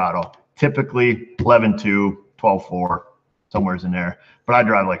that throttle. Typically 11.2, 12.4, somewhere's in there. But I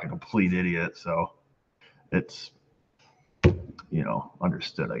drive like a complete idiot, so it's, you know,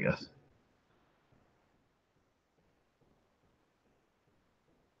 understood, I guess.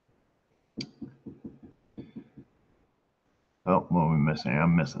 Oh, what am I missing?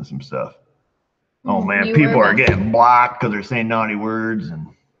 I'm missing some stuff. Oh man, people are getting blocked because they're saying naughty words and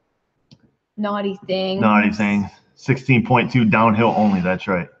naughty things. Naughty things. 16.2 downhill only. That's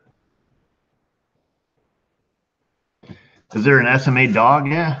right. Is there an S.M.A. dog?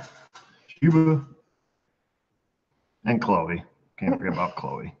 Yeah. Cuba. And Chloe. Can't forget about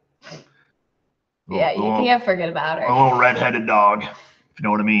Chloe. Yeah, you can't forget about her. A little red-headed dog, if you know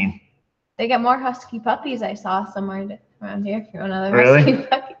what I mean. They got more husky puppies I saw somewhere around here. If you want another really? husky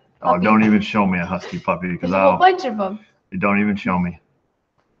puppy. Oh, don't even show me a husky puppy because There's a whole bunch of them. Don't even show me.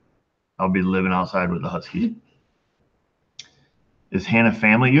 I'll be living outside with the husky. Is Hannah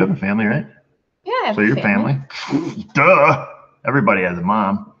family? You have a family, right? Yeah, I have so your family. Duh. Everybody has a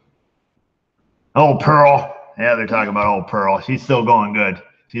mom. Oh, Pearl. Yeah, they're talking about old Pearl. She's still going good.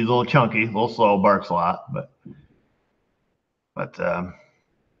 She's a little chunky, a little slow, barks a lot, but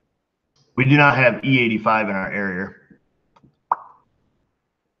we do not have E85 in our area.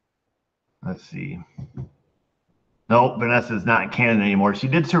 Let's see. No, Vanessa's not in Canada anymore. She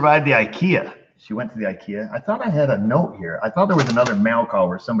did survive the IKEA. She went to the IKEA. I thought I had a note here. I thought there was another mail call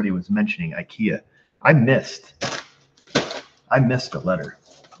where somebody was mentioning IKEA. I missed a letter.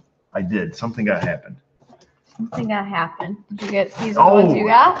 I did. Something got happened. Something got happened. Did you get these ones you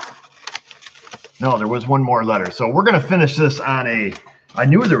got? No, there was one more letter. So we're going to finish this on I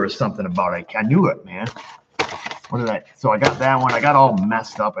knew there was something about IKEA. I knew it, man. So I got that one. I got all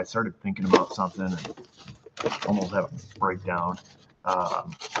messed up. I started thinking about something and almost had a breakdown.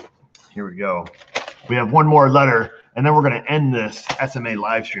 Here we go. We have one more letter, and then we're going to end this S.M.A.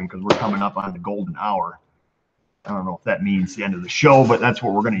 live stream because we're coming up on the golden hour. I don't know if that means the end of the show, but that's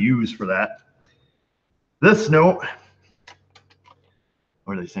what we're going to use for that. This note,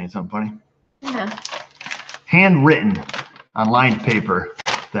 what are they saying? Something funny? Yeah. Handwritten on lined paper,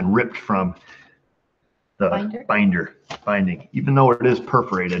 then ripped from the binding. Even though it is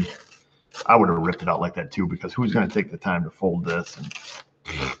perforated, I would have ripped it out like that too, because who's going to take the time to fold this and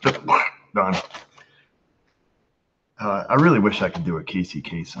just done. I really wish I could do a Casey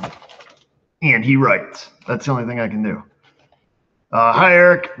case on. And he writes. That's the only thing I can do. Hi,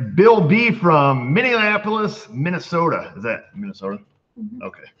 Eric. Bill B. from Minneapolis, Minnesota. Is that Minnesota? Mm-hmm.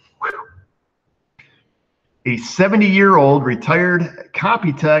 Okay. Whew. A 70-year-old retired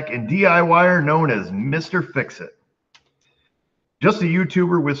copy tech and DIYer known as Mr. Fix-It. Just a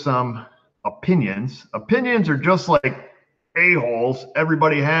YouTuber with some opinions. Opinions are just like a-holes.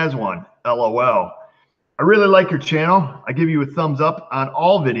 Everybody has one. LOL. I really like your channel. I give you a thumbs up on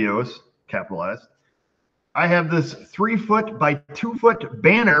all videos, capitalized. I have this 3-foot by 2-foot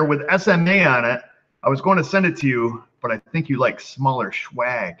banner with S.M.A. on it. I was going to send it to you, but I think you like smaller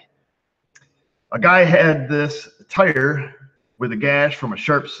swag. A guy had this tire with a gash from a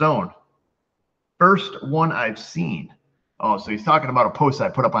sharp stone. First one I've seen. Oh, so he's talking about a post I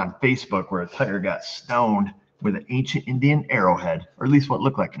put up on Facebook where a tire got stoned with an ancient Indian arrowhead, or at least what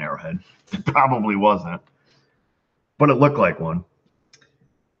looked like an arrowhead. It probably wasn't, but it looked like one.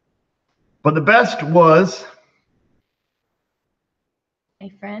 But the best was a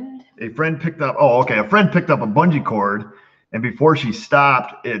friend picked up, a friend picked up a bungee cord, and before she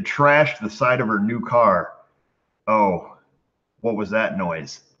stopped, it trashed the side of her new car. Oh, what was that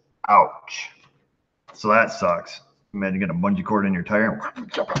noise? Ouch. So that sucks. Imagine getting a bungee cord in your tire.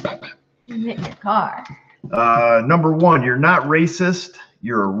 You hit your car. Number 1, you're not racist.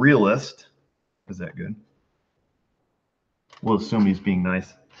 You're a realist. Is that good? We'll assume he's being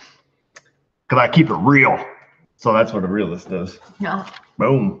nice. Because I keep it real. So that's what a realist does. No.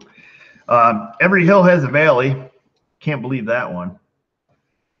 Boom. Every hill has a valley. Can't believe that one.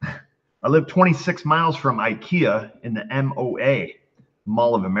 I live 26 miles from IKEA in the MOA,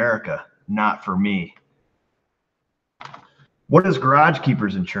 Mall of America. Not for me. What is Garage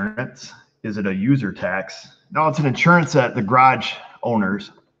Keeper's insurance? Is it a user tax? No, it's an insurance that the garage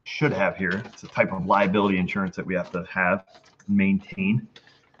owners should have here. It's a type of liability insurance that we have to have and maintain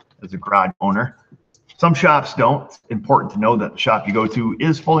as a garage owner. Some shops don't. It's important to know that the shop you go to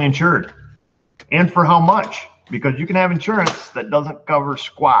is fully insured. And for how much? Because you can have insurance that doesn't cover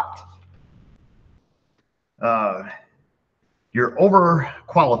squat. You're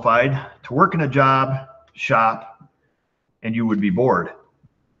overqualified to work in a job, shop, and you would be bored.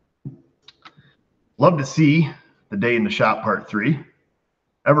 Love to see the day in the shop part 3.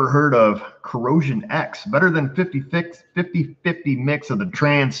 Ever heard of Corrosion X? Better than 50-50 mix of the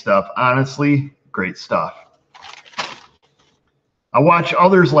trans stuff. Honestly, great stuff. I watch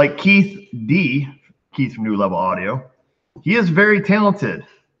others like Keith D. Keith from New Level Audio. He is very talented,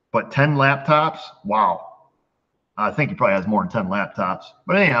 but 10 laptops? Wow. I think he probably has more than 10 laptops.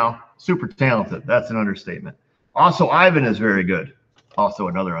 But anyhow, super talented. That's an understatement. Also, Ivan is very good. Also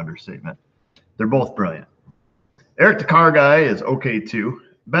another understatement. They're both brilliant. Eric the Car Guy is okay too.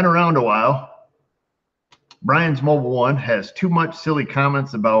 Been around a while. Brian's Mobile One has too much silly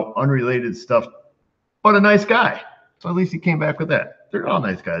comments about unrelated stuff, but a nice guy. So at least he came back with that. They're all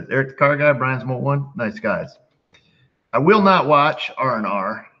nice guys. Eric the Car Guy, Brian's Mobile One, nice guys. I will not watch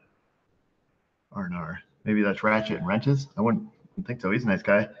R&R. R&R. Maybe that's Ratchet and Wrenches. I wouldn't think so. He's a nice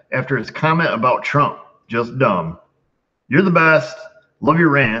guy. After his comment about Trump, just dumb. You're the best. Love your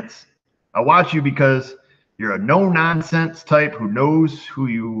rants. I watch you because you're a no-nonsense type who knows who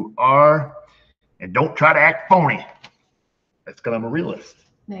you are and don't try to act phony. That's because I'm a realist.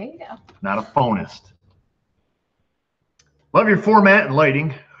 There you go. Not a phonist. Love your format and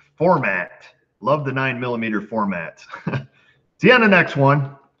lighting. Format. Love the 9mm format. See you on the next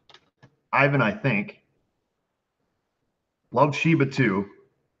one. Ivan, I think. Love Sheba too.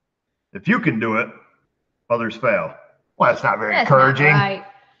 If you can do it, others fail. Well, that's not very encouraging. Not right.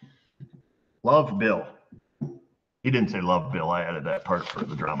 Love Bill. He didn't say love Bill. I added that part for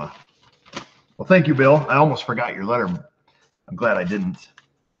the drama. Well, thank you, Bill. I almost forgot your letter. I'm glad I didn't.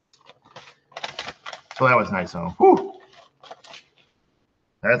 So that was nice of him. Whew.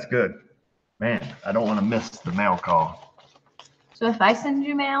 That's good. Man, I don't want to miss the mail call. So if I send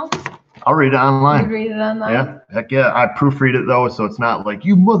you mail, I'll read it online. you read it online? Yeah, heck yeah. I proofread it though, so it's not like,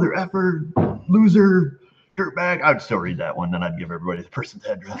 you mother effer, loser, dirtbag. I'd still read that one, then I'd give everybody the person's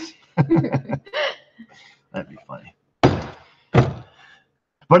address. That'd be funny.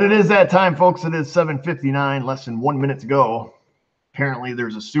 But it is that time, folks. It is 7:59, less than 1 minute to go. apparently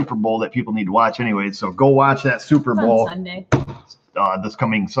there's a Super Bowl that people need to watch anyway. So go watch that Super Bowl. Sunday. This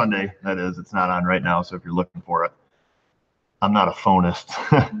coming Sunday, that is. It's not on right now, so if you're looking for it. I'm not a phonist.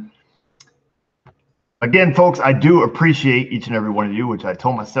 Again, folks, I do appreciate each and every one of you, which I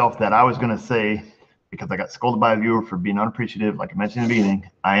told myself that I was going to say because I got scolded by a viewer for being unappreciative. Like I mentioned in the beginning,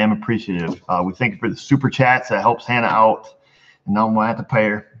 I am appreciative. We thank you for the super chats. That helps Hannah out. And now I'm going to have to pay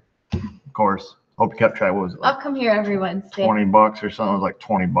her, of course. Hope you kept track. What was it? Like I'll come here every Wednesday. $20 or something. It was like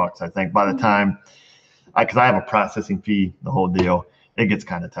 $20, I think. By the time, because I have a processing fee, the whole deal, it gets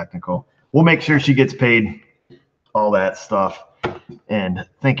kind of technical. We'll make sure she gets paid, all that stuff. And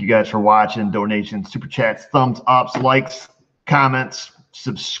thank you guys for watching. Donations, super chats, thumbs ups, likes, comments,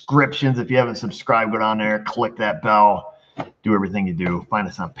 subscriptions. If you haven't subscribed, go down there, click that bell, do everything you do. Find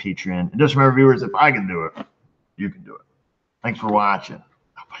us on Patreon. And just remember, viewers, if I can do it, you can do it. Thanks for watching.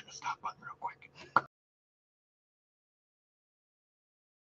 I'll find the stop button.